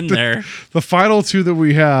put them in there. The final two that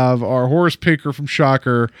we have are Horace Pinker from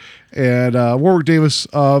Shocker and Warwick Davis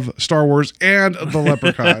of Star Wars and the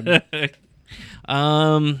Leprechaun.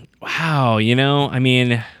 Wow. I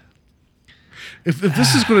mean, if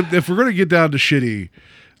we're gonna get down to shitty,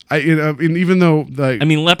 even though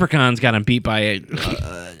Leprechaun's got him beat by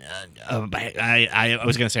I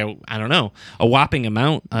was going to say, I don't know, a whopping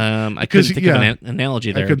amount. I couldn't think of an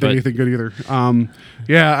analogy there. I couldn't think of anything good either.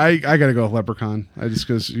 I got to go with Leprechaun. I just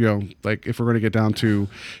because if we're going to get down to,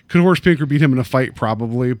 could Horace Pinker beat him in a fight?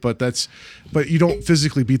 Probably, but you don't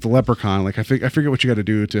physically beat the Leprechaun. Like I forget what you got to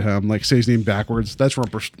do to him. Like say his name backwards. That's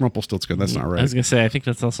Rumpelstiltskin. That's not right. I was going to say, I think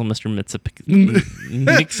that's also Mr. Mxyzptlk.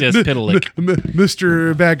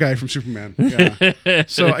 Mr. Bad Guy from Superman. Yeah.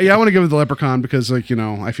 So I want to give it the Leprechaun because I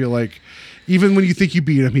feel like even when you think you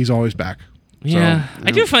beat him, he's always back. Yeah, so,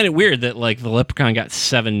 I do find it weird that like the Leprechaun got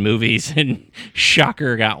 7 movies and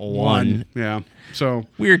Shocker got 1. Yeah, so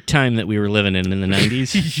weird time that we were living in the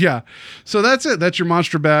 90s. Yeah, so that's it. That's your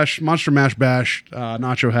Monster Mash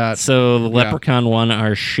Nacho Hat. So the Leprechaun won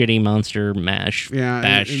our shitty Monster Mash. Yeah,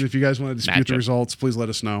 bash and if you guys want to dispute the results, please let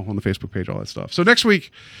us know on the Facebook page. All that stuff. So next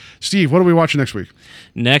week, Steve, what are we watching next week?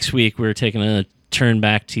 Next week we're taking a turn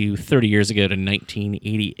back to 30 years ago to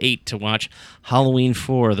 1988 to watch Halloween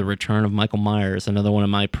 4, The Return of Michael Myers, another one of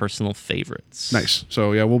my personal favorites. Nice.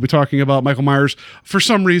 So, yeah, we'll be talking about Michael Myers for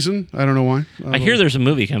some reason. I don't know why. I hear there's a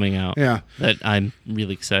movie coming out that I'm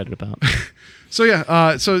really excited about.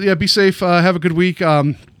 So, be safe. Have a good week.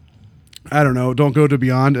 I don't know. Don't go to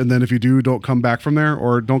Beyond, and then if you do, don't come back from there,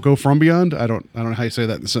 or don't go from Beyond. I don't know how you say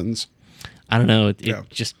that in a sentence. I don't know. It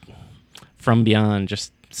just From Beyond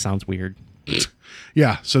just sounds weird.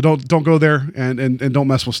 Yeah, so don't go there and don't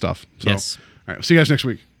mess with stuff. So, yes. All right, see you guys next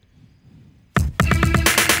week.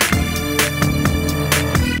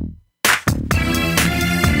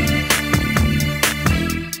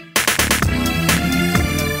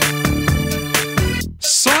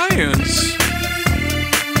 Science.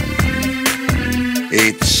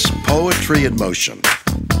 It's poetry in motion.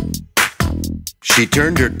 She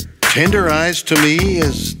turned her tender eyes to me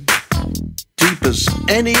as deep as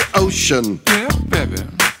any ocean. Yeah, baby.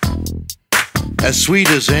 As sweet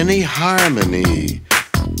as any harmony.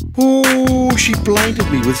 Oh, she blinded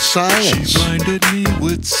me with science. She blinded me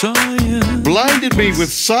with science. Blinded me with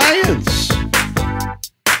science.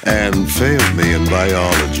 And failed me in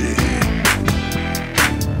biology.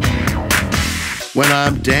 When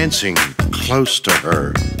I'm dancing close to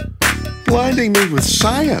her, blinding me with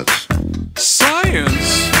science.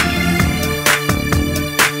 Science.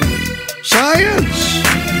 Science!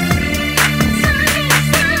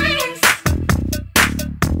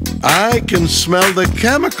 I can smell the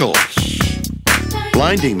chemicals.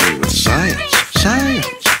 Blinding me with science. Science.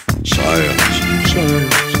 Science.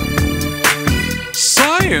 Science.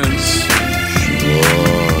 Science. Science.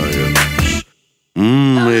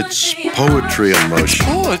 It's poetry in motion.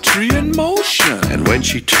 Poetry in motion. And when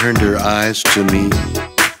she turned her eyes to me,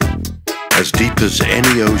 as deep as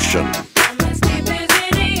any ocean,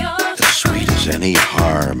 as sweet as any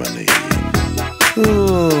harmony.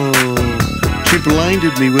 Oh, she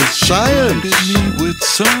blinded me with science. Blinded me with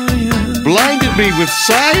science. Blinded me with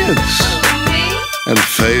science. And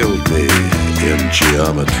failed me in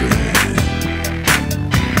geometry.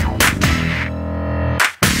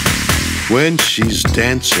 When she's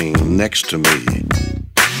dancing next to me.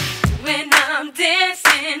 When I'm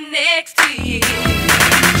dancing next to you.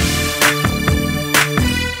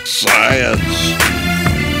 Science.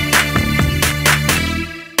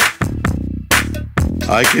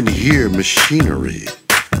 I can hear machinery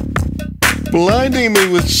blinding me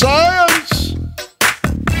with science.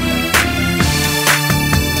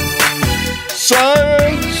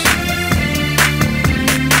 Science.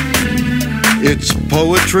 It's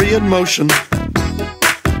poetry in motion.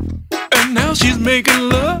 And now she's making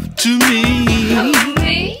love to me.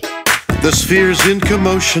 The sphere's in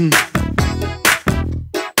commotion.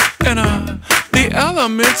 And the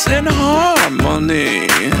elements in harmony.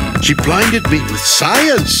 She blinded me with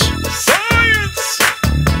science. Science!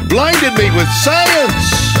 Blinded me with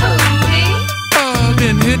science.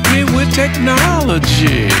 Then hit me with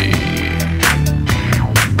technology.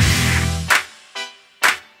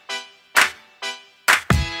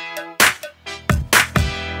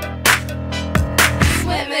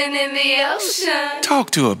 Swimming in the ocean.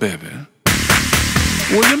 Talk to her, baby.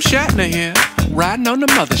 William Shatner here, riding on the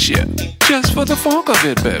mothership, just for the funk of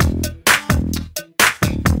it, baby.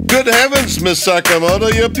 Good heavens, Miss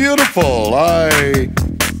Sakamoto, you're beautiful. I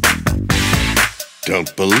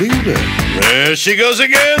don't believe it. There she goes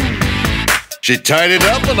again. She tied it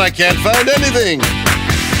up and I can't find anything.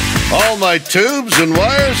 All my tubes and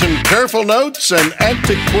wires and careful notes and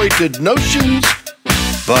antiquated notions.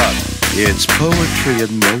 But it's poetry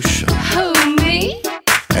in motion. Who, me?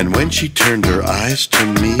 And when she turned her eyes to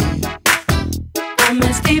me, I'm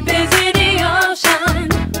as deep as any ocean.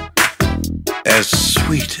 as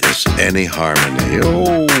sweet as any harmony.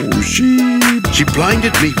 Oh, she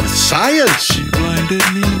blinded me with science. She blinded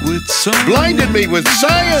me with science. Blinded me with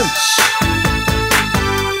science.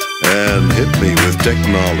 And hit me with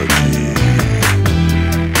technology.